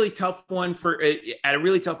was a really tough one at a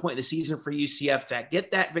really tough point in the season for UCF, to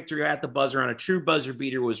get that victory at the buzzer on a true buzzer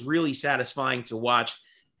beater was really satisfying to watch.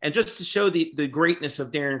 And just to show the greatness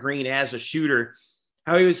of Darren Green as a shooter,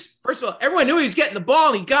 how he was, first of all, everyone knew he was getting the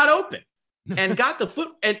ball and he got open and got the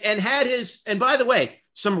foot and had his, and by the way,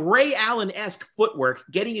 some Ray Allen-esque footwork,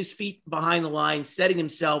 getting his feet behind the line, setting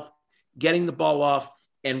himself, getting the ball off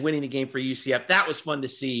and winning the game for UCF. That was fun to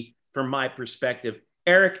see from my perspective.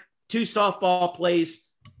 Eric, 2 softball plays.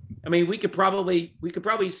 I mean, we could probably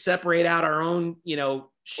separate out our own,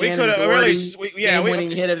 Shannon Doherty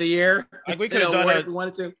winning hit of the year. Like we could have done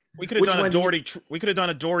We could have done a Doherty. We could have done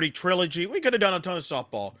a Doherty trilogy. We could have done a ton of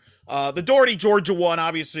softball. The Doherty Georgia one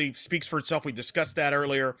obviously speaks for itself. We discussed that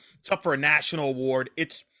earlier. It's up for a national award.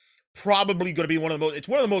 It's probably going to be one of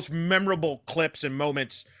the most memorable clips and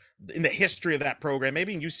moments in the history of that program,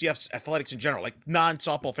 maybe in UCF's athletics in general, like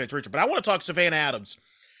non-softball fans, Richard. But I want to talk Savannah Adams,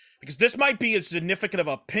 because this might be as significant of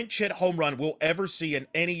a pinch hit home run we'll ever see in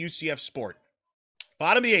any UCF sport.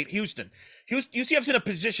 Bottom of the 8th, Houston. UCF's in a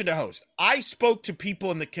position to host. I spoke to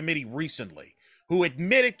people in the committee recently who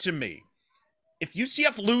admitted to me, if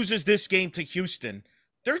UCF loses this game to Houston,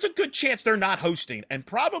 there's a good chance they're not hosting and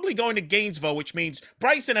probably going to Gainesville, which means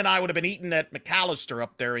Bryson and I would have been eating at McAllister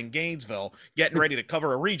up there in Gainesville, getting ready to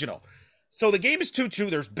cover a regional. So the game is 2-2.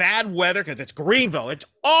 There's bad weather because it's Greenville. It's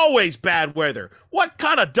always bad weather. What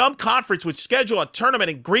kind of dumb conference would schedule a tournament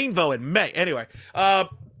in Greenville in May? Anyway,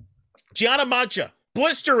 Gianna Mancha,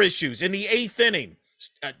 blister issues in the 8th inning.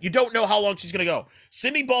 You don't know how long she's going to go.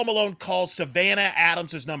 Cindy Ball Malone calls Savannah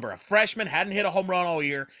Adams' number. A freshman, hadn't hit a home run all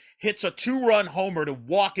year, hits a 2-run homer to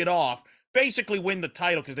walk it off, basically win the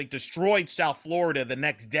title because they destroyed South Florida the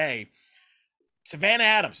next day. Savannah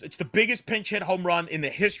Adams, it's the biggest pinch hit home run in the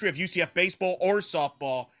history of UCF baseball or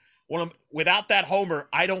softball. Without that homer,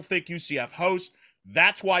 I don't think UCF hosts.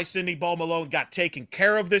 That's why Cindy Ball Malone got taken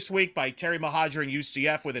care of this week by Terry Mohajir and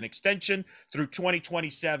UCF with an extension through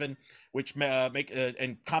 2027, which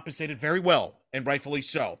and compensated very well, and rightfully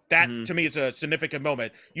so. That, to me, is a significant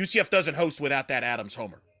moment. UCF doesn't host without that Adams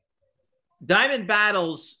homer. Diamond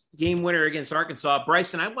Battles game winner against Arkansas.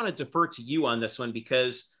 Bryson, I want to defer to you on this one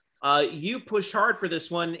because you pushed hard for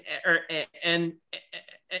this one, and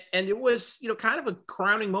it was kind of a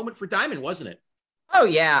crowning moment for Diamond, wasn't it? Oh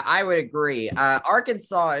yeah, I would agree.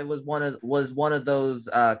 Arkansas, it was one of those.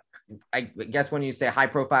 I guess when you say high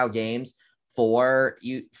profile games for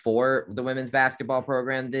the women's basketball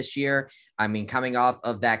program this year. I mean, coming off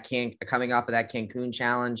of that Cancun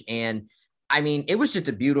challenge, and I mean, it was just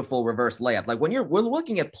a beautiful reverse layup. Like we're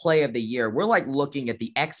looking at play of the year, we're like looking at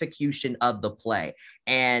the execution of the play.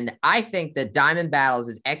 And I think that Diamond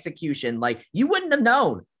Battles' execution, like you wouldn't have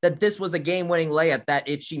known that this was a game-winning layup, that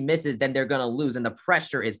if she misses, then they're going to lose. And the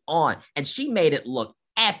pressure is on. And she made it look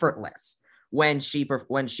effortless when she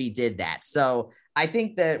did that. So I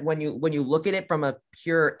think that when you look at it from a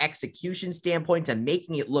pure execution standpoint to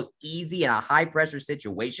making it look easy in a high pressure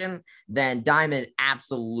situation, then Diamond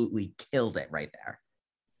absolutely killed it right there.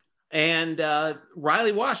 And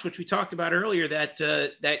Riley Wash, which we talked about earlier,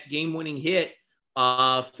 that game-winning hit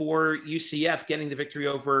for UCF, getting the victory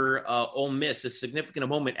over Ole Miss, a significant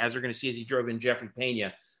moment, as we're going to see as he drove in Jeffrey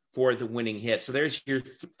Pena for the winning hit. So there's your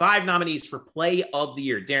 5 nominees for play of the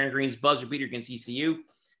year. Darren Green's buzzer beater against ECU,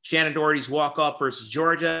 Shannon Doherty's walk-off versus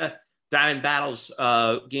Georgia, Diamond Battles'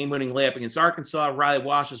 game-winning layup against Arkansas, Riley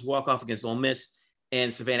Wash's walk-off against Ole Miss,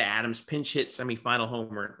 and Savannah Adams' pinch hit semifinal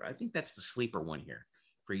homer. I think that's the sleeper one here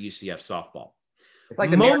for UCF softball. It's like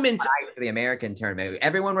the moment for the American tournament.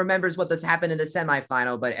 Everyone remembers what this happened in the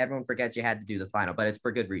semifinal, but everyone forgets you had to do the final, but it's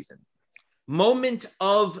for good reason. Moment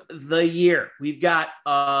of the year. We've got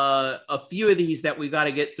a few of these that we got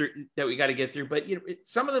to get through, but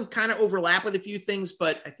some of them kind of overlap with a few things,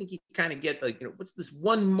 but I think you kind of get what's this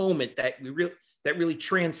one moment that really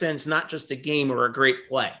transcends not just a game or a great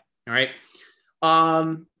play. All right.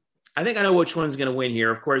 I think I know which one's going to win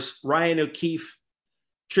here. Of course, Ryan O'Keefe,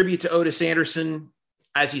 tribute to Otis Anderson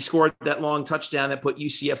as he scored that long touchdown that put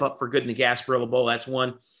UCF up for good in the Gasparilla Bowl. That's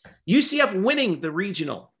one. UCF winning the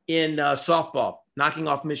regional in softball, knocking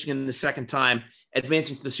off Michigan the second time,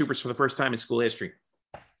 advancing to the Supers for the first time in school history.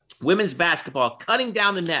 Women's basketball, cutting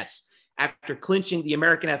down the nets after clinching the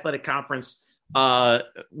American Athletic Conference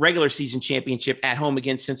regular season championship at home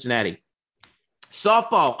against Cincinnati.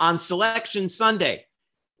 Softball on Selection Sunday,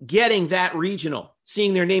 getting that regional,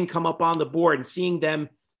 seeing their name come up on the board and seeing them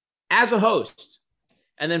as a host.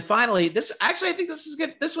 And then finally, I think this is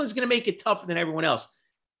good. This one's going to make it tougher than everyone else.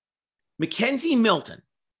 Mackenzie Milton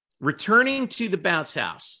returning to the bounce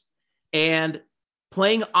house and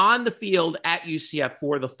playing on the field at UCF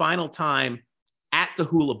for the final time at the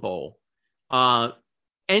Hula Bowl,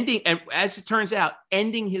 ending, and as it turns out,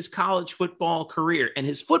 ending his college football career and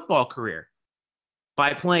his football career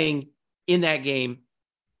by playing in that game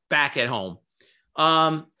back at home.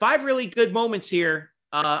 5 really good moments here.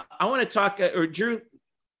 I want to talk, or Drew,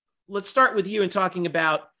 let's start with you and talking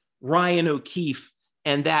about Ryan O'Keefe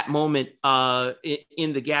and that moment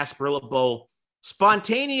in the Gasparilla Bowl.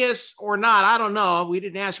 Spontaneous or not, I don't know. We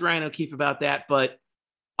didn't ask Ryan O'Keefe about that, but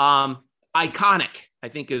iconic, I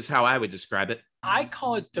think, is how I would describe it. I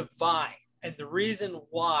call it divine. And the reason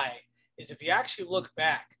why is if you actually look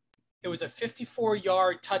back, it was a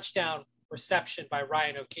 54-yard touchdown reception by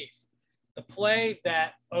Ryan O'Keefe. The play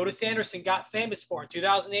that Otis Anderson got famous for in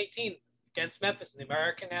 2018 against Memphis in the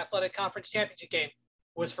American Athletic Conference Championship game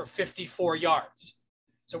was for 54 yards.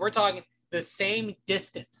 So we're talking the same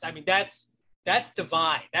distance. I mean, that's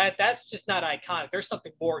divine. That's just not iconic. There's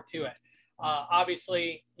something more to it.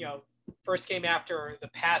 Obviously, first game after the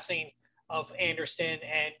passing of Anderson,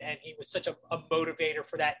 and he was such a motivator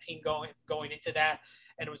for that team going into that.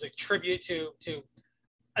 And it was a tribute to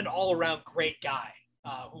an all-around great guy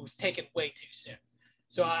who was taken way too soon.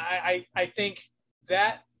 So I think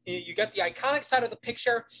that you got the iconic side of the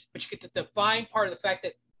picture, but you get the divine part of the fact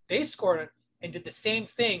that they scored it and did the same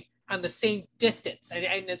thing on the same distance. And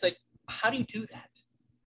it's like, how do you do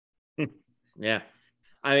that? Yeah.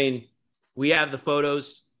 I mean, we have the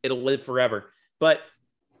photos. It'll live forever. But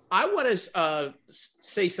I want to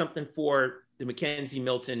say something for the Mackenzie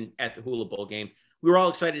Milton at the Hula Bowl game. We were all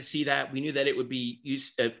excited to see that. We knew that it would be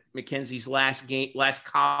Mackenzie's last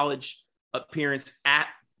college appearance at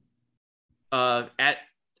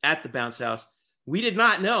the bounce house. We did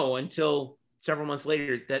not know until several months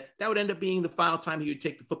later that would end up being the final time he would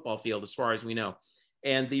take the football field, as far as we know.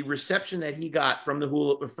 And the reception that he got from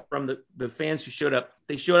the fans who showed up,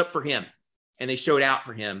 they showed up for him and they showed out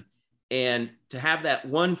for him. And to have that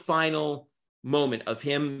one final moment of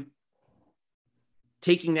him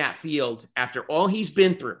taking that field after all he's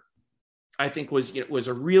been through, I think was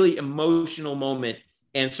a really emotional moment,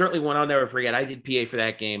 and certainly one I'll never forget. I did PA for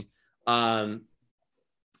that game.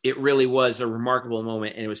 It really was a remarkable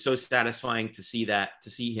moment, and it was so satisfying to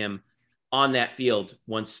see him on that field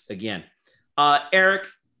once again. Eric,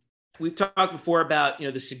 we've talked before about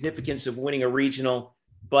the significance of winning a regional,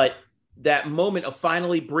 but that moment of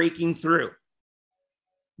finally breaking through,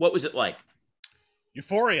 what was it like?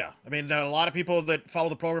 Euphoria. I mean, a lot of people that follow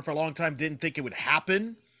the program for a long time didn't think it would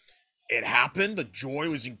happen. It happened. The joy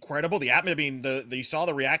was incredible. You saw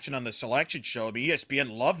the reaction on the selection show. I mean,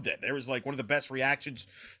 ESPN loved it. There was like one of the best reactions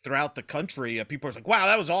throughout the country. People were like, wow,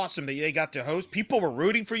 that was awesome that they got to host. People were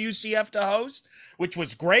rooting for UCF to host, which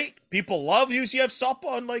was great. People love UCF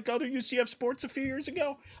softball, unlike other UCF sports a few years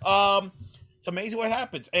ago. It's amazing what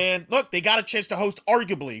happens. And look, they got a chance to host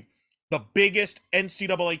arguably the biggest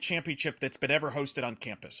NCAA championship that's been ever hosted on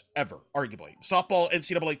campus, ever, arguably. Softball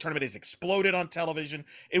NCAA tournament has exploded on television.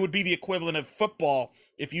 It would be the equivalent of football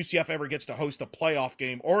if UCF ever gets to host a playoff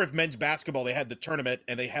game, or if men's basketball, they had the tournament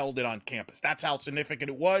and they held it on campus. That's how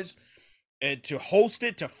significant it was. And to host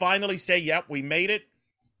it, to finally say, yep, we made it,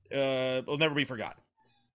 will never be forgotten.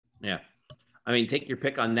 Yeah. I mean, take your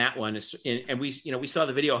pick on that one. And we saw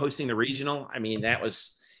the video hosting the regional. I mean, that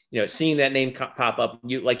was, seeing that name pop up,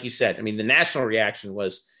 like you said, I mean, the national reaction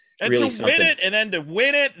was really something. Win it, and then to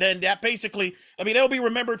win it, then that basically, I mean, it'll be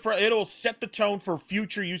remembered it'll set the tone for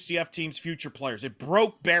future UCF teams, future players. It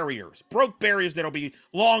broke barriers that'll be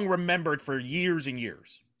long remembered for years and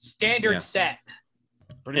years. Standard set.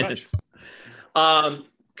 Pretty much.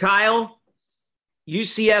 Kyle,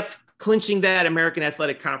 UCF clinching that American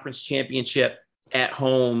Athletic Conference championship at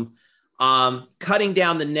home, cutting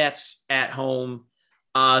down the nets at home,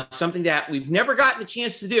 something that we've never gotten the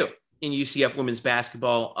chance to do in UCF women's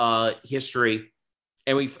basketball history.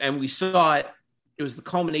 And we saw it. It was the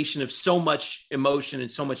culmination of so much emotion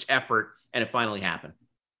and so much effort, and it finally happened.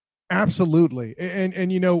 Absolutely. And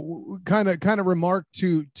kind of remark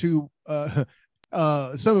to some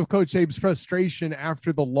of Coach Abe's frustration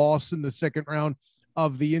after the loss in the second round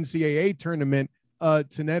of the NCAA tournament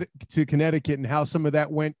to Connecticut, and how some of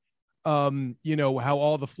that went, how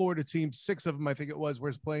all the Florida teams, 6 of them, I think it was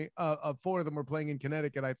playing, 4 of them were playing in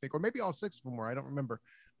Connecticut, I think, or maybe all 6 of them were, I don't remember.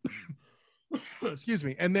 Excuse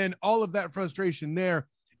me. And then all of that frustration there.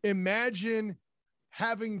 Imagine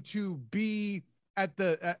having to be at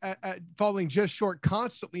falling just short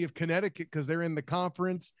constantly of Connecticut because they're in the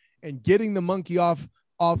conference, and getting the monkey off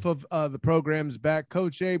of the program's back.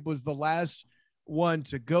 Coach Abe was the last one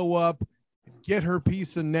to go up, get her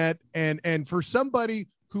piece of net, and for somebody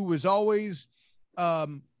who was always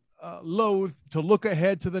loath to look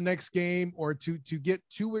ahead to the next game, or to get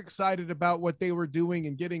too excited about what they were doing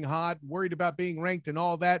and getting hot, worried about being ranked and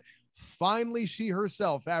all that. Finally, she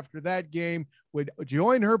herself, after that game, would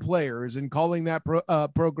join her players in calling that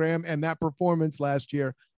program and that performance last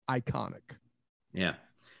year iconic. Yeah.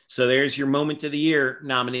 So there's your moment of the year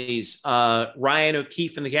nominees. Ryan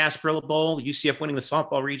O'Keefe in the Gasparilla Bowl, UCF winning the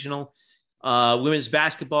softball regional, women's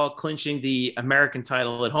basketball clinching the American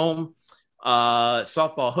title at home,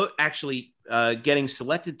 softball actually getting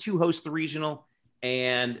selected to host the regional,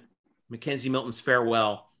 and Mackenzie Milton's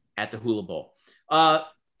farewell at the Hula Bowl.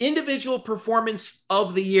 Individual performance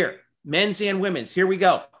of the year, men's and women's. Here we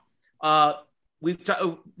go. We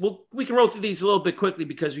can roll through these a little bit quickly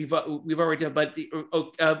because we've already done. But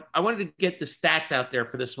I wanted to get the stats out there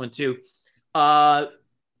for this one too.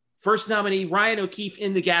 First nominee, Ryan O'Keefe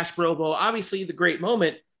in the Gasparilla Bowl. Obviously, the great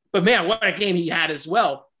moment, but man, what a game he had as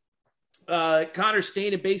well. Connor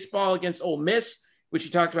Stain in baseball against Ole Miss, which we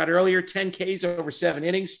talked about earlier, 10 Ks over 7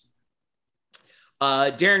 innings.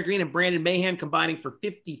 Darren Green and Brandon Mahan combining for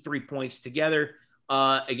 53 points together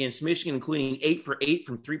against Michigan, including 8 for 8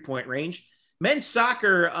 from 3-point range. Men's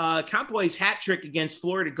soccer, Campoy's hat trick against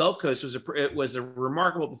Florida Gulf Coast was a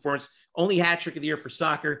remarkable performance, only hat trick of the year for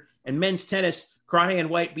soccer. And men's tennis, Crawdad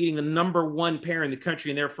and White beating the #1 pair in the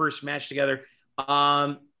country in their first match together.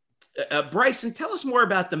 Bryson, tell us more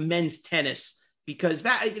about the men's tennis, because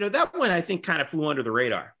that one I think kind of flew under the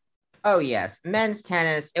radar. Oh, yes. Men's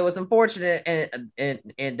tennis. It was unfortunate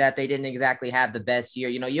in that they didn't exactly have the best year.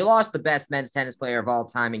 You lost the best men's tennis player of all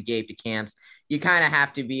time in Gabe DeCamps. You kind of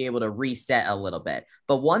have to be able to reset a little bit.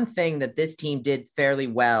 But one thing that this team did fairly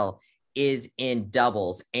well is in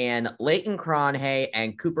doubles. And Leighton Cronhay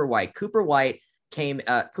and Cooper White. Cooper White came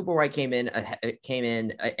in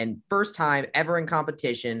and first time ever in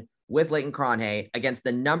competition with Leighton Cronhay against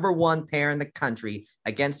the #1 pair in the country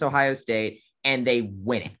against Ohio State, and they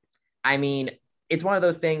win it. I mean, it's one of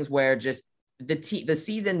those things where just the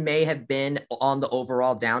season may have been on the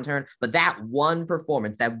overall downturn, but that one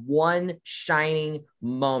performance, that one shining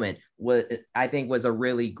moment I think was a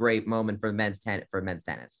really great moment for men's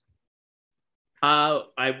tennis.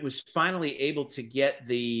 I was finally able to get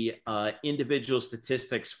the individual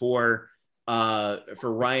statistics for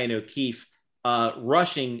Ryan O'Keefe,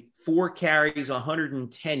 rushing 4 carries,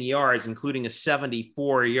 110 yards, including a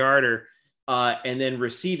 74-yarder. And then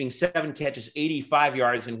receiving 7 catches, 85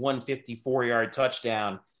 yards, and 154-yard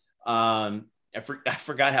touchdown. I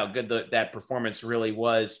forgot how good that performance really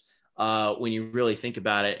was when you really think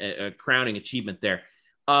about it. A crowning achievement there.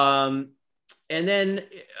 And then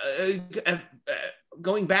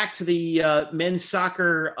going back to the men's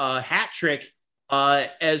soccer hat trick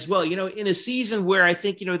as well. In a season where I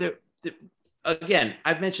think again,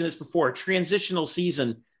 I've mentioned this before, transitional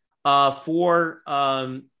season for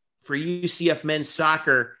UCF men's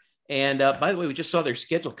soccer. And by the way, we just saw their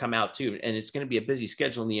schedule come out too, and it's going to be a busy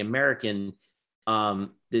schedule in the American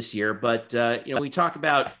this year. But we talk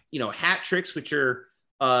about hat tricks, which are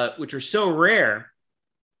so rare.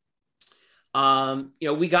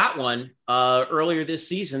 We got one earlier this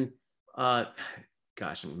season.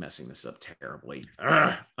 Gosh, I'm messing this up terribly.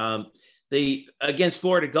 Against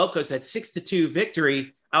Florida Gulf Coast, that 6-2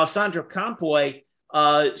 victory. Alessandro Campoy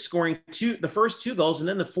scoring the first 2 goals, and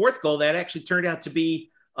then the 4th goal that actually turned out to be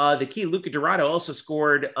the key. Luca Dorado also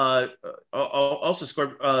scored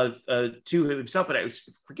 2 himself, but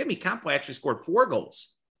forgive me, Campoy actually scored 4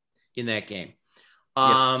 goals in that game.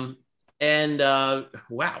 Yep. And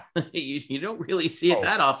wow, you don't really see it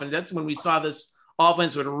that often. That's when we saw this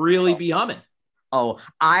offense would really be humming. Oh,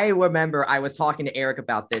 I remember I was talking to Eric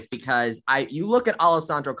about this because you look at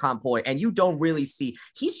Alessandro Campoy and you don't really see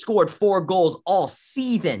he scored 4 goals all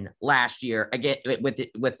season last year again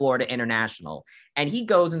with Florida International. And he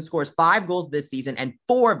goes and scores 5 goals this season, and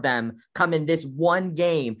 4 of them come in this one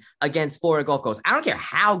game against Florida Gulf Coast. I don't care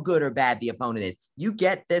how good or bad the opponent is. You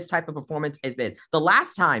get this type of performance as big. The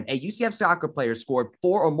last time a UCF soccer player scored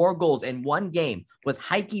 4 or more goals in one game was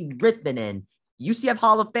Heikki Ritvanen, UCF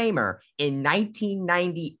Hall of Famer, in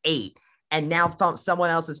 1998. And now someone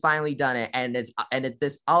else has finally done it. And it's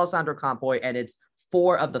this Alessandro Campoy, and it's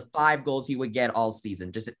 4 of the 5 goals he would get all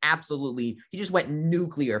season. Just he just went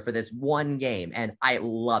nuclear for this one game, and I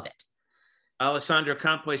love it. Alessandro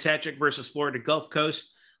Campoy's hat trick versus Florida Gulf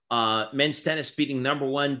Coast. Men's tennis beating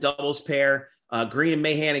 #1 doubles pair. Green and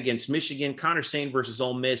Mahan against Michigan, Connor Sane versus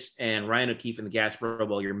Ole Miss, and Ryan O'Keefe in the Gasbro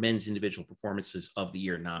Bowl, your men's individual performances of the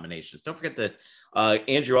year nominations. Don't forget that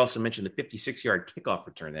Andrew also mentioned the 56-yard kickoff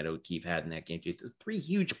return that O'Keefe had in that game. 3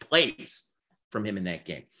 huge plays from him in that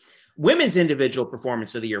game. Women's individual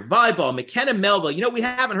performance of the year, volleyball, McKenna Melville. You know, we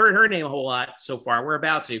haven't heard her name a whole lot so far. We're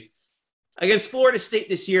about to. Against Florida State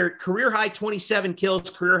this year, career high 27 kills,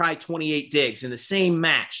 career high 28 digs in the same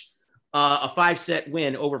match, a 5-set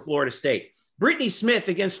win over Florida State. Brittany Smith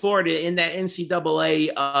against Florida in that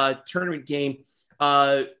NCAA tournament game,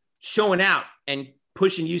 showing out and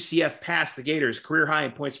pushing UCF past the Gators, career high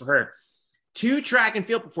in points for her. 2 track and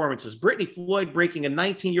field performances. Brittany Floyd breaking a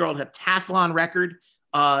 19-year-old heptathlon record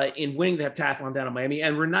in winning the heptathlon down in Miami,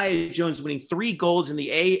 and Renaya Jones winning 3 golds in the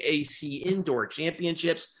AAC Indoor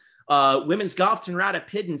Championships. Women's golf, Tenrata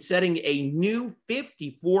Pidden setting a new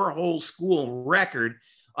 54-hole school record.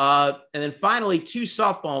 And then finally, 2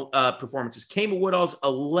 softball performances. Kama Woodall's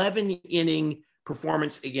 11-inning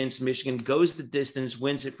performance against Michigan goes the distance,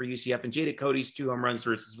 wins it for UCF, and Jada Cody's 2 home runs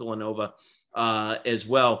versus Villanova as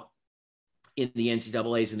well in the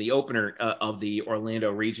NCAAs in the opener of the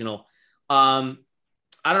Orlando Regional. I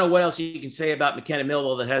don't know what else you can say about McKenna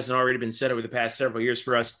Melville that hasn't already been said over the past several years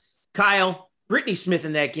for us. Kyle, Brittany Smith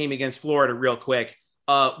in that game against Florida, real quick,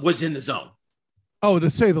 was in the zone. Oh,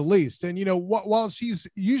 to say the least. And, you know, while she's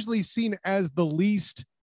usually seen as the least,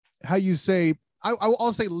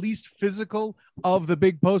 I'll say least physical of the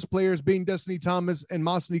big post players, being Destiny Thomas and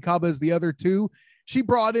Masani Kaba as the other 2, she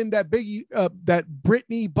brought in that that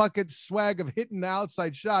Brittany bucket swag of hitting the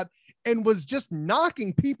outside shot and was just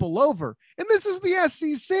knocking people over. And this is the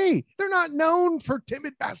SEC. They're not known for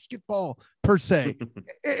timid basketball per se.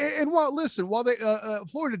 And while they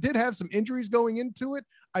Florida did have some injuries going into it,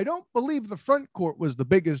 I don't believe the front court was the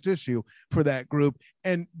biggest issue for that group.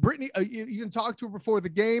 And Brittany, you can talk to her before the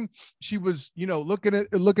game. She was, looking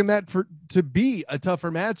to be a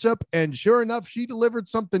tougher matchup. And sure enough, she delivered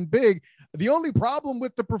something big. The only problem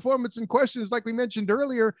with the performance in question is, like we mentioned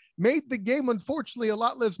earlier, made the game, unfortunately, a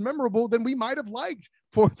lot less memorable than we might have liked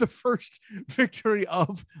for the first victory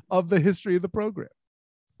of the history of the program.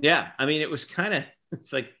 Yeah. I mean,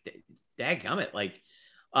 it's like, dadgummit. Like,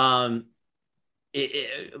 I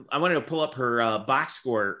wanted to pull up her box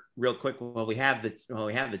score real quick while we have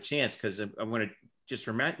the chance, because I want to just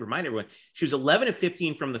remind everyone she was 11 of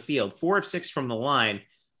 15 from the field, 4 of 6 from the line,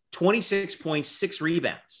 26 points, 6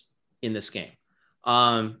 rebounds in this game.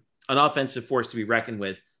 An offensive force to be reckoned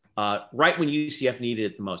with, right when UCF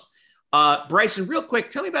needed it the most. Bryson, real quick,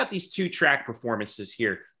 tell me about these 2 track performances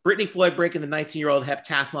here. Brittany Floyd breaking the 19-year-old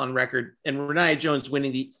heptathlon record, and Renaya Jones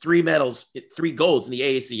winning the 3 golds in the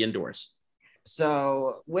AAC Indoors.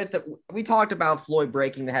 So we talked about Floyd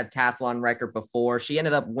breaking the heptathlon record before. She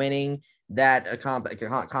ended up winning that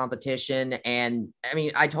competition. And I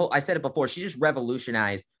mean, I said it before, she just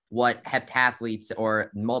revolutionized what heptathletes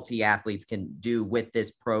or multi-athletes can do with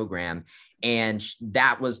this program. And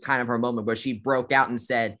that was kind of her moment where she broke out and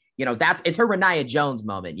said, it's her Renaya Jones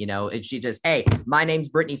moment, and she just, hey, my name's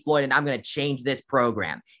Brittany Floyd and I'm going to change this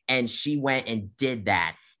program. And she went and did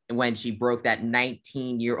that when she broke that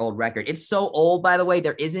 19-year-old record. It's so old, by the way,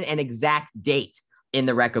 there isn't an exact date in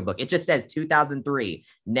the record book. It just says 2003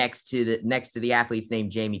 next to the athlete's name,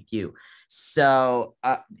 Jamie Pugh. So,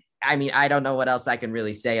 I mean, I don't know what else I can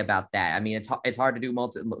really say about that. I mean, it's hard to do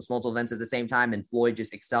multiple events at the same time, and Floyd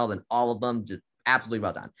just excelled in all of them. Just absolutely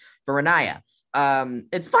well done. For Renaya,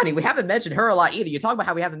 it's funny, we haven't mentioned her a lot either. You talk about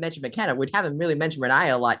how we haven't mentioned McKenna, we haven't really mentioned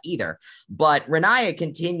Renaya a lot either. But Renaya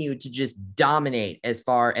continued to just dominate as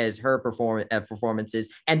far as her performances,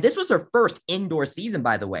 and this was her first indoor season,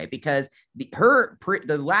 by the way, because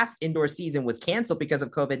the last indoor season was canceled because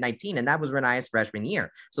of COVID-19, and that was Renaya's freshman year.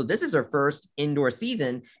 So this is her first indoor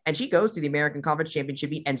season, and she goes to the American Conference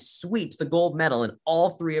Championship and sweeps the gold medal in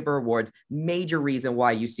all 3 of her awards. Major reason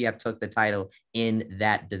why UCF took the title in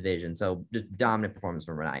that division. So just dominant performance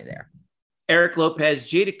from Renaya there. Eric Lopez,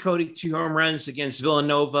 Jada Cody, 2 home runs against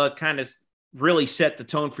Villanova, kind of really set the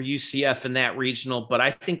tone for UCF in that regional, but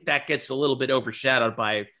I think that gets a little bit overshadowed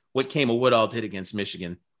by what Kama Woodall did against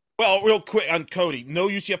Michigan. Well, real quick on Cody, no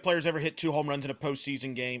UCF players ever hit 2 home runs in a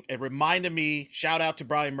postseason game. It reminded me, shout out to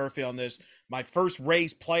Brian Murphy on this, my first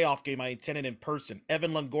Rays playoff game I attended in person.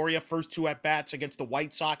 Evan Longoria, first 2 at-bats against the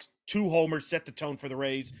White Sox, 2 homers, set the tone for the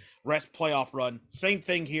Rays, rest playoff run. Same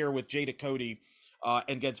thing here with Jada Cody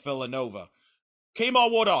against Villanova.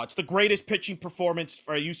 Kamal Woodall, it's the greatest pitching performance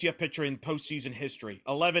for a UCF pitcher in postseason history.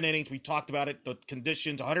 11 innings, we talked about it, the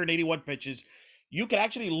conditions, 181 pitches. You can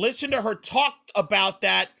actually listen to her talk about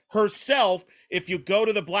that herself if you go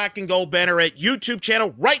to the Black and Gold Banneret YouTube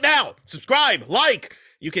channel right now. Subscribe, like.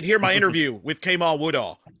 You can hear my interview with Kamal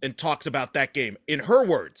Woodall and talks about that game in her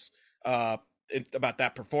words about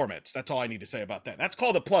that performance. That's all I need to say about that. That's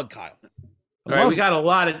called a plug, Kyle. All right, we got a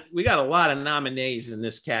lot of nominees in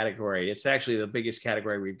this category. It's actually the biggest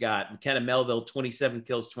category we've got. McKenna Melville, 27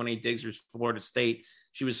 kills, 28 digs, Florida State.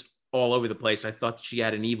 She was all over the place. I thought she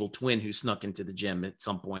had an evil twin who snuck into the gym at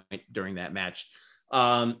some point during that match.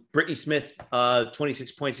 Brittany Smith,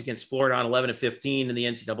 26 points against Florida on 11 of 15 in the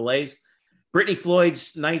NCAAs. Brittany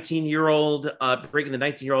Floyd's 19-year-old, breaking the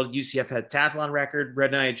 19-year-old UCF decathlon record.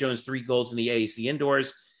 Renaya Jones, 3 goals in the AAC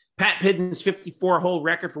indoors. Pat Pidden's 54-hole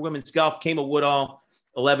record for women's golf. Kama Woodall,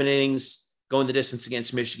 11 innings, going the distance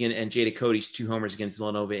against Michigan. And Jada Cody's 2 homers against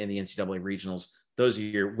Villanova in the NCAA regionals. Those are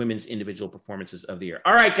your women's individual performances of the year.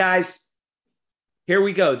 All right, guys, here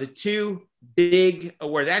we go. The 2 big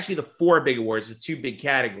awards, actually the 4 big awards, the 2 big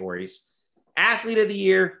categories. Athlete of the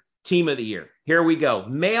year, team of the year. Here we go.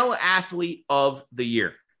 Male athlete of the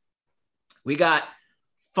year. We got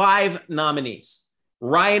 5 nominees.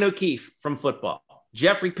 Ryan O'Keefe from football.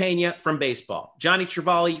 Jeffrey Pena from baseball. Johnny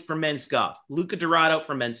Trevally from men's golf. Luca Dorado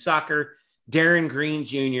from men's soccer. Darren Green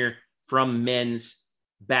Jr. from men's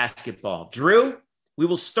basketball. Drew, we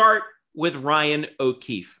will start with Ryan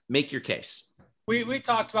O'Keefe. Make your case. We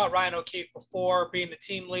talked about Ryan O'Keefe before, being the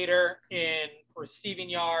team leader in receiving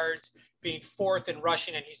yards, being 4th in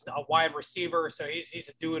rushing, and he's a wide receiver, so he's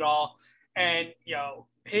a do-it-all. And, you know,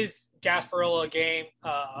 his Gasparilla game,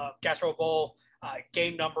 Gasparilla Bowl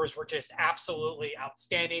game numbers were just absolutely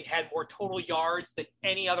outstanding, had more total yards than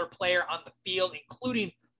any other player on the field,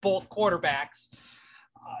 including both quarterbacks.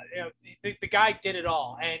 The guy did it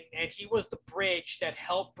all, and he was the bridge that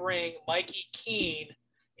helped bring Mikey Keene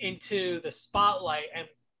into the spotlight, and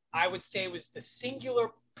I would say was the singular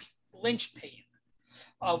linchpin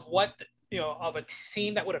of of a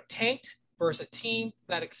team that would have tanked versus a team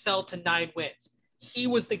that excelled to 9 wins. He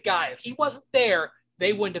was the guy. If he wasn't there,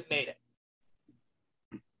 they wouldn't have made it.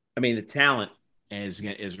 I mean, the talent is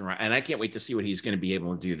right, and I can't wait to see what he's going to be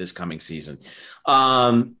able to do this coming season.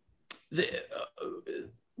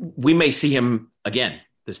 We may see him again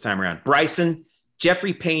this time around. Bryson,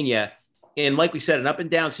 Jeffrey Pena, and like we said, an up and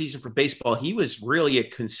down season for baseball. He was really a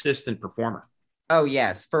consistent performer. Oh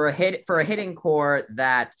yes, for a hitting core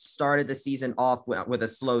that started the season off with a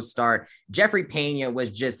slow start, Jeffrey Pena was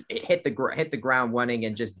just hit the ground running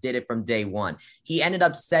and just did it from day one. He ended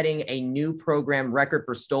up setting a new program record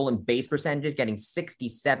for stolen base percentages, getting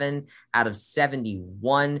 67 out of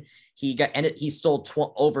 71. He stole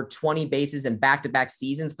over 20 bases in back-to-back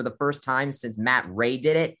seasons for the first time since Matt Ray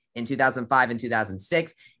did it in 2005 and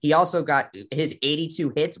 2006. He also got his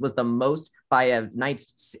 82 hits, was the most by a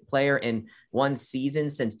Knights player in one season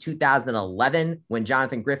since 2011 when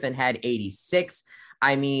Jonathan Griffin had 86.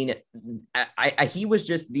 I mean, he was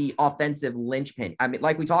just the offensive linchpin. I mean,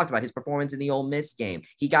 like we talked about, his performance in the Ole Miss game.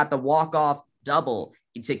 He got the walk-off double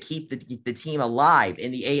to keep the team alive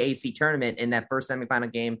in the AAC tournament in that first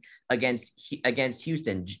semifinal game against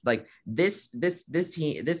Houston. Like this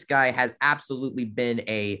guy has absolutely been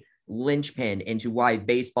a linchpin into why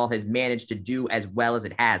baseball has managed to do as well as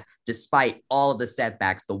it has, despite all of the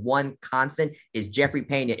setbacks. The one constant is Jeffrey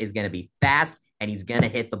Pena is going to be fast and he's going to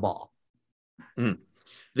hit the ball.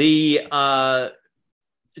 The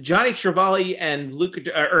Johnny Trevally and Luca,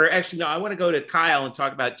 or actually, no, I want to go to Kyle and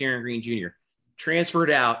talk about Darren Green Jr. Transferred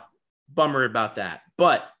out, bummer about that,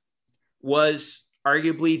 but was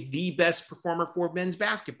arguably the best performer for men's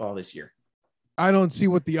basketball this year. I don't see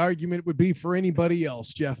what the argument would be for anybody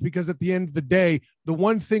else, Jeff, because at the end of the day, the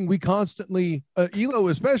one thing we constantly, Elo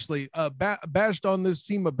especially, bashed on this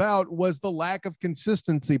team about was the lack of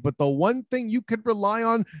consistency. But the one thing you could rely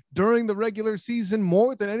on during the regular season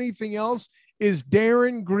more than anything else is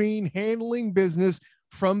Darren Green handling business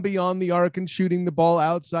from beyond the arc and shooting the ball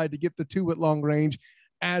outside to get the 2 at long range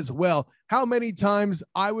as well. how many times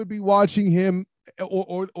I would be watching him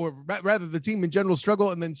or rather the team in general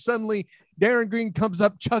struggle. And then suddenly Darren Green comes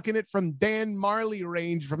up chucking it from Dan Marley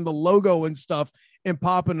range from the logo and stuff and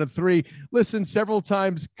popping a three. Listen, several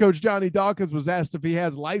times Coach Johnny Dawkins was asked if he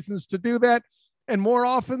has license to do that. And more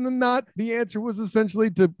often than not, the answer was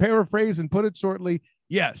essentially, to paraphrase and put it shortly,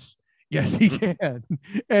 yes. Yes, he can.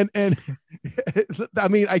 And I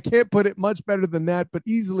mean, I can't put it much better than that, but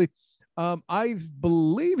easily. I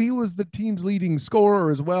believe he was the team's leading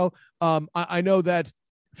scorer as well. I know that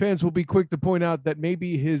fans will be quick to point out that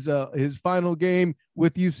maybe his final game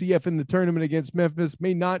with UCF in the tournament against Memphis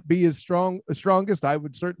may not be as strongest. I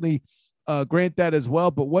would certainly grant that as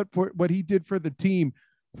well. But what he did for the team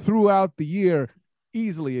throughout the year,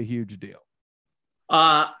 easily a huge deal.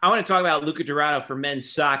 I want to talk about Luca Dorado for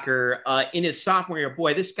men's soccer. In his sophomore year,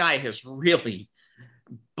 boy, this guy has really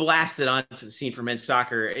blasted onto the scene for men's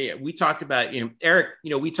soccer. We talked about, Eric,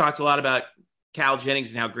 we talked a lot about Cal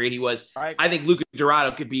Jennings and how great he was. Right. I think Luca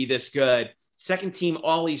Dorado could be this good. Second team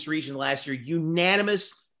All East region last year,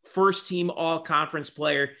 unanimous first team all conference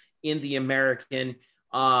player in the American.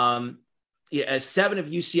 7 of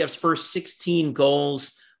UCF's first 16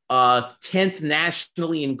 goals. 10th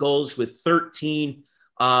nationally in goals with 13.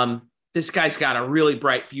 This guy's got a really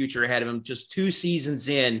bright future ahead of him. Just 2 seasons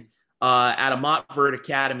in at a Montverde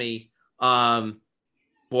Academy.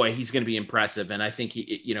 Boy, he's going to be impressive, and I think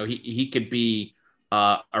he could be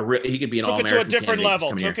he could be an All-American. Took it to a different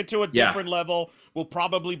level. Took it to a different level. Will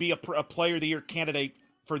probably be a Player of the Year candidate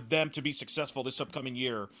for them to be successful this upcoming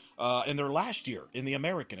year in their last year in the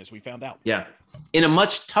American, as we found out. Yeah, in a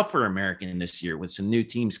much tougher American this year with some new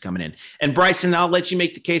teams coming in. And Bryson, I'll let you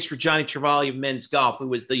make the case for Johnny Travali of men's golf, who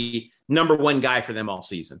was the number 1 guy for them all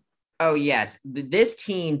season. Oh, yes. This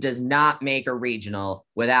team does not make a regional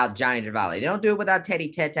without Johnny Travali. They don't do it without Teddy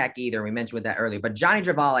Tetak either. We mentioned that earlier. But Johnny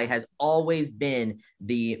Travali has always been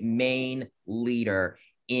the main leader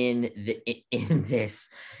on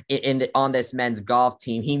this men's golf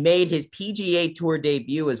team. He made his PGA Tour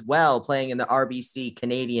debut as well, playing in the RBC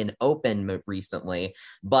Canadian Open recently.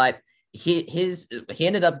 But he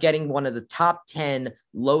ended up getting one of the top 10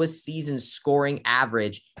 lowest season scoring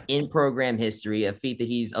average in program history, a feat that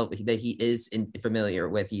he is familiar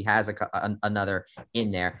with. He has another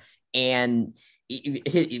in there, and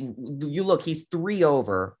you look, he's 3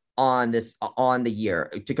 over on the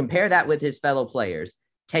year. To compare that with his fellow players,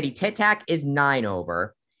 Teddy Tetak is 9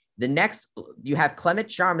 over. The next, you have Clement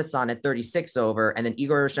Charmason at 36 over, and then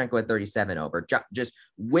Igor Roshenko at 37 over. Just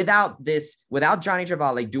without Johnny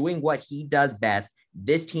Travali doing what he does best,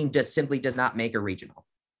 this team just simply does not make a regional.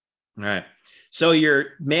 All right. So your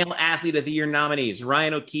male athlete of the year nominees: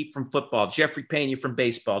 Ryan O'Keefe from football, Jeffrey Pena from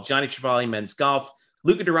baseball, Johnny Travali men's golf,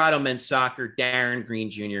 Luca Dorado men's soccer, Darren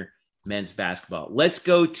Green Jr. men's basketball. Let's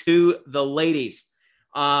go to the ladies.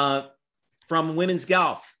 From women's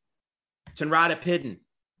golf, Tanrata Pidden.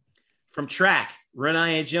 From track,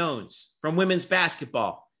 Renaya Jones. From women's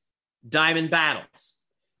basketball, Diamond Battles.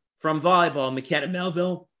 From volleyball, McKenna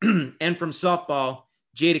Melville. And from softball,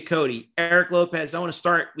 Jada Cody. Eric Lopez, I want to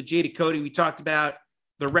start with Jada Cody. We talked about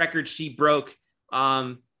the record she broke.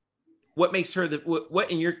 What makes her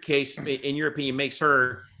what in your case, in your opinion, makes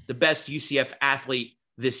her the best UCF athlete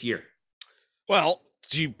this year? Well,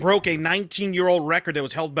 she broke a 19-year-old record that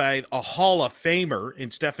was held by a Hall of Famer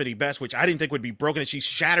in Stephanie Best, which I didn't think would be broken. And she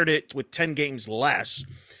shattered it with 10 games less.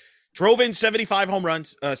 Drove in 75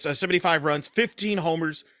 runs, 15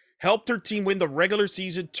 homers, helped her team win the regular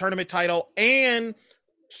season tournament title and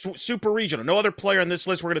super regional. No other player on this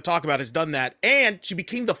list we're going to talk about has done that. And she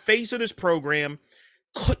became the face of this program,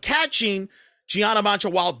 catching Gianna Mancha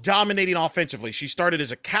while dominating offensively. She started as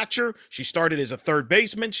a catcher. She started as a third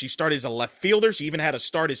baseman. She started as a left fielder. She even had a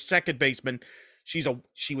start as second baseman. She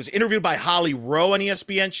was interviewed by Holly Rowe on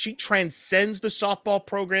ESPN. She transcends the softball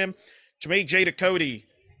program. To me, Jada Cody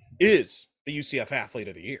is the UCF Athlete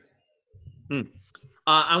of the Year.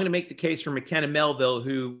 I'm going to make the case for McKenna Melville,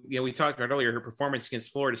 who we talked about earlier, her performance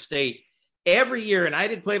against Florida State. Every year, and I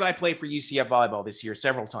did play-by-play for UCF volleyball this year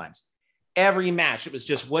several times. Every match, it was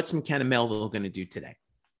just, what's McKenna Melville going to do today?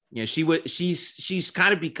 She's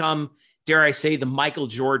kind of become, dare I say, the Michael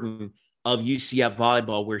Jordan of UCF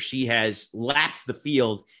volleyball, where she has lapped the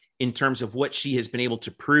field in terms of what she has been able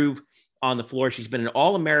to prove on the floor. She's been an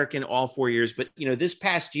All-American all 4 years, but this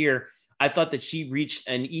past year, I thought that she reached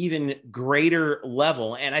an even greater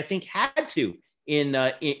level, and I think had to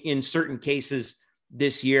in certain cases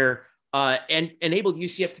this year, and enabled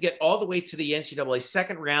UCF to get all the way to the NCAA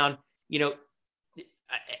second round.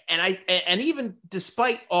 And even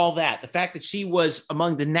despite all that, the fact that she was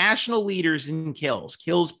among the national leaders in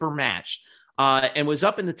kills per match, and was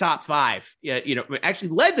up in the top 5. Actually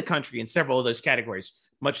led the country in several of those categories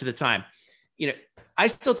much of the time. I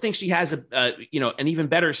still think she has an even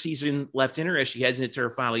better season left in her as she heads into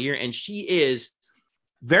her final year, and she is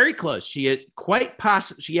very close. She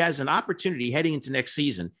has an opportunity heading into next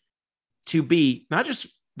season to be not just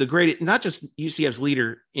UCF's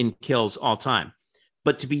leader in kills all time,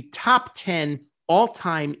 but to be top 10 all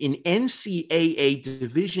time in NCAA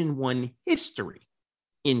Division I history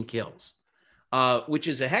in kills, which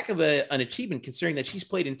is a heck of an achievement considering that she's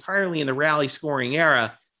played entirely in the rally scoring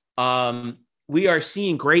era. We are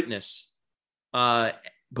seeing greatness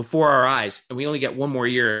before our eyes, and we only get one more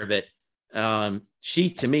year of it.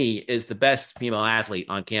 She, to me, is the best female athlete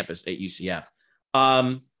on campus at UCF.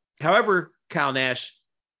 However, Kyle Nash,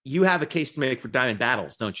 you have a case to make for Diamond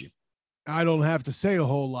Battles, don't you? I don't have to say a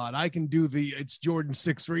whole lot. I can do it's Jordan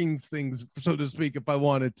Six Rings things, so to speak, if I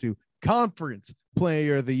wanted to. Conference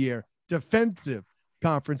Player of the Year, Defensive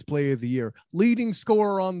Conference Player of the Year, leading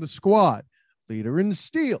scorer on the squad, leader in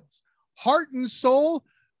steals, heart and soul,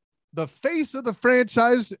 the face of the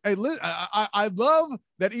franchise. I love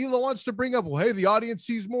that Ela wants to bring up, well, hey, the audience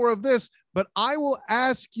sees more of this, but I will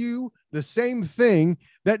ask you the same thing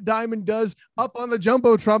that Diamond does up on the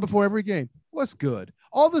Jumbotron before every game. What's good?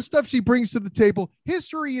 All the stuff she brings to the table,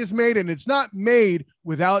 history is made, and it's not made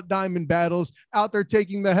without Diamond Battles out there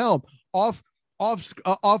taking the helm. Off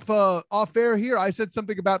air here, I said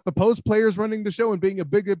something about the post players running the show and being a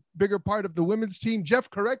bigger part of the women's team. Jeff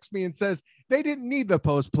corrects me and says they didn't need the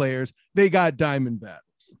post players. They got Diamond Battles.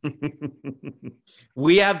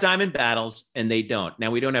 We have Diamond Battles and they don't.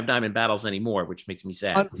 Now we don't have Diamond Battles anymore, which makes me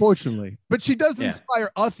sad. Unfortunately, but she does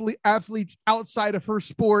inspire athletes outside of her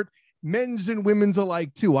sport, men's and women's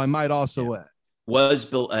alike too. I might also add.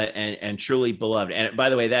 Was and truly beloved. And by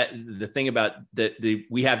the way, that the thing about the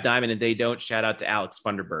we have Diamond and they don't, shout out to Alex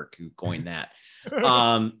Funderburk who coined that.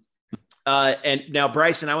 And now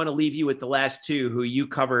Bryson, I want to leave you with the last two who you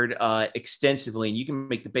covered extensively, and you can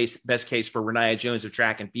make the best case for Renaya Jones of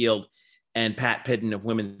track and field and Pat Pidden of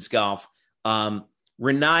women's golf.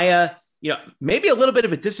 Renaya, maybe a little bit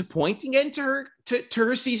of a disappointing end to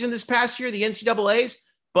her season this past year, the NCAAs,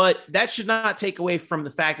 but that should not take away from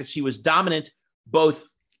the fact that she was dominant both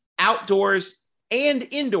outdoors and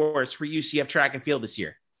indoors for UCF track and field this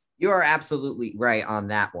year. You are absolutely right on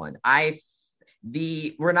that one.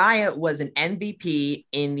 Renaya was an MVP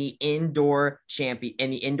in the indoor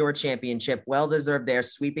championship. Well deserved there,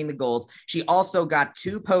 sweeping the golds. She also got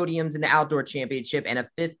 2 podiums in the outdoor championship and a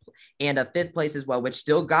fifth place as well, which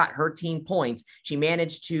still got her team points. She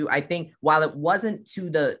managed to, I think, while it wasn't to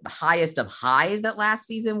the highest of highs that last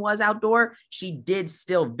season was outdoor, she did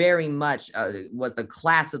still very much was the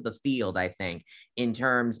class of the field, I think, in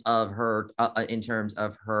terms of her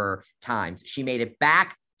times. She made it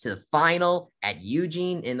back to the final at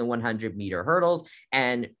Eugene in the 100-meter hurdles.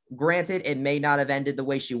 And granted, it may not have ended the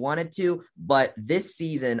way she wanted to, but this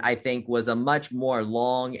season, I think, was a much more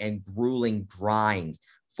long and grueling grind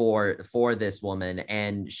for this woman,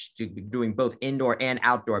 and doing both indoor and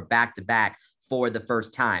outdoor back-to-back for the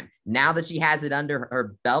first time. Now that she has it under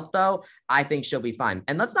her belt, though, I think she'll be fine.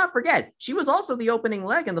 And let's not forget, she was also the opening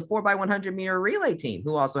leg in the 4x100-meter relay team,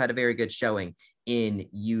 who also had a very good showing in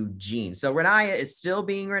Eugene. So Renaya is still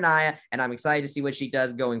being Renaya, and I'm excited to see what she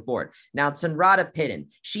does going forward. Now, Tenrata Pidden,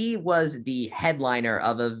 she was the headliner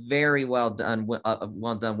of a very well done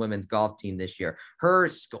women's golf team this year. Her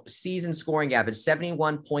season scoring average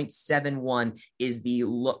 71.71 is the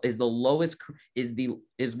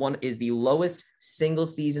lowest single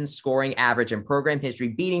season scoring average in program history,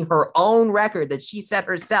 beating her own record that she set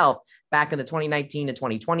herself back in the 2019 to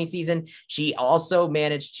 2020 season. She also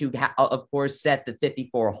managed to, of course, set the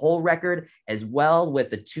 54-hole record as well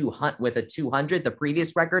with a 200. The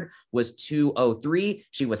previous record was 203.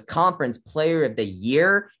 She was Conference Player of the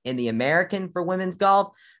Year in the American for women's golf.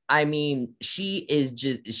 I mean, she is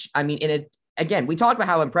just, I mean, again, we talked about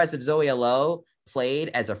how impressive Zoe Alo played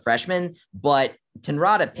as a freshman, but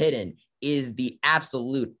Tenrata Pidden is the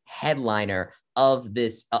absolute headliner of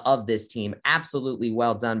this team. Absolutely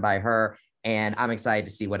well done by her, and I'm excited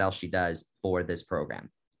to see what else she does for this program.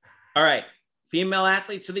 All right, female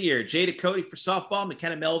athletes of the year: Jada Cody for softball,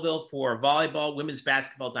 McKenna Melville for volleyball, women's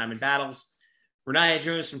basketball, Diamond Battles, Renaya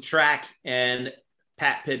Jones from track, and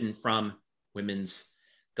Pat Pidden from women's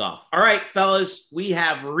golf. All right, fellas, we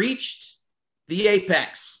have reached the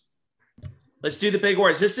apex. Let's do the big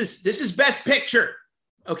words. This is best picture.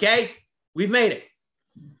 Okay, we've made it.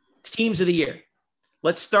 Teams of the year.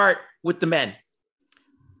 Let's start with the men.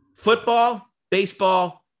 Football,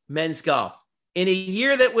 baseball, men's golf. In a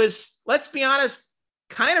year that was, let's be honest,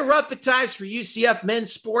 kind of rough at times for UCF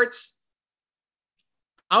men's sports,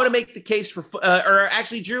 I want to make the case for, or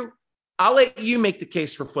actually, Drew, I'll let you make the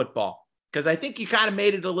case for football because I think you kind of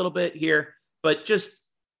made it a little bit here, but just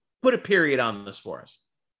put a period on this for us.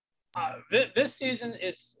 This season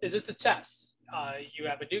is a success. You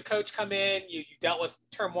have a new coach come in. You dealt with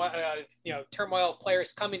turmoil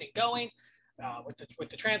players coming and going with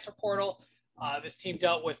the transfer portal. This team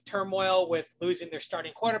dealt with turmoil with losing their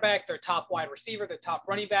starting quarterback, their top wide receiver, their top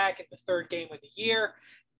running back in the third game of the year.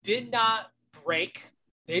 Did not break.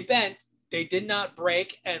 They bent. They did not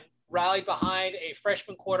break and rallied behind a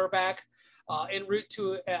freshman quarterback en route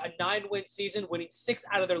to a 9-win season, winning 6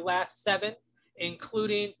 out of their last 7,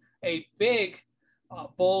 including a big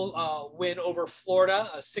bowl win over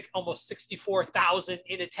Florida, almost 64,000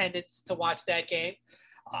 in attendance to watch that game.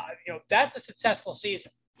 That's a successful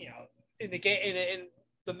season. In the game, in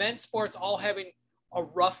the men's sports, all having a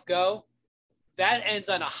rough go, that ends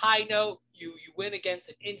on a high note. You win against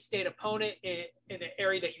an in-state opponent in an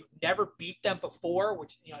area that you've never beat them before,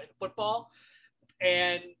 which in football,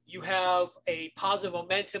 and you have a positive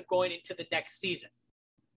momentum going into the next season.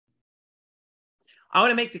 I want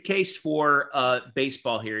to make the case for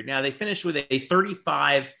baseball here. Now, they finished with a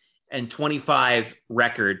 35-25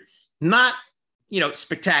 record. Not,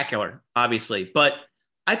 spectacular, obviously, but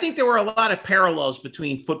I think there were a lot of parallels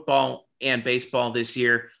between football and baseball this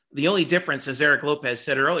year. The only difference, as Eric Lopez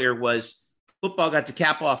said earlier, was football got to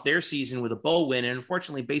cap off their season with a bowl win, and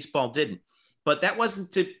unfortunately, baseball didn't. But that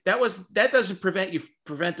doesn't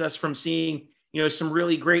prevent us from seeing some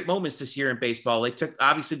really great moments this year in baseball. They took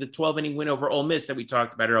obviously the 12-inning win over Ole Miss that we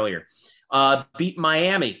talked about earlier, beat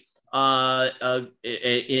Miami in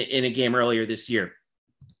a game earlier this year,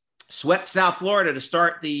 swept South Florida to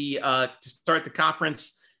start the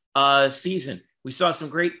conference season. We saw some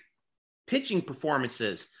great pitching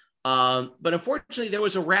performances, but unfortunately there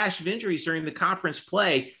was a rash of injuries during the conference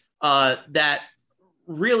play that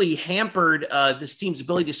really hampered this team's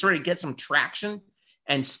ability to sort of get some traction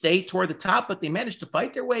and stay toward the top, but they managed to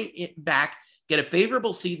fight their way back, get a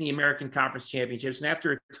favorable seed in the American Conference Championships, and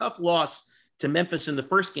after a tough loss to Memphis in the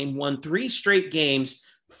first game, won 3 straight games,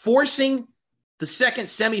 forcing the second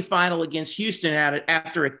semifinal against Houston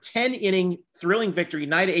after a 10-inning thrilling victory,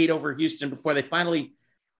 9-8 over Houston, before they finally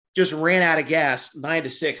just ran out of gas,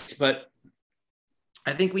 9-6. But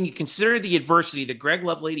I think when you consider the adversity that Greg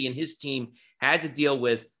Lovelady and his team had to deal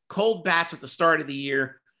with, cold bats at the start of the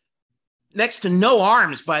year, next to no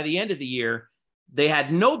arms by the end of the year, they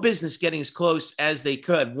had no business getting as close as they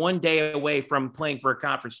could, one day away from playing for a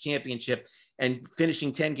conference championship and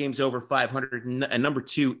finishing 10 games over 500 and number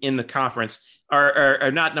 2 in the conference, or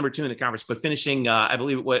not number 2 in the conference, but finishing, I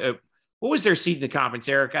believe, what was their seed in the conference,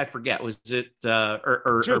 Eric? I forget. Was it,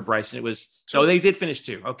 or Bryson? It was, so they did finish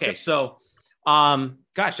 2. Okay. Yep. So,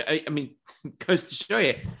 gosh, I mean, goes to show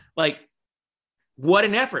you, like, what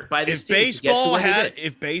an effort by this team.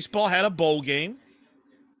 If baseball had a bowl game,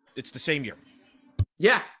 it's the same year.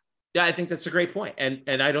 Yeah, I think that's a great point,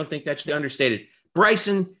 and I don't think that should be understated.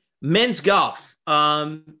 Bryson, men's golf.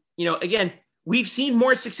 Again, we've seen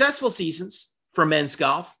more successful seasons for men's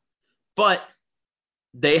golf, but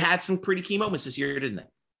they had some pretty key moments this year, didn't they?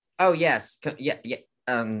 Oh yes, yeah.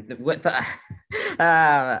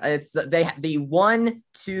 It's the 1,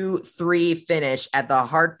 2, 3 finish at the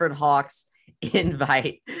Hartford Hawks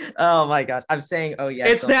invite. Oh my god, I'm saying oh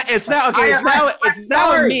yes. It's now a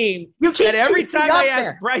meme. You keep that every time I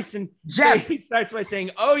ask Bryson, Jeff, he starts by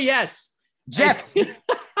saying, "Oh yes." Jeff,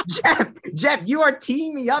 Jeff, you are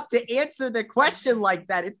teeing me up to answer the question like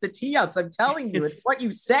that. It's the tee ups. I'm telling you, it's what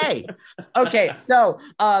you say. Okay, so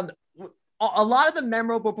a lot of the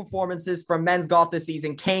memorable performances from men's golf this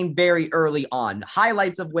season came very early on.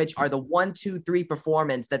 Highlights of which are the 1, 2, 3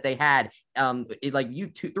 performance that they had. 3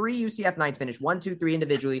 UCF Knights finished 1, 2, 3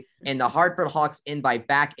 individually in the Hartford Hawks invite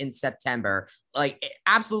back in September. Like,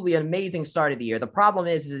 absolutely amazing start of the year. The problem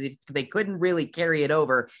is they couldn't really carry it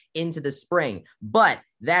over into the spring. But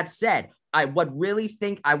that said, what I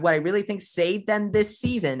really think saved them this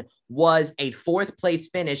season was a 4th place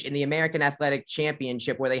finish in the American Athletic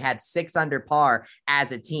Championship, where they had 6 under par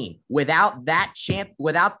as a team. Without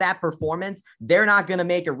that performance, they're not going to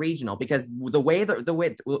make a regional, because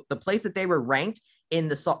the place that they were ranked in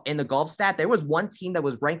the golf stat, there was one team that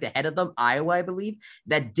was ranked ahead of them, Iowa, I believe,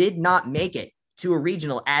 that did not make it to a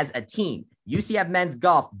regional as a team. UCF men's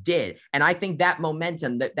golf did. And I think that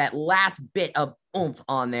momentum, that last bit of oomph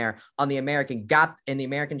on the American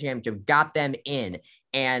Championship got them in.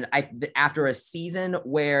 And after a season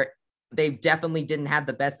where they definitely didn't have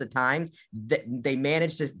the best of times, they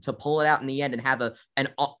managed to pull it out in the end and have an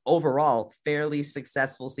overall fairly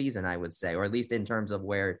successful season, I would say, or at least in terms of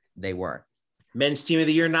where they were. Men's Team of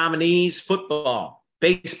the Year nominees: football,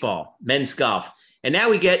 baseball, men's golf. And now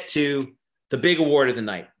we get to the big award of the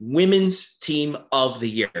night, Women's Team of the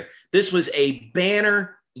Year. This was a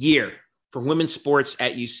banner year for women's sports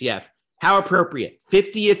at UCF. How appropriate.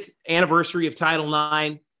 50th anniversary of Title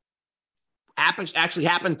IX actually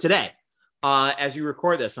happened today. As you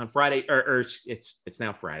record this on Friday, or it's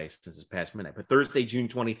now Friday since it's past midnight, but Thursday, June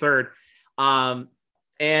 23rd.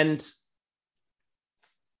 And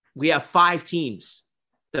we have 5 teams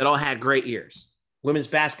that all had great years: women's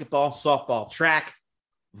basketball, softball, track,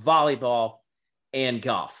 volleyball, and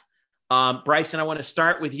golf. Bryson, I want to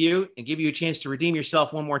start with you and give you a chance to redeem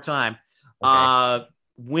yourself one more time. Okay.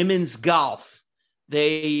 Women's golf.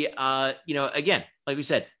 They, again, like we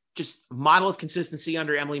said, just model of consistency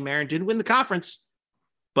under Emily Marin. Didn't win the conference,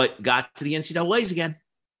 but got to the NCAAs again.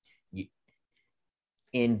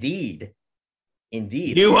 Indeed.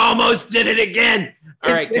 You almost did it again.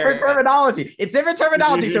 All right, different terminology. It's different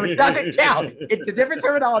terminology, so it doesn't count. It's a different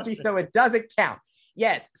terminology, so it doesn't count.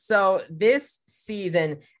 Yes. So this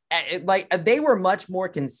season, they were much more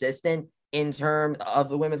consistent in terms of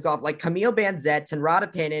the women's golf. Like Camille Banzette,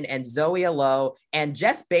 Tenrata Pinnon, and Zoe Alo, and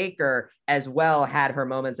Jess Baker as well had her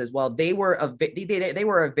moments as well. They were a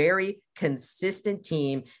very consistent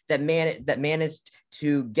team that managed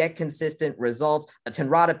to get consistent results.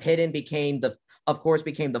 Tenrata Pinnon became the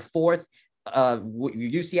fourth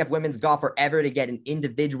UCF women's golfer ever to get an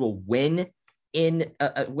individual win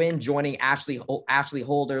joining Ashley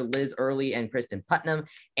Holder, Liz Early, and Kristen Putnam.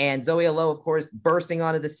 And Zoe Alo, of course, bursting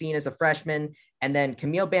onto the scene as a freshman. And then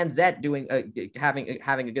Camille Banzette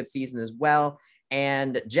having a good season as well.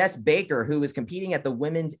 And Jess Baker, who is competing at the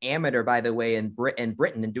women's amateur, by the way, in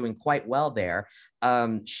Britain and doing quite well there.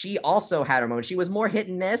 She also had her moment. She was more hit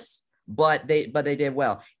and miss, but they did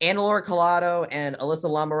well. Anna-Laura Collado and Alyssa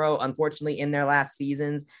Lamoureux, unfortunately, in their last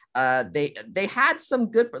seasons, they had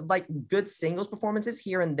some good singles performances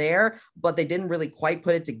here and there, but they didn't really quite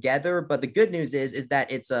put it together. But the good news is that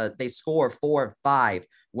they score 4 or 5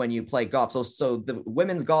 when you play golf. So the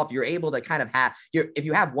women's golf, you're able to kind of if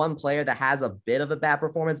you have one player that has a bit of a bad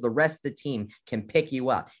performance, the rest of the team can pick you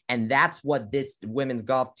up. And that's what this women's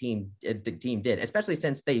golf team did, especially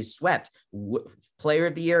since they swept player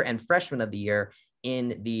of the year and freshman of the year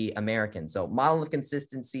in the American. So model of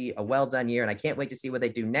consistency, a well done year. And I can't wait to see what they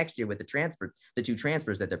do next year with the 2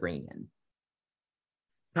 transfers that they're bringing in.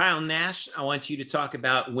 Kyle Nash, I want you to talk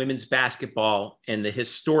about women's basketball and the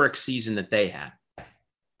historic season that they had.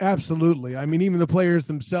 Absolutely. I mean, even the players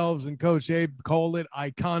themselves and Coach Abe call it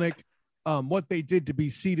iconic. What they did to be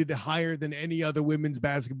seated higher than any other women's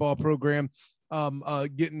basketball program,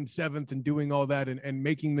 getting 7th and doing all that and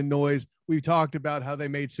making the noise. We talked about how they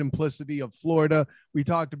made simplicity of Florida. We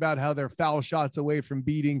talked about how they're foul shots away from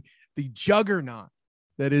beating the juggernaut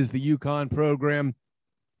that is the UConn program,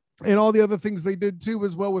 and all the other things they did too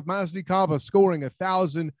as well, with Masni Kaba scoring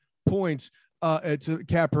 1,000 points to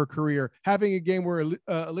cap her career, having a game where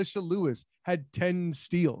Alicia Lewis had 10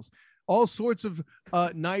 steals, all sorts of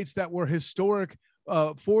nights that were historic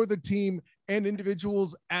for the team and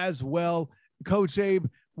individuals as well. Coach Abe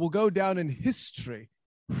will go down in history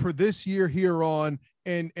for this year here on.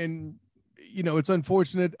 And it's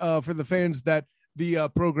unfortunate for the fans that the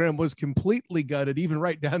program was completely gutted, even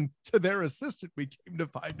right down to their assistant. We came to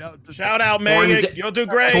find out. Shout out, Megan. You'll do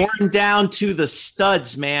great. Torn down to the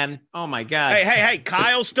studs, man. Oh, my God. Hey,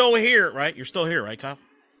 Kyle's still here, right? You're still here, right, Kyle?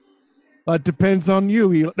 It depends on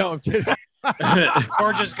you. No, I'm kidding.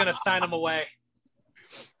 Georgia's going to sign him away.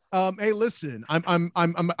 Hey, listen,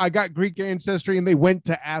 I got Greek ancestry and they went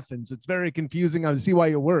to Athens. It's very confusing. I see why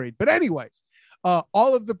you're worried. But anyways,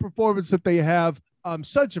 all of the performance that they have,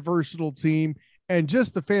 such a versatile team, and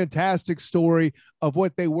just the fantastic story of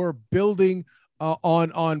what they were building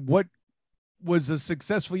on what was a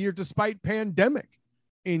successful year despite pandemic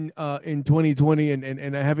in 2020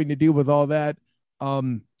 and having to deal with all that.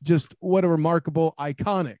 Just what a remarkable,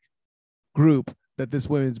 iconic group that this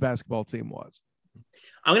women's basketball team was.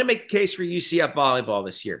 I'm going to make the case for UCF volleyball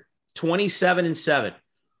this year. 27-7,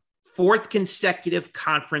 4th consecutive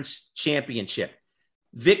conference championship.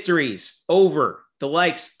 Victories over the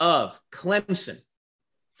likes of Clemson,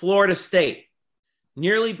 Florida State,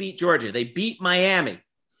 nearly beat Georgia. They beat Miami,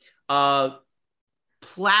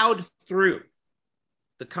 plowed through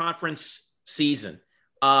the conference season.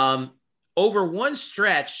 Over one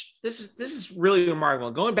stretch, this is really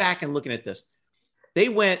remarkable. Going back and looking at this, they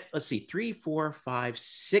went, 3, 4, 5,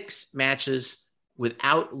 6 matches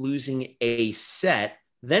without losing a set,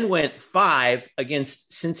 then went 5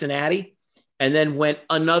 against Cincinnati, and then went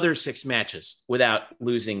another 6 matches without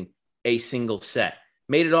losing a single set.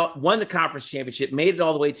 won the conference championship, made it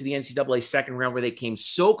all the way to the NCAA second round where they came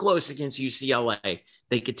so close against UCLA,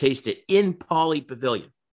 they could taste it in Pauley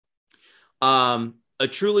Pavilion. A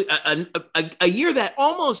year that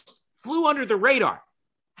almost flew under the radar.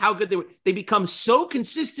 How good they were. They become so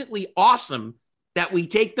consistently awesome that we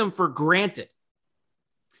take them for granted.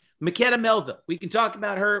 Makeda Melda, we can talk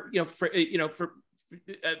about her,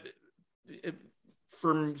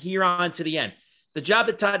 from here on to the end. The job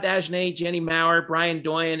that Todd Dagenais, Jenny Maurer, Brian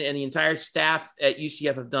Doyen, and the entire staff at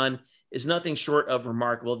UCF have done is nothing short of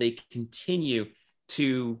remarkable. They continue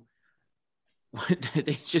to,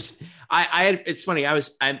 they just, it's funny.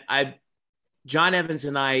 John Evans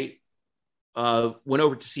and I went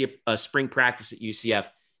over to see a spring practice at UCF,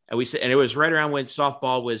 and it was right around when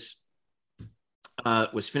softball was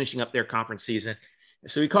finishing up their conference season.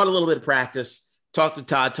 So we caught a little bit of practice, talked to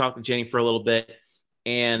Todd, talked to Jenny for a little bit,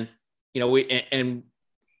 and we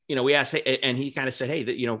asked, and he kind of said, "Hey,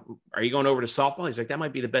 are you going over to softball?" He's like, "That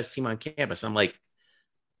might be the best team on campus." I'm like,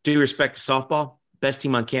 "Due respect to softball, best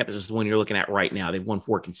team on campus is the one you're looking at right now. They've won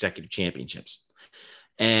 4 consecutive championships."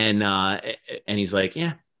 And he's like,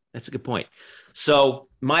 "Yeah, that's a good point." So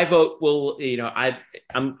my vote will,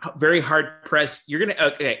 I'm very hard pressed.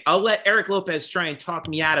 I'll let Eric Lopez try and talk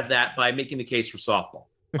me out of that by making the case for softball.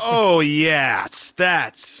 Oh, yes.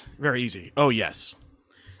 That's very easy. Oh, yes.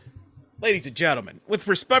 Ladies and gentlemen, with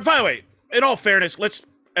respect, by the way, in all fairness, let's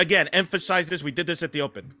again emphasize this. We did this at the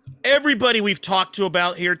Open. Everybody we've talked to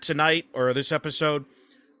about here tonight or this episode,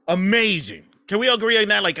 amazing. Can we agree on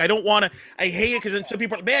that? Like, I hate it because some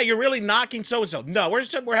people are like, man, you're really knocking so-and-so. No, we're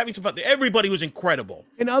having some fun. Everybody was incredible.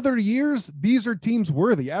 In other years, these are teams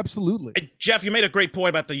worthy. Absolutely. And Jeff, you made a great point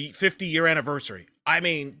about the 50-year anniversary. I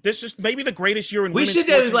mean, this is maybe the greatest year in we women's should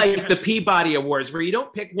sports do like the Peabody Awards, where you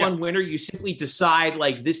don't pick one winner, you simply decide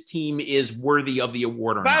like this team is worthy of the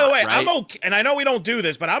award or not. By the way, right? I'm okay, and I know we don't do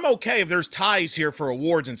this, but I'm okay if there's ties here for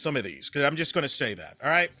awards in some of these, because I'm just going to say that. All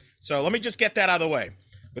right. So let me just get that out of the way.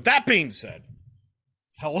 With that being said,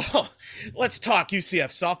 hello, let's talk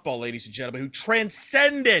UCF softball, ladies and gentlemen, who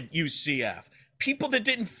transcended UCF. People that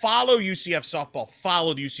didn't follow UCF softball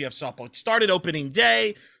followed UCF softball. It started opening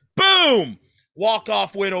day. Boom.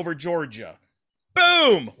 Walk-off win over Georgia.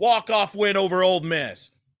 Boom! Walk-off win over Ole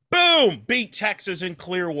Miss. Boom! Beat Texas in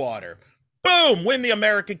Clearwater. Boom! Win the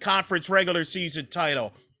American Conference regular season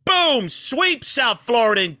title. Boom! Sweep South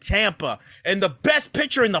Florida in Tampa. And the best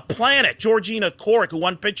pitcher in the planet, Georgina Cork, who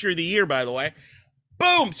won Pitcher of the Year, by the way.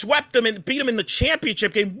 Boom! Swept them and beat them in the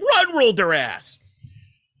championship game. Run-rolled their ass.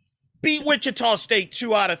 Beat Wichita State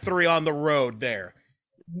 2 out of 3 on the road there.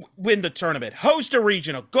 Win the tournament, host a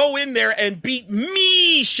regional, go in there and beat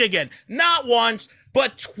Michigan, not once,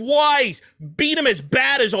 but twice. Beat them as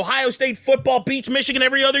bad as Ohio State football beats Michigan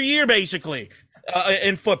every other year, basically,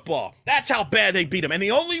 in football. That's how bad they beat them. And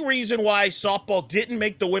the only reason why softball didn't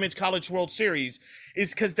make the Women's College World Series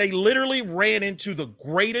is because they literally ran into the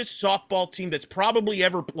greatest softball team that's probably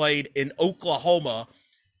ever played in Oklahoma,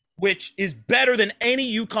 which is better than any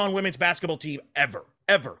UConn women's basketball team ever.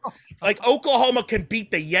 Like Oklahoma can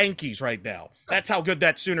beat the Yankees right now. That's how good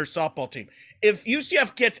that Sooner softball team. If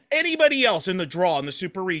UCF gets anybody else in the draw in the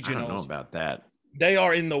Super Regionals, I don't know about that. They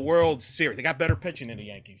are in the World Series. They got better pitching than the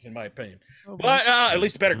Yankees, in my opinion. But at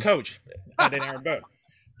least a better coach than Aaron Boone.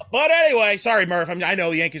 But anyway, sorry, Murph. I know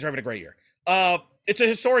the Yankees are having a great year. It's a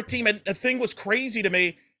historic team, and the thing was crazy to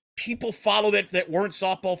me. People followed it that weren't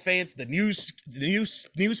softball fans. The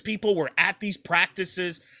news people were at these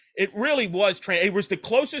practices. It really was. It was the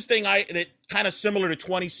closest thing that kind of similar to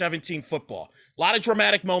 2017 football. A lot of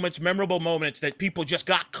dramatic moments, memorable moments that people just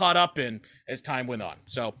got caught up in as time went on.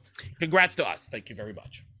 So, congrats to us. Thank you very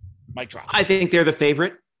much. Mic drop. I think they're the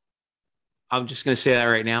favorite. I'm just going to say that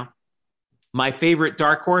right now. My favorite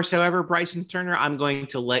dark horse, however, Bryson Turner, I'm going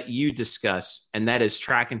to let you discuss, and that is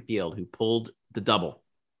track and field, who pulled the double.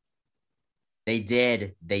 They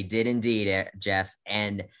did indeed, Jeff.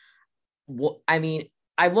 And I mean,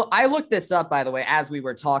 I looked this up, by the way, as we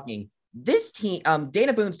were talking. This team,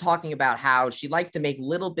 Dana Boone's talking about how she likes to make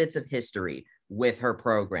little bits of history with her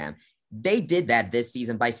program. They did that this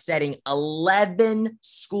season by setting 11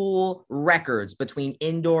 school records between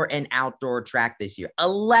indoor and outdoor track this year.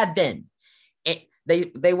 11.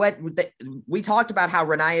 We talked about how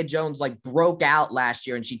Renaya Jones like broke out last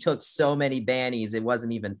year and she took so many bannies. It was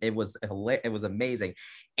amazing.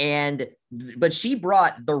 But she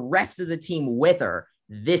brought the rest of the team with her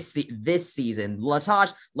this season.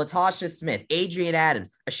 Latasha Smith, Adrian Adams,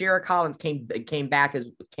 Ashira Collins came back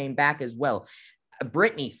as well.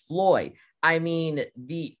 Brittany Floyd. I mean,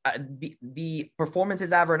 the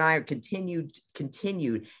performances of Renaya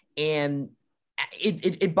continued, and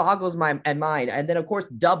it boggles my mind. And then, of course,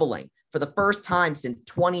 doubling. For the first time since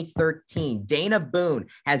 2013, Dana Boone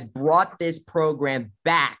has brought this program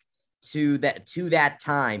back to that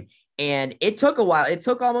time. And it took a while. It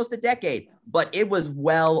took almost a decade, but it was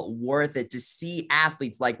well worth it to see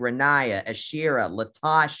athletes like Renaya, Ashira,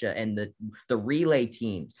 Latasha, and the relay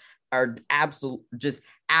teams are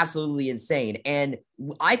absolutely insane. And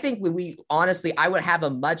I think we honestly, I would have a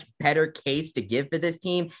much better case to give for this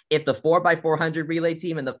team if the 4x400 relay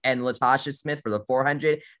team and Latasha Smith for the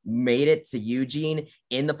 400 made it to Eugene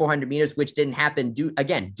in the 400 meters, which didn't happen due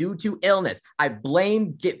to illness. I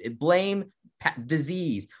blame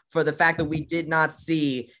disease for the fact that we did not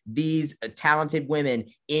see these talented women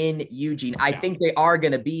in Eugene. I think they are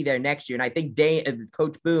going to be there next year. And I think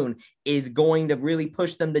Coach Boone is going to really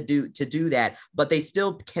push them to do that, but they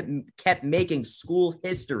still kept making school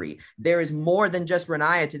history. There is more than just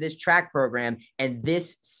Renaya to this track program. And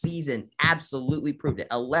this season absolutely proved it.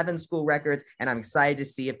 11 school records. And I'm excited to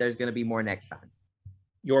see if there's going to be more next time.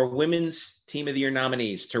 Your women's team of the year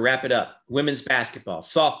nominees, to wrap it up: women's basketball,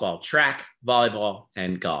 softball, track, volleyball,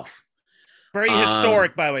 and golf. Very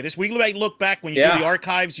historic, by the way. This we might look back when you do the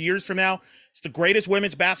archives years from now. It's the greatest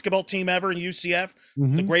women's basketball team ever in UCF,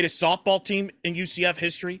 the greatest softball team in UCF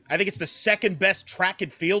history. I think it's the second best track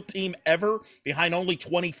and field team ever, behind only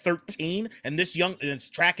 2013. And this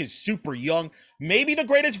track is super young. Maybe the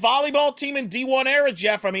greatest volleyball team in D1 era,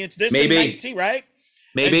 Jeff. I mean, it's this and 19, right?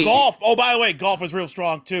 Maybe. And golf. Oh, by the way, golf was real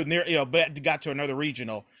strong too. Got to another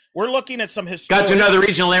regional. We're looking at some historic. Got to another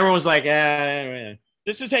regional. Everyone was like,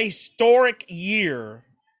 This is a historic year,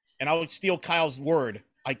 and I would steal Kyle's word,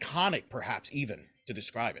 iconic, perhaps even to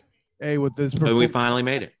describe it. Hey, with this, but we finally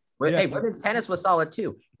made it. Hey, women's tennis was solid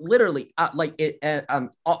too. Literally,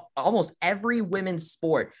 almost every women's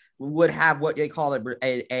sport would have what they call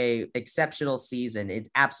a exceptional season. It's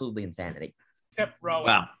absolutely insanity. Except rowing.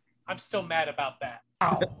 Wow. I'm still mad about that.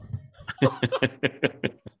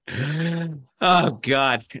 Oh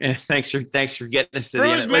God! Thanks for getting us to the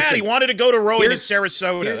end. Drew's mad. He wanted to go to rowing in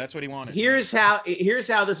Sarasota. That's what he wanted. Here's how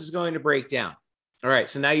this is going to break down. All right.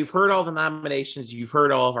 So now you've heard all the nominations. You've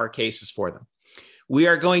heard all of our cases for them. We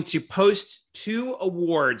are going to post 2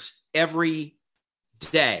 awards every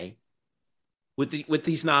day with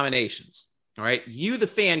these nominations. All right. You, the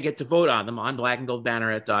fan, get to vote on them on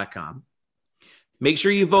blackandgoldbanneret.com. Make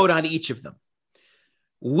sure you vote on each of them.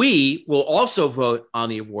 We will also vote on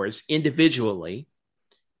the awards individually.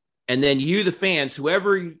 And then you, the fans,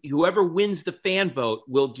 whoever wins the fan vote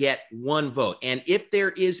will get 1 vote. And if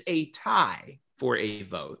there is a tie for a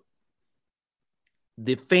vote,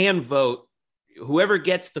 the fan vote, whoever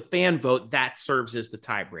gets the fan vote, that serves as the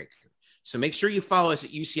tiebreaker. So make sure you follow us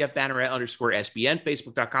at UCF Banneret_SBN,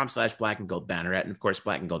 Facebook.com/blackandgoldbanneret, and of course,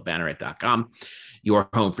 blackandgoldbanneret.com, your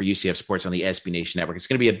home for UCF sports on the SB Nation Network. It's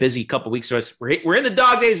going to be a busy couple weeks. So we're in the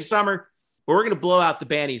dog days of summer, but we're going to blow out the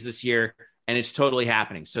Bannies this year, and it's totally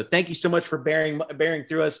happening. So thank you so much for bearing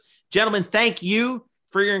through us. Gentlemen, thank you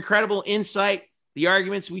for your incredible insight, the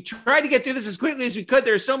arguments. We tried to get through this as quickly as we could.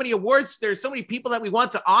 There are so many awards. There are so many people that we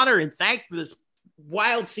want to honor and thank for this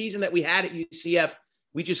wild season that we had at UCF.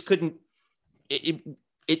 We just couldn't.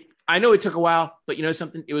 I know it took a while, but you know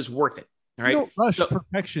something? It was worth it. All right. You don't rush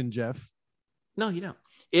perfection, Jeff. No, you don't.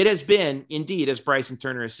 It has been, indeed, as Bryson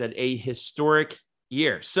Turner has said, a historic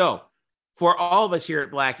year. So for all of us here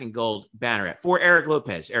at Black and Gold Banneret, for Eric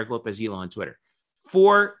Lopez Elo on Twitter,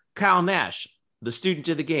 for Kyle Nash, the student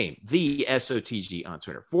of the game, the SOTG on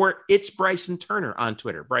Twitter, for It's Bryson Turner on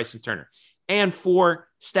Twitter, Bryson Turner, and for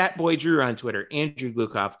Statboy Drew on Twitter, Andrew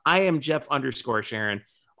Glukoff, I am Jeff_Sharon.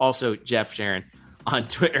 Also, Jeff Sharon on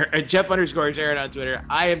Twitter, Jeff_Sharon on Twitter.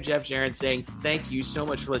 I am Jeff Sharon saying thank you so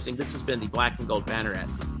much for listening. This has been the Black and Gold Banneret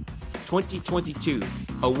 2022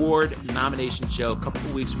 award nomination show. A couple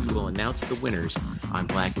of weeks, we will announce the winners on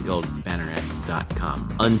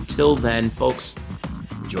blackandgoldbanneret.com. Until then, folks,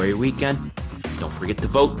 enjoy your weekend. Don't forget to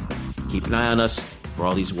vote. Keep an eye on us for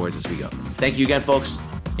all these awards as we go. Thank you again, folks.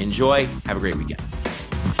 Enjoy. Have a great weekend.